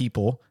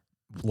people,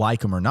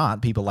 like them or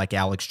not, people like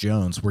Alex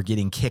Jones were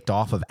getting kicked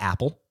off of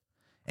Apple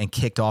and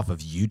kicked off of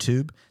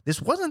YouTube.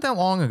 This wasn't that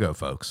long ago,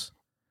 folks.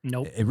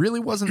 Nope. It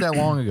really wasn't that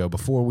long ago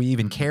before we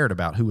even cared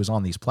about who was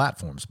on these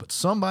platforms, but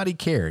somebody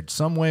cared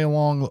somewhere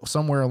along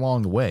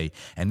the way,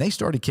 and they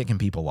started kicking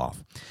people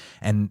off.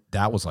 And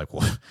that was like,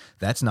 well,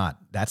 that's not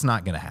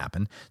going to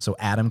happen. So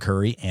Adam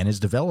Curry and his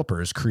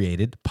developers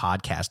created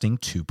Podcasting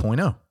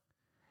 2.0.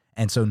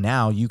 And so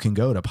now you can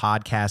go to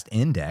Podcast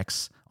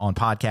Index on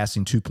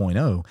Podcasting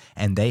 2.0,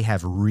 and they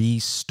have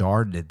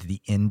restarted the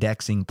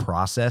indexing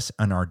process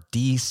and are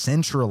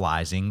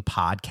decentralizing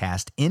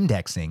podcast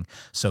indexing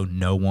so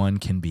no one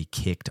can be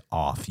kicked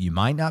off. You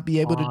might not be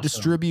able to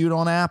distribute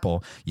on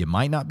Apple. You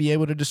might not be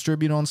able to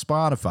distribute on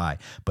Spotify,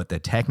 but the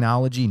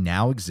technology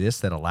now exists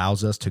that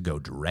allows us to go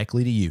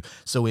directly to you.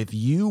 So if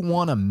you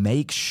want to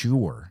make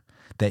sure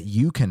that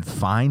you can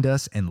find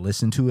us and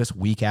listen to us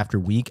week after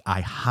week, I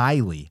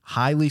highly,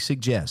 highly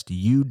suggest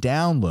you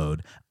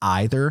download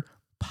either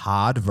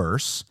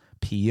Podverse,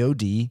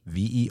 Podverse,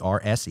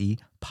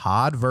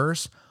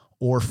 Podverse,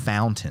 or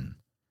Fountain.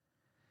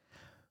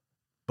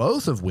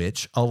 Both of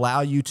which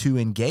allow you to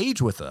engage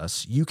with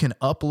us. You can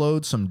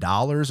upload some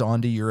dollars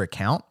onto your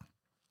account.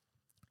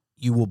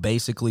 You will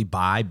basically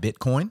buy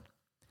Bitcoin,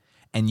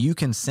 and you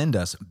can send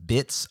us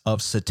bits of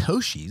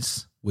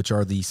Satoshis, which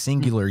are the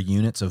singular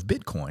units of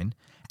Bitcoin,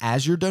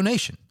 as your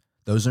donation.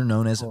 Those are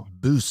known as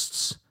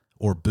boosts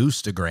or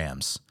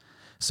boostograms.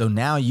 So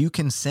now you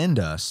can send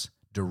us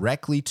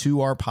directly to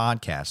our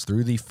podcast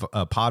through the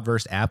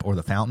Podverse app or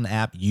the Fountain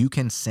app. You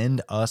can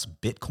send us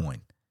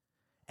Bitcoin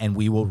and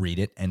we will read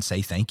it and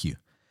say thank you.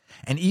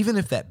 And even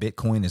if that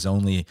Bitcoin is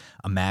only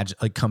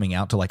coming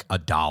out to like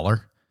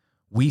 $1,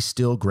 we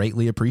still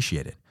greatly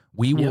appreciate it.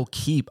 We will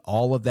keep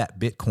all of that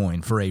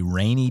Bitcoin for a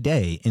rainy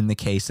day in the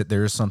case that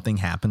there is something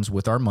happens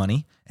with our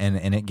money and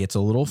it gets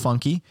a little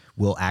funky.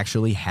 We'll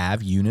actually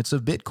have units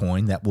of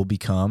Bitcoin that will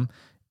become,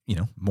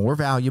 more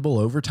valuable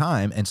over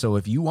time. And so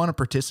if you want to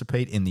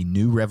participate in the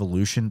new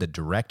revolution, the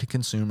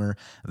direct-to-consumer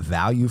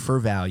value for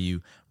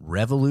value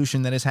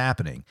revolution that is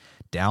happening,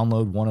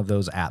 download one of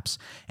those apps.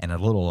 And a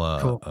little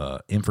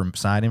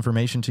side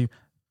information to you.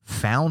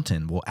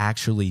 Fountain will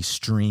actually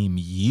stream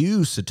you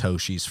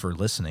Satoshis for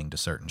listening to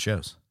certain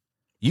shows.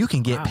 You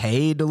can get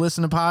paid to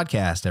listen to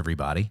podcasts,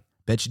 everybody.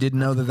 Bet you didn't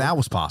know that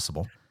was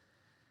possible.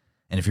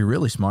 And if you're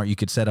really smart, you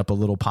could set up a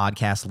little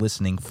podcast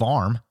listening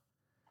farm.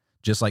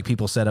 Just like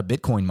people set up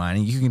Bitcoin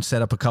mining, you can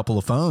set up a couple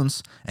of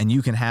phones and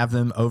you can have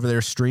them over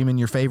there streaming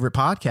your favorite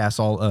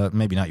podcasts,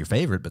 maybe not your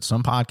favorite, but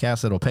some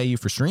podcasts that'll pay you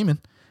for streaming.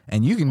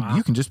 And you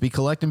can just be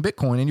collecting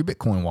Bitcoin in your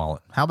Bitcoin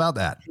wallet. How about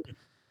that?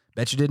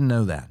 Bet you didn't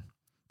know that.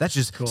 That's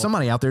just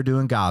somebody out there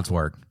doing God's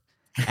work.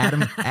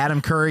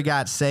 Adam Curry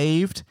got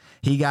saved.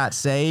 He got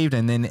saved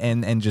and then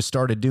and just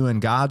started doing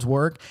God's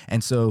work.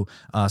 And so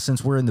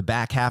since we're in the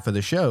back half of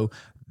the show,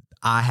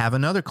 I have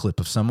another clip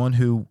of someone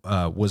who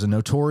was a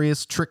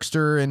notorious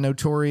trickster and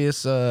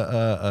notorious,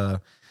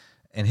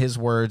 in his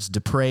words,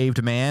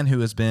 depraved man who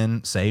has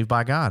been saved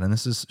by God. And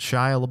this is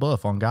Shia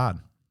LaBeouf on God.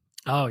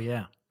 Oh,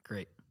 yeah.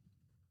 Great.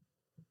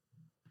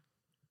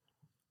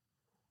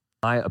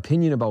 My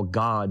opinion about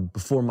God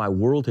before my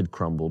world had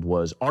crumbled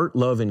was art,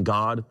 love, and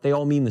God, they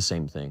all mean the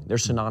same thing. They're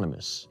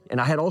synonymous. And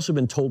I had also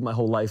been told my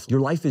whole life, your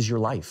life is your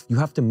life. You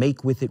have to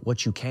make with it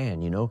what you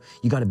can, you know?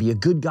 You got to be a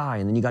good guy,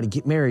 and then you got to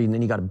get married, and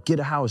then you got to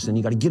get a house, and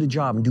you got to get a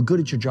job and do good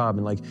at your job.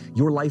 And like,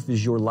 your life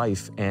is your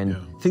life, and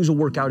things will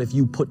work out if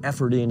you put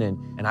effort in.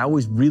 And I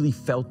always really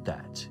felt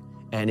that.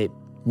 And it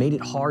made it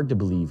hard to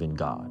believe in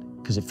God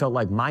because it felt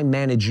like my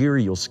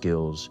managerial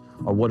skills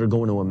are what are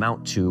going to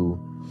amount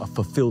to a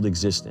fulfilled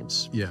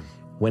existence. Yeah.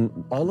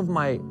 When all of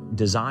my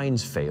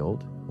designs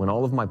failed, when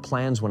all of my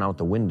plans went out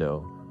the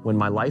window, when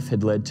my life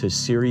had led to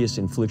serious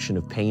infliction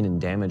of pain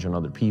and damage on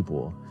other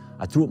people,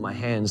 I threw up my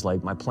hands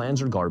like my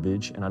plans are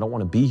garbage and I don't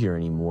want to be here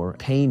anymore.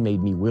 Pain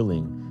made me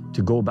willing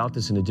to go about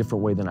this in a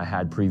different way than I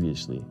had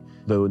previously.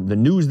 The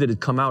news that had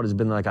come out has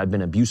been like I've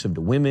been abusive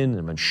to women and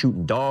I've been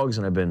shooting dogs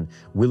and I've been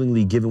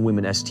willingly giving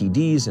women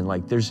STDs and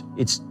like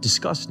it's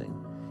disgusting.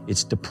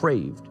 It's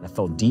depraved. I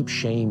felt deep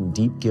shame,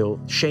 deep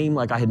guilt, shame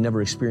like I had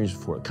never experienced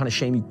before. Kind of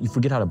shame you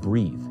forget how to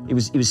breathe. It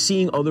was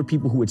seeing other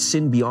people who had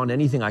sinned beyond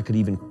anything I could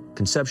even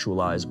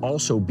conceptualize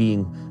also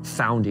being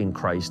found in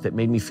Christ that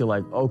made me feel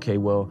like, okay,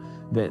 well,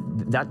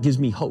 that gives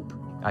me hope.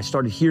 I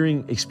started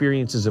hearing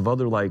experiences of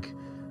other like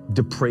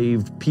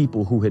depraved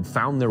people who had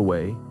found their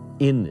way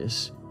in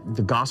this.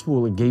 The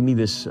gospel gave me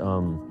this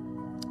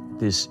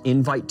this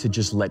invite to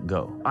just let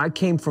go. I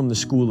came from the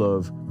school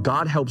of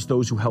God helps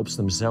those who helps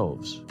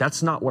themselves.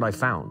 That's not what I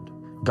found.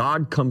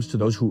 God comes to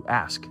those who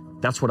ask.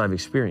 That's what I've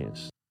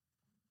experienced.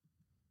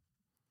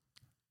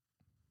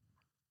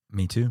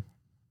 Me too.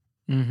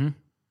 Mm-hmm.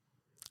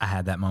 I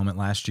had that moment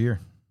last year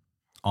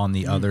on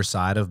the other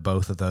side of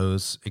both of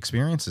those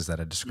experiences that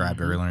I described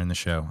earlier in the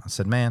show. I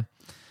said, man,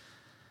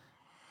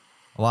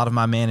 a lot of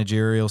my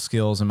managerial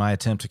skills and my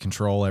attempt to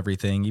control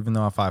everything, even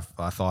though if I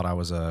thought I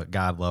was a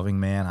God-loving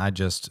man,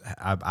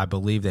 I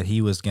believe that he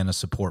was going to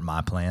support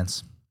my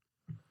plans.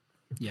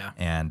 Yeah.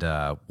 And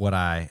what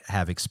I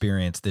have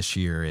experienced this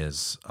year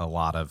is a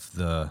lot of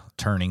the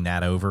turning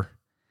that over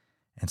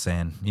and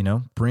saying, you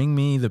know, bring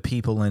me the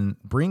people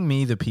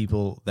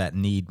that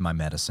need my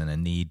medicine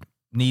and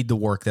need the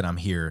work that I'm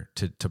here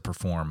to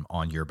perform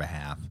on your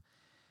behalf.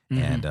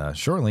 Mm-hmm. And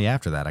shortly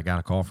after that, I got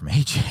a call from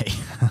AJ.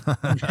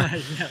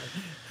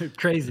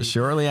 Crazy.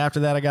 Shortly after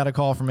that, I got a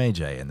call from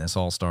AJ, and this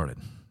all started.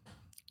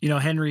 You know,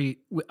 Henry,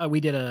 we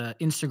did a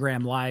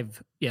Instagram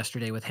live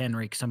yesterday with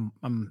Henry because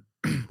I'm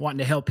wanting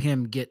to help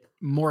him get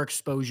more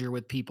exposure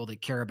with people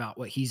that care about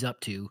what he's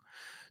up to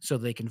so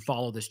they can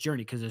follow this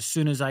journey. Because as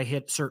soon as I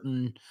hit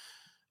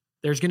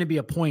there's going to be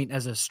a point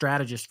as a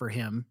strategist for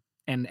him,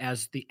 and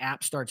as the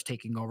app starts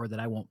taking over, that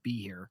I won't be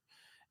here.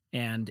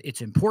 And it's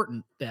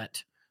important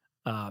that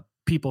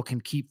people can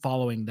keep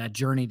following that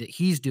journey that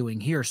he's doing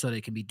here so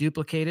they can be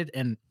duplicated.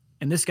 And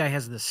this guy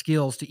has the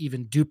skills to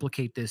even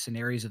duplicate this in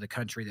areas of the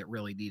country that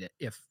really need it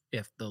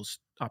if those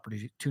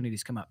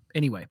opportunities come up.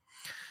 Anyway,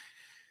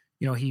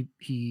 you know,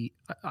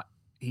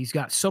 he's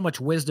got so much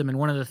wisdom. And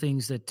one of the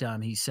things that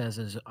he says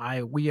is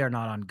we are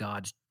not on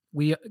God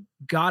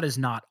is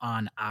not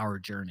on our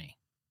journey.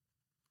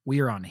 We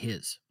are on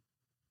his.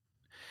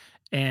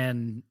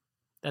 And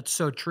that's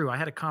so true. I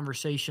had a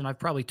conversation. I've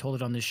probably told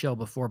it on this show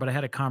before, but I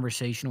had a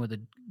conversation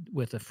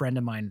with a friend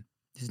of mine.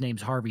 His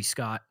name's Harvey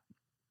Scott.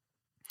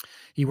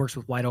 He works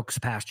with White Oaks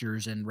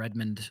Pastures and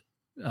Redmond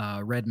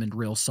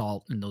Real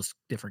Salt and those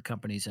different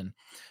companies. And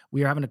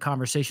we were having a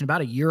conversation about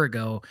a year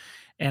ago,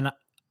 and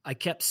I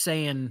kept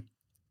saying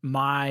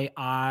I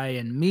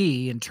and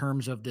me in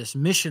terms of this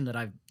mission that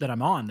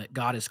I'm on, that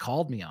God has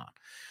called me on.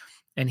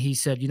 And he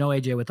said, you know,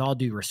 AJ, with all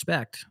due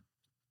respect,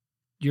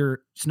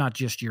 it's not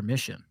just your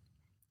mission.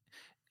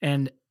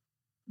 And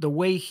the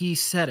way he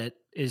said it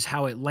is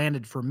how it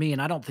landed for me.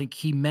 And I don't think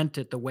he meant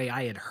it the way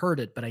I had heard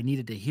it, but I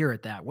needed to hear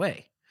it that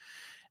way.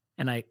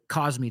 And it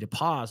caused me to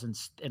pause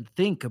and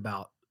think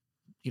about,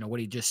 you know, what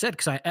he just said.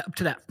 Because up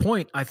to that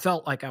point, I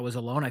felt like I was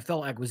alone. I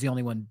felt like I was the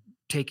only one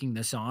taking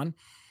this on.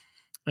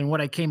 And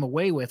what I came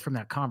away with from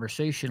that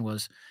conversation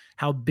was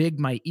how big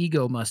my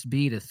ego must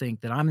be to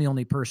think that I'm the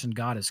only person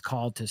God has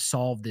called to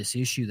solve this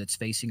issue that's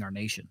facing our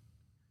nation.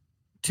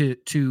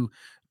 To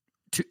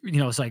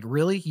it's like,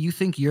 really? You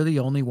think you're the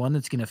only one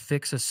that's going to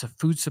fix a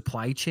food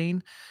supply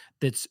chain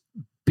that's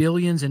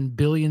billions and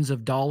billions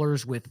of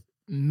dollars with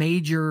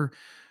major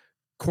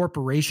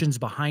corporations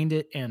behind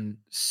it and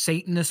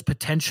Satanists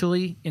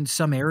potentially in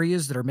some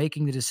areas that are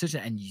making the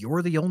decision, and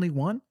you're the only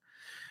one?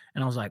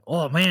 And I was like,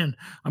 oh man,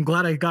 I'm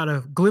glad I got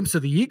a glimpse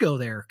of the ego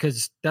there,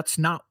 because that's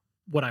not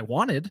what I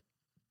wanted.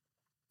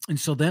 And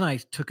so then I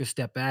took a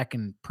step back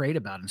and prayed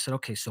about it and said,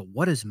 okay, so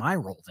what is my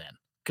role then?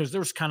 Because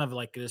there was kind of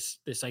like this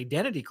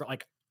identity,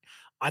 like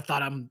I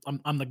thought I'm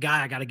the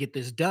guy, I got to get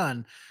this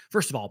done.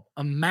 First of all,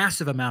 a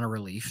massive amount of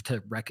relief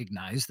to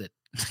recognize that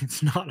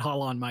it's not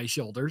all on my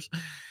shoulders.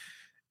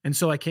 And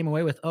so I came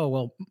away with, oh,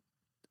 well,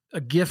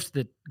 a gift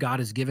that God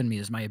has given me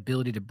is my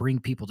ability to bring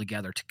people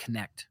together, to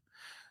connect.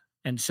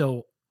 And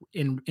so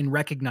in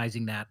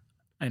recognizing that,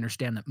 I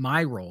understand that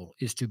my role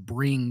is to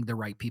bring the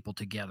right people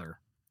together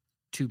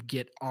to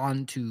get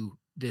onto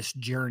this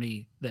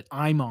journey that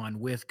I'm on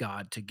with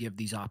God, to give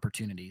these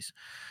opportunities.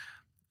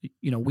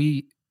 You know,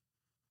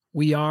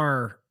 we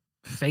are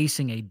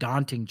facing a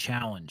daunting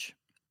challenge,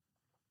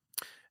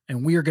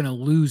 and we are going to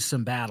lose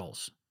some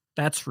battles.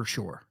 That's for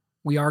sure.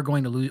 We are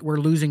going to lose. We're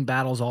losing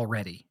battles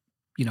already.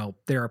 You know,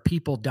 there are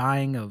people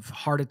dying of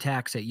heart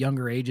attacks at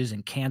younger ages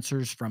and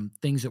cancers from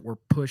things that were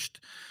pushed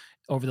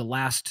over the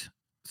last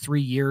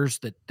 3 years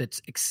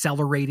that's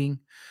accelerating.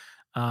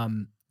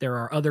 There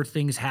are other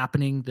things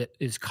happening that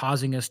is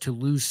causing us to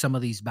lose some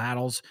of these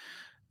battles.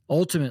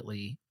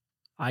 Ultimately,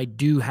 I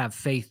do have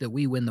faith that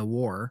we win the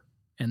war.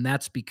 And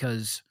that's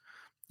because,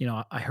 you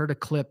know, I heard a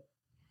clip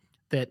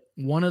that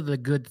one of the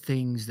good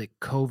things that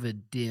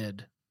COVID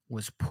did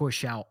was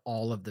push out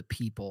all of the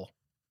people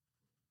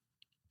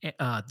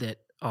that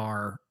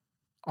are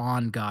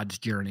on God's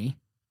journey.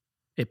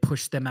 It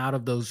pushed them out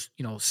of those,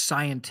 you know,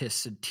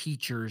 scientists and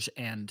teachers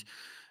and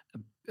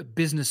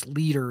business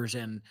leaders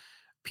and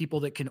people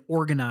that can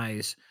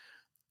organize.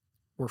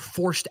 Were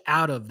forced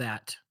out of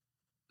that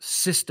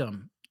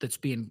system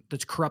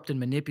that's corrupt and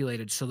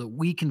manipulated, so that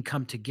we can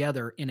come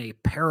together in a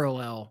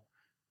parallel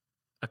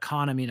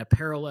economy, in a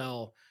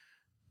parallel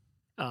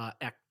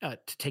to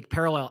take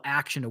parallel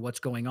action to what's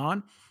going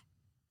on.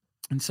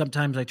 And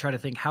sometimes I try to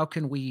think, how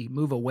can we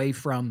move away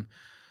from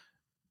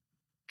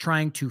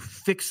trying to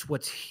fix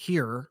what's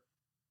here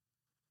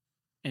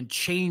and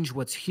change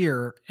what's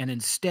here, and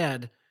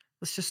instead,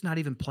 let's just not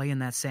even play in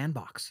that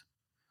sandbox.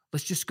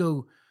 Let's just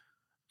go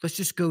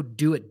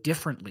do it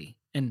differently.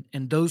 And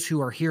those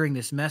who are hearing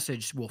this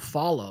message will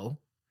follow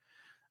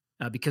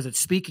because it's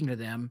speaking to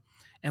them.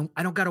 And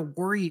I don't got to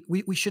worry.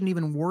 We shouldn't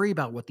even worry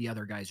about what the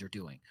other guys are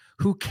doing.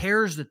 Who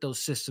cares that those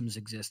systems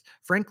exist?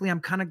 Frankly,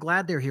 I'm kind of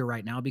glad they're here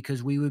right now,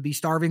 because we would be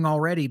starving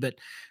already. But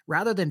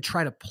rather than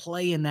try to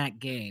play in that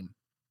game,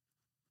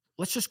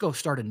 let's just go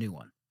start a new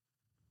one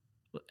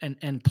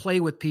and play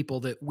with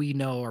people that we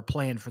know are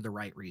playing for the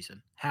right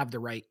reason, have the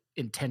right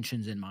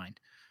intentions in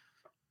mind.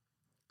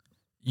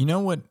 You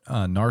know what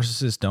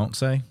narcissists don't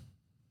say?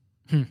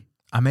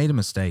 I made a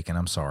mistake and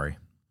I'm sorry.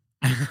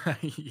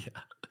 Yeah,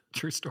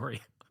 true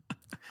story.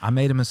 I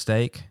made a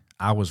mistake.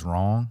 I was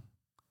wrong,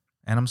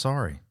 and I'm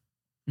sorry.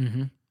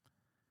 Mm-hmm.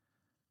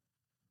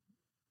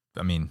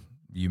 I mean,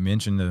 you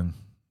mentioned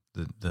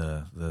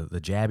the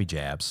jabby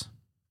jabs.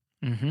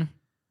 Mm-hmm.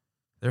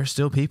 There are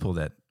still people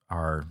that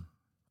are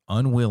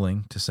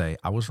unwilling to say,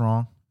 I was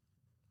wrong,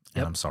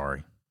 and I'm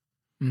sorry.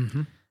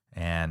 Mm-hmm.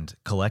 And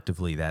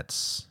collectively,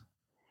 that's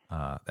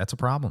a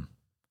problem.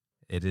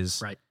 It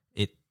is right.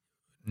 It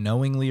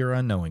knowingly or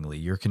unknowingly,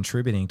 you're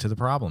contributing to the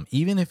problem.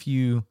 Even if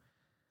you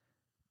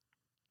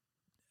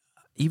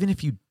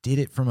did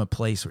it from a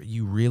place where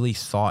you really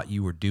thought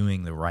you were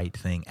doing the right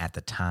thing at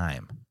the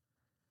time.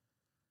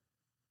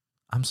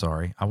 I'm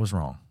sorry, I was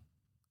wrong.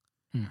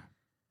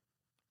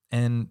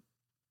 And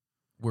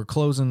we're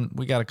closing.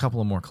 We got a couple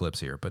of more clips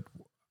here, but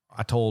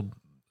I told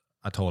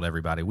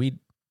everybody we'd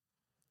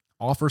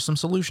offer some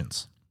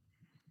solutions.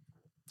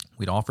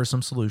 We'd offer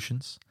some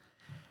solutions,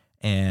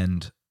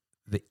 and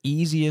the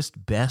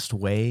easiest, best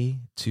way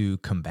to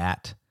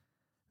combat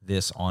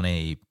this on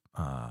a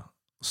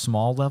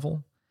small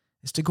level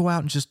is to go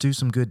out and just do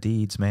some good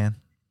deeds, man.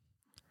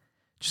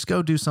 Just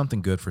go do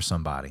something good for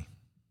somebody.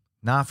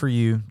 Not for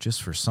you,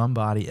 just for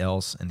somebody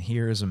else. And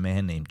here is a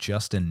man named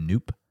Justin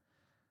Knoop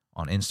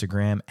on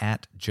Instagram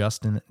at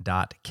justin.knoop.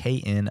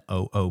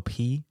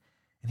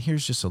 And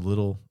here's just a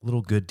little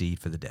good deed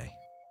for the day.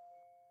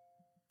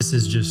 This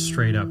is just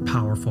straight up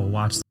powerful.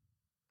 Watch this.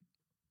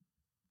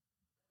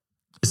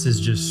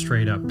 Is just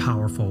straight up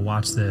powerful.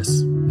 Watch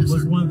this.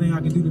 What's one thing I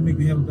can do to make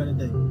me have a better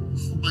day?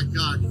 Oh my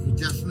God, you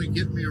definitely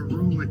get me a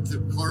room at the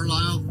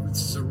Carlisle.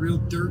 It's a real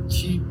dirt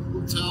cheap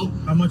hotel.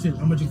 How much it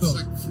cost? It's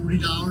like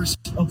 $40.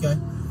 Okay.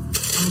 I'm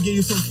gonna get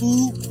you some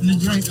food and a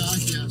drink. Oh my God,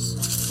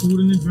 yes. Food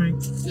and a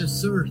drink. Yes,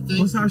 sir.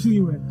 What size shoe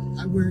you wear?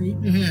 I wear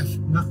 8.5.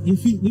 Now, your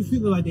feet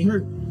look like they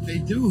hurt. They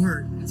do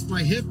hurt. It's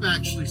my hip,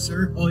 actually,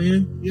 sir. Oh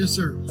yeah? Yes,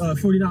 sir.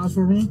 $40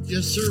 for a room?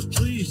 Yes, sir.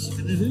 Please.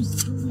 And it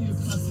is truly a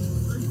blessing.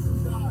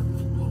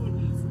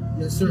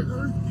 Yes, sir.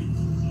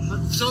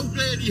 I'm so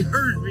glad he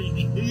heard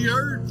me. He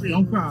heard me.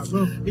 Don't cry,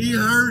 bro. He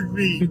heard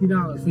me.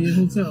 $50 for your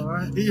hotel, all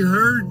right? He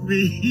heard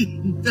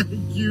me.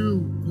 Thank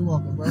you. You're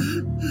welcome, bro.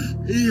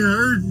 He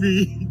heard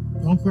me.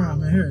 Don't cry,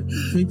 man. Here,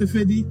 take the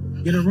 50,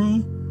 get a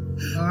room,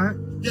 all right?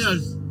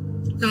 Yes.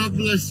 God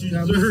bless you,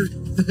 God sir.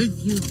 bless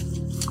Thank you.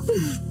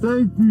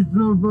 Thank you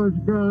so much,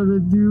 God,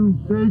 and you.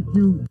 Thank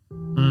you.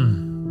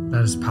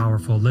 That is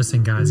powerful.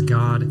 Listen, guys,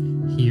 God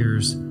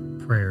hears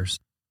prayers.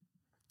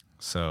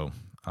 So,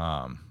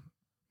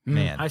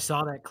 man, I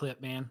saw that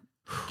clip, man.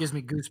 Gives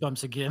me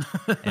goosebumps again.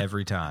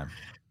 every time.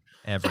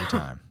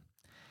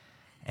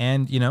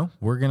 And, you know,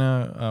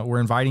 we're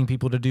inviting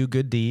people to do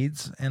good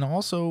deeds, and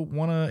also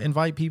want to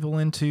invite people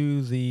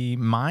into the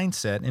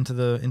mindset, into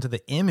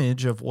the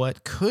image of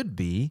what could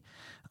be.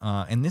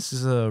 And this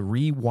is a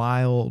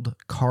rewild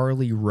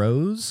Carly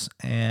Rose,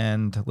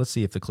 and let's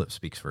see if the clip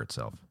speaks for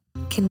itself.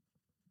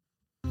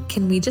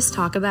 Can we just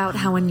talk about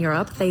how in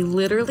Europe they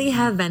literally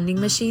have vending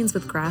machines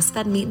with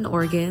grass-fed meat and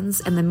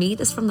organs, and the meat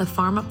is from the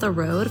farm up the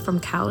road from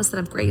cows that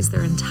have grazed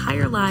their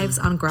entire lives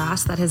on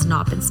grass that has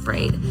not been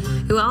sprayed?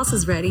 Who else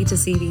is ready to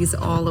see these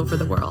all over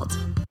the world?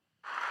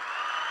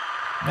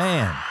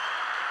 Man,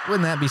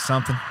 wouldn't that be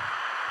something?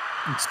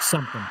 It's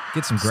something.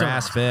 Get some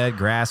grass-fed,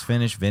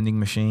 grass-finished vending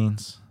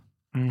machines.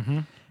 Mm-hmm.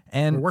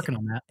 And we're working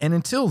on that. And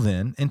until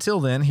then,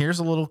 here's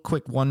a little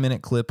quick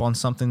 1-minute clip on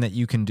something that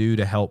you can do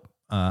to help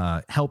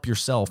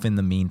yourself in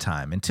the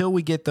meantime. Until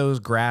we get those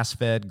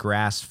grass-fed,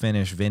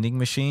 grass-finished vending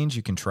machines,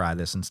 you can try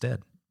this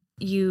instead.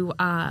 You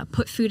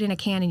put food in a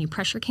can and you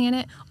pressure can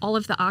it. All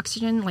of the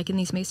oxygen, like in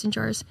these mason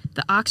jars,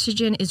 the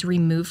oxygen is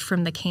removed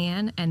from the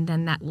can, and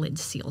then that lid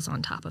seals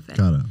on top of it.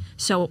 Got it.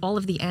 So all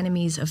of the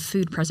enemies of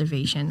food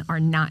preservation are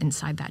not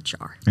inside that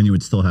jar. And you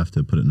would still have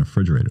to put it in a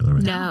refrigerator, though,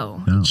 right?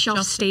 No. It's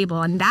shelf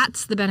stable, and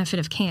that's the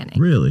benefit of canning.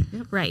 Really?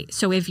 Right.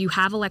 So if you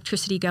have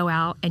electricity go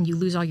out and you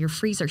lose all your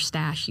freezer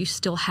stash, you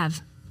still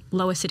have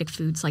low acidic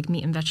foods like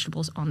meat and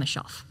vegetables on the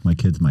shelf. My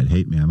kids might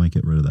hate me. I might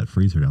get rid of that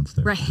freezer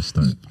downstairs. Right. To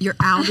start. You're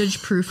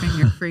outage proofing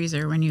your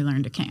freezer when you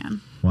learn to can.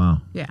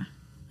 Wow. Yeah.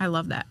 I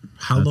love that.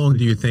 How long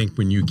do you think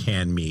when you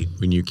can meat,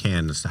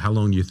 how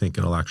long do you think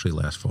it'll actually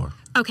last for?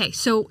 Okay,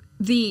 so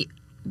the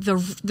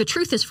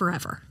truth is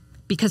forever,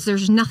 because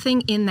there's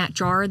nothing in that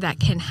jar that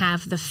can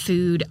have the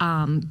food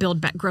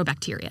grow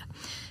bacteria.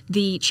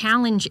 The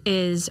challenge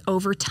is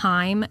over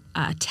time,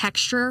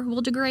 texture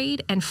will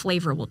degrade and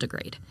flavor will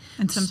degrade.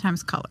 And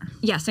sometimes color.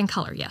 Yes, and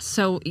color, yes.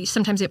 So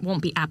sometimes it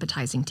won't be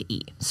appetizing to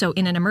eat. So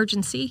in an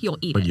emergency, you'll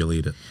eat it. But you'll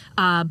eat it.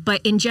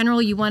 But in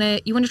general, you want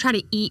to try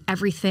to eat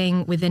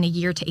everything within a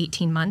year to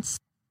 18 months.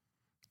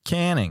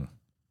 Canning.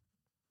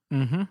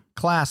 Mm-hmm.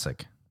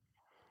 Classic.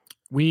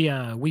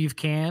 We've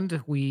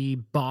canned. We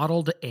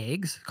bottled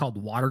eggs, called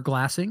water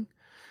glassing,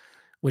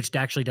 which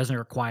actually doesn't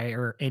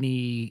require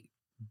any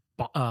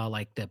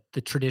like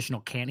the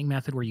traditional canning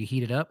method where you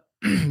heat it up.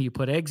 You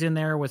put eggs in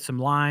there with some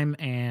lime,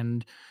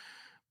 and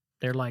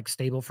they're like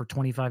stable for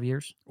 25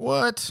 years.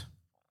 What?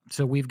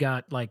 So we've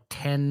got like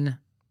 10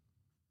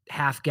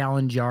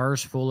 half-gallon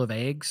jars full of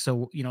eggs.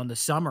 So, you know, in the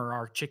summer,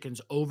 our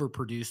chickens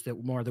overproduce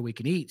that more than we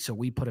can eat. So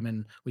we put them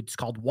in, it's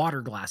called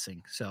water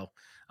glassing. So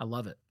I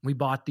love it. We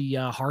bought the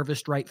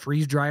Harvest Right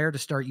freeze dryer to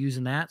start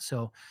using that.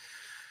 So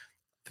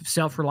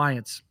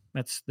self-reliance,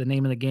 that's the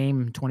name of the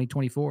game in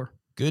 2024.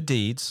 Good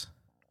deeds.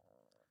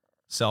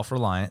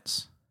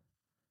 Self-reliance.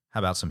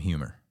 How about some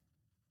humor?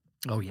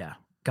 Oh, yeah.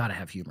 Gotta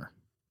have humor.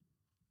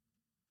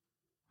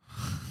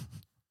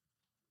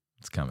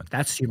 It's coming.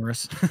 That's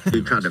humorous.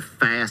 He tried to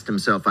fast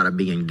himself out of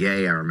being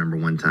gay, I remember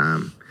one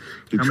time.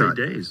 How many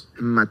days?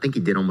 I think he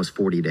did almost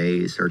 40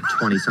 days or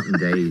 20-something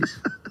days.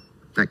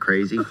 Isn't that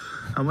crazy?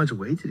 How much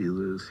weight did he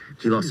lose?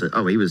 He lost it.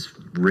 Oh, he was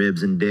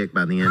ribs and dick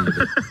by the end of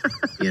it,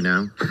 you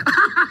know?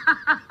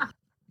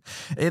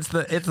 It's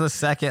the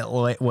second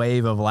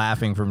wave of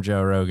laughing from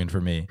Joe Rogan for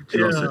me.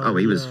 He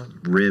was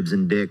ribs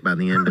and dick by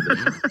the end of it,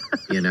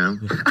 you know?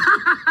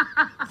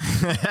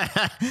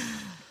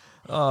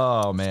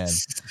 Oh, man.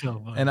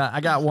 And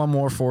I got one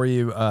more for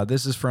you.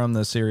 This is from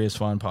the Serious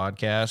Fun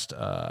podcast.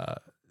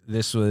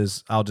 This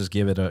was, I'll just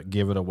give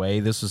it away.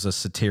 This was a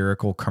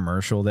satirical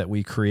commercial that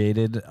we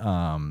created.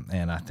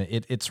 And I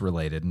think it's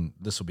related, and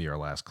this will be our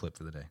last clip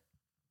for the day.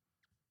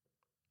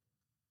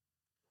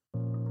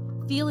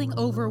 Feeling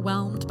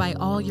overwhelmed by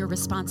all your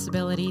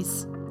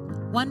responsibilities?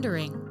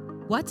 Wondering,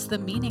 what's the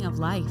meaning of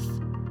life?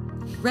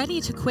 Ready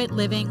to quit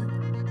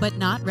living, but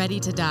not ready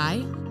to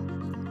die?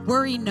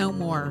 Worry no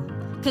more,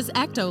 because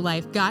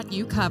Ectolife got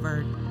you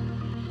covered.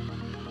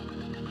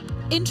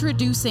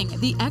 Introducing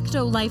the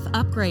Ectolife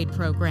Upgrade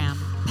Program,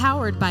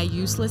 powered by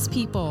useless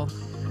people.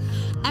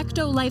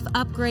 Ectolife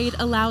Upgrade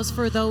allows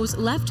for those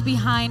left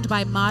behind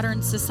by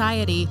modern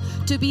society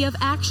to be of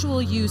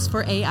actual use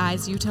for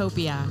AI's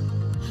utopia.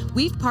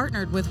 We've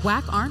partnered with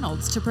Whack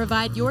Arnold's to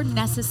provide your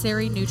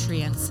necessary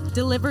nutrients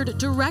delivered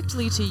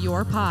directly to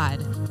your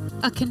pod.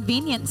 A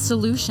convenient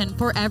solution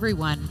for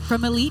everyone,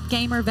 from elite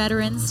gamer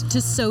veterans to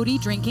sody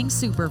drinking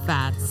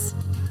superfats.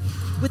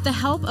 With the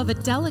help of a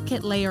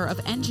delicate layer of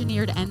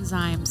engineered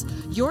enzymes,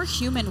 your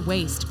human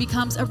waste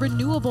becomes a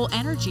renewable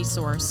energy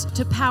source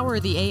to power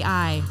the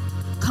AI,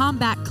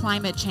 combat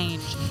climate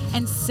change,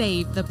 and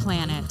save the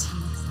planet.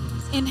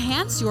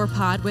 Enhance your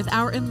pod with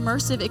our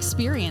immersive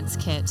experience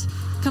kit,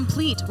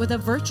 complete with a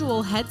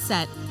virtual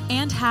headset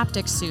and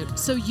haptic suit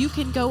so you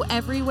can go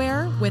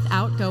everywhere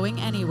without going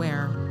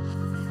anywhere.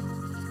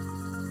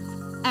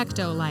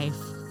 Ectolife,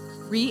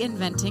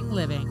 reinventing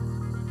living.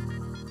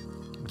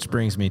 Which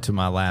brings me to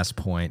my last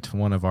point.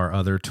 One of our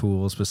other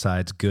tools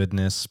besides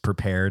goodness,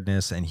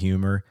 preparedness, and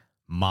humor,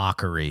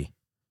 mockery.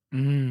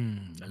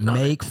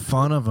 Make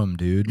fun of them,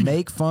 dude.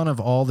 Make fun of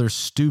all their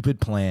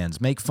stupid plans.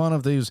 Make fun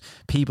of those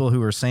people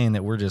who are saying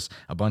that we're just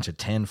a bunch of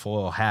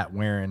tinfoil hat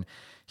wearing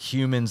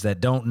humans that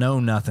don't know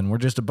nothing. We're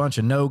just a bunch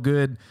of no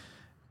good,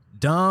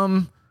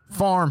 dumb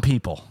farm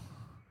people.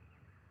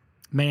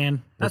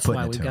 Man, that's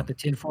why we've got the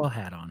tinfoil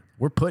hat on.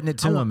 We're putting it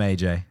to them,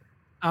 AJ.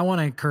 I want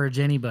to encourage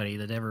anybody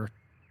that ever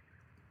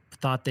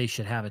thought they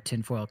should have a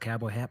tinfoil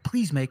cowboy hat,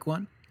 please make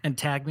one and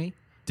tag me.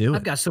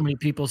 I've got so many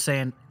people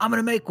saying, I'm going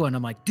to make one.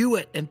 I'm like, do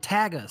it and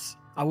tag us.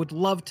 I would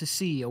love to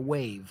see a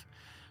wave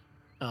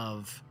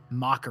of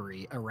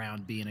mockery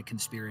around being a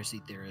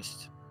conspiracy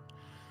theorist.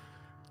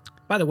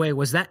 By the way,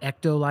 was that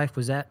Ectolife?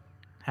 Was that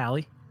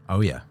Hallie?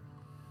 Oh, yeah.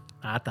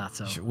 I thought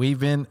so. We've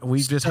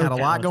just had a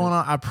lot going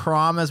on. I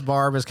promise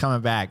Barb is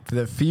coming back.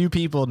 The few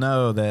people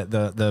know that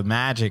the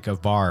magic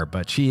of Barb,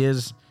 but she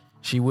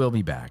will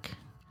be back.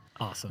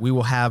 Awesome.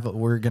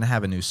 We're going to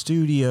have a new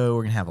studio.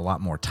 We're going to have a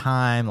lot more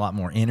time, a lot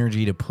more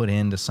energy to put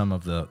into some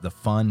of the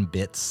fun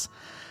bits.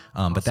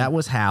 Awesome. But that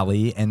was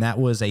Hallie, and that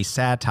was a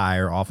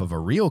satire off of a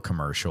real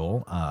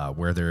commercial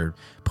where they're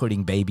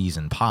putting babies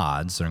in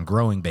pods and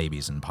growing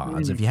babies in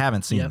pods. If you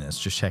haven't seen this,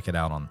 just check it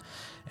out on.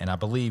 And I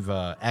believe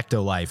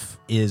Ectolife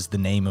is the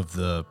name of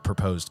the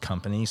proposed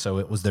company. So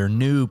it was their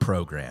new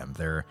program,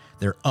 their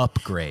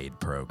upgrade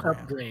program.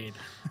 Upgrade.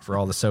 For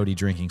all the sody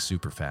drinking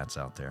superfats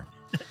out there.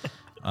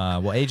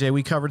 Well, AJ,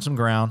 we covered some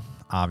ground,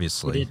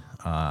 obviously. We did.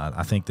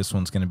 I think this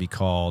one's going to be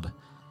called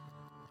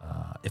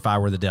If I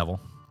Were the Devil.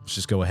 Let's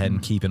just go ahead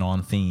and keep it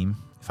on theme.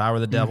 If I Were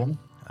the Devil.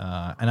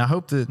 And I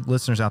hope the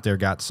listeners out there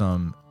got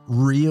some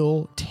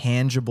real,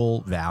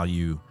 tangible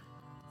value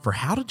for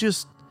how to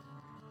just,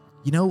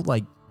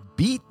 like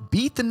beat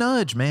the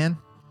nudge, man.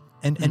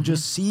 And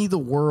just see the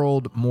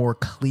world more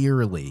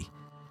clearly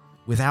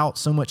without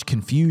so much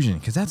confusion,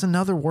 because that's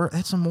another work.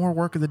 That's some more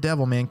work of the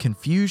devil, man.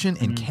 Confusion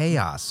and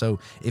chaos. So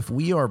if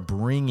we are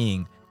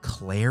bringing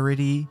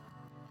clarity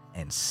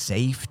and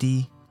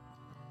safety,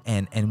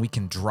 and we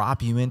can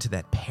drop you into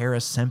that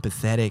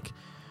parasympathetic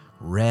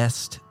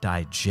rest,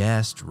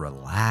 digest,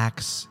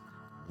 relax,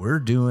 we're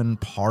doing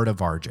part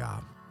of our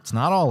job. It's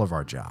not all of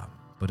our job,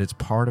 but it's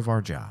part of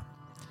our job.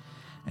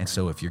 And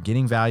so if you're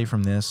getting value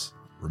from this,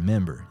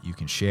 remember, you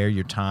can share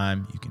your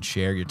time, you can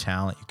share your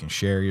talent, you can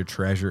share your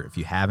treasure. If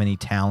you have any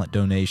talent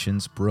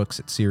donations,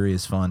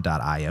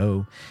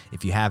 brooks@seriousfun.io.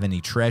 If you have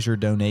any treasure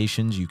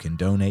donations, you can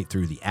donate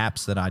through the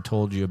apps that I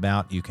told you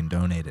about. You can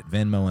donate at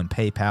Venmo and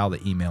PayPal.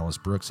 The email is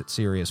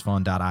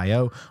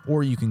brooks@seriousfun.io.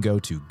 Or you can go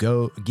to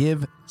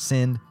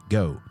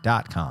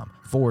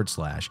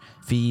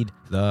givesendgo.com/feed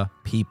the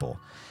people.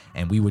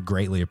 And we would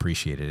greatly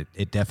appreciate it.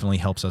 It definitely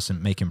helps us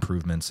make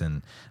improvements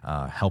and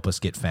help us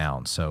get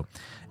found. So,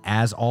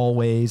 as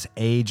always,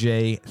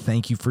 AJ,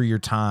 thank you for your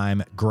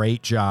time.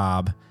 Great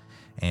job.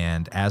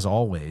 And as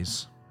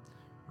always,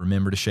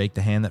 remember to shake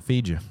the hand that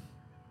feeds you.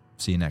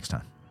 See you next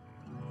time.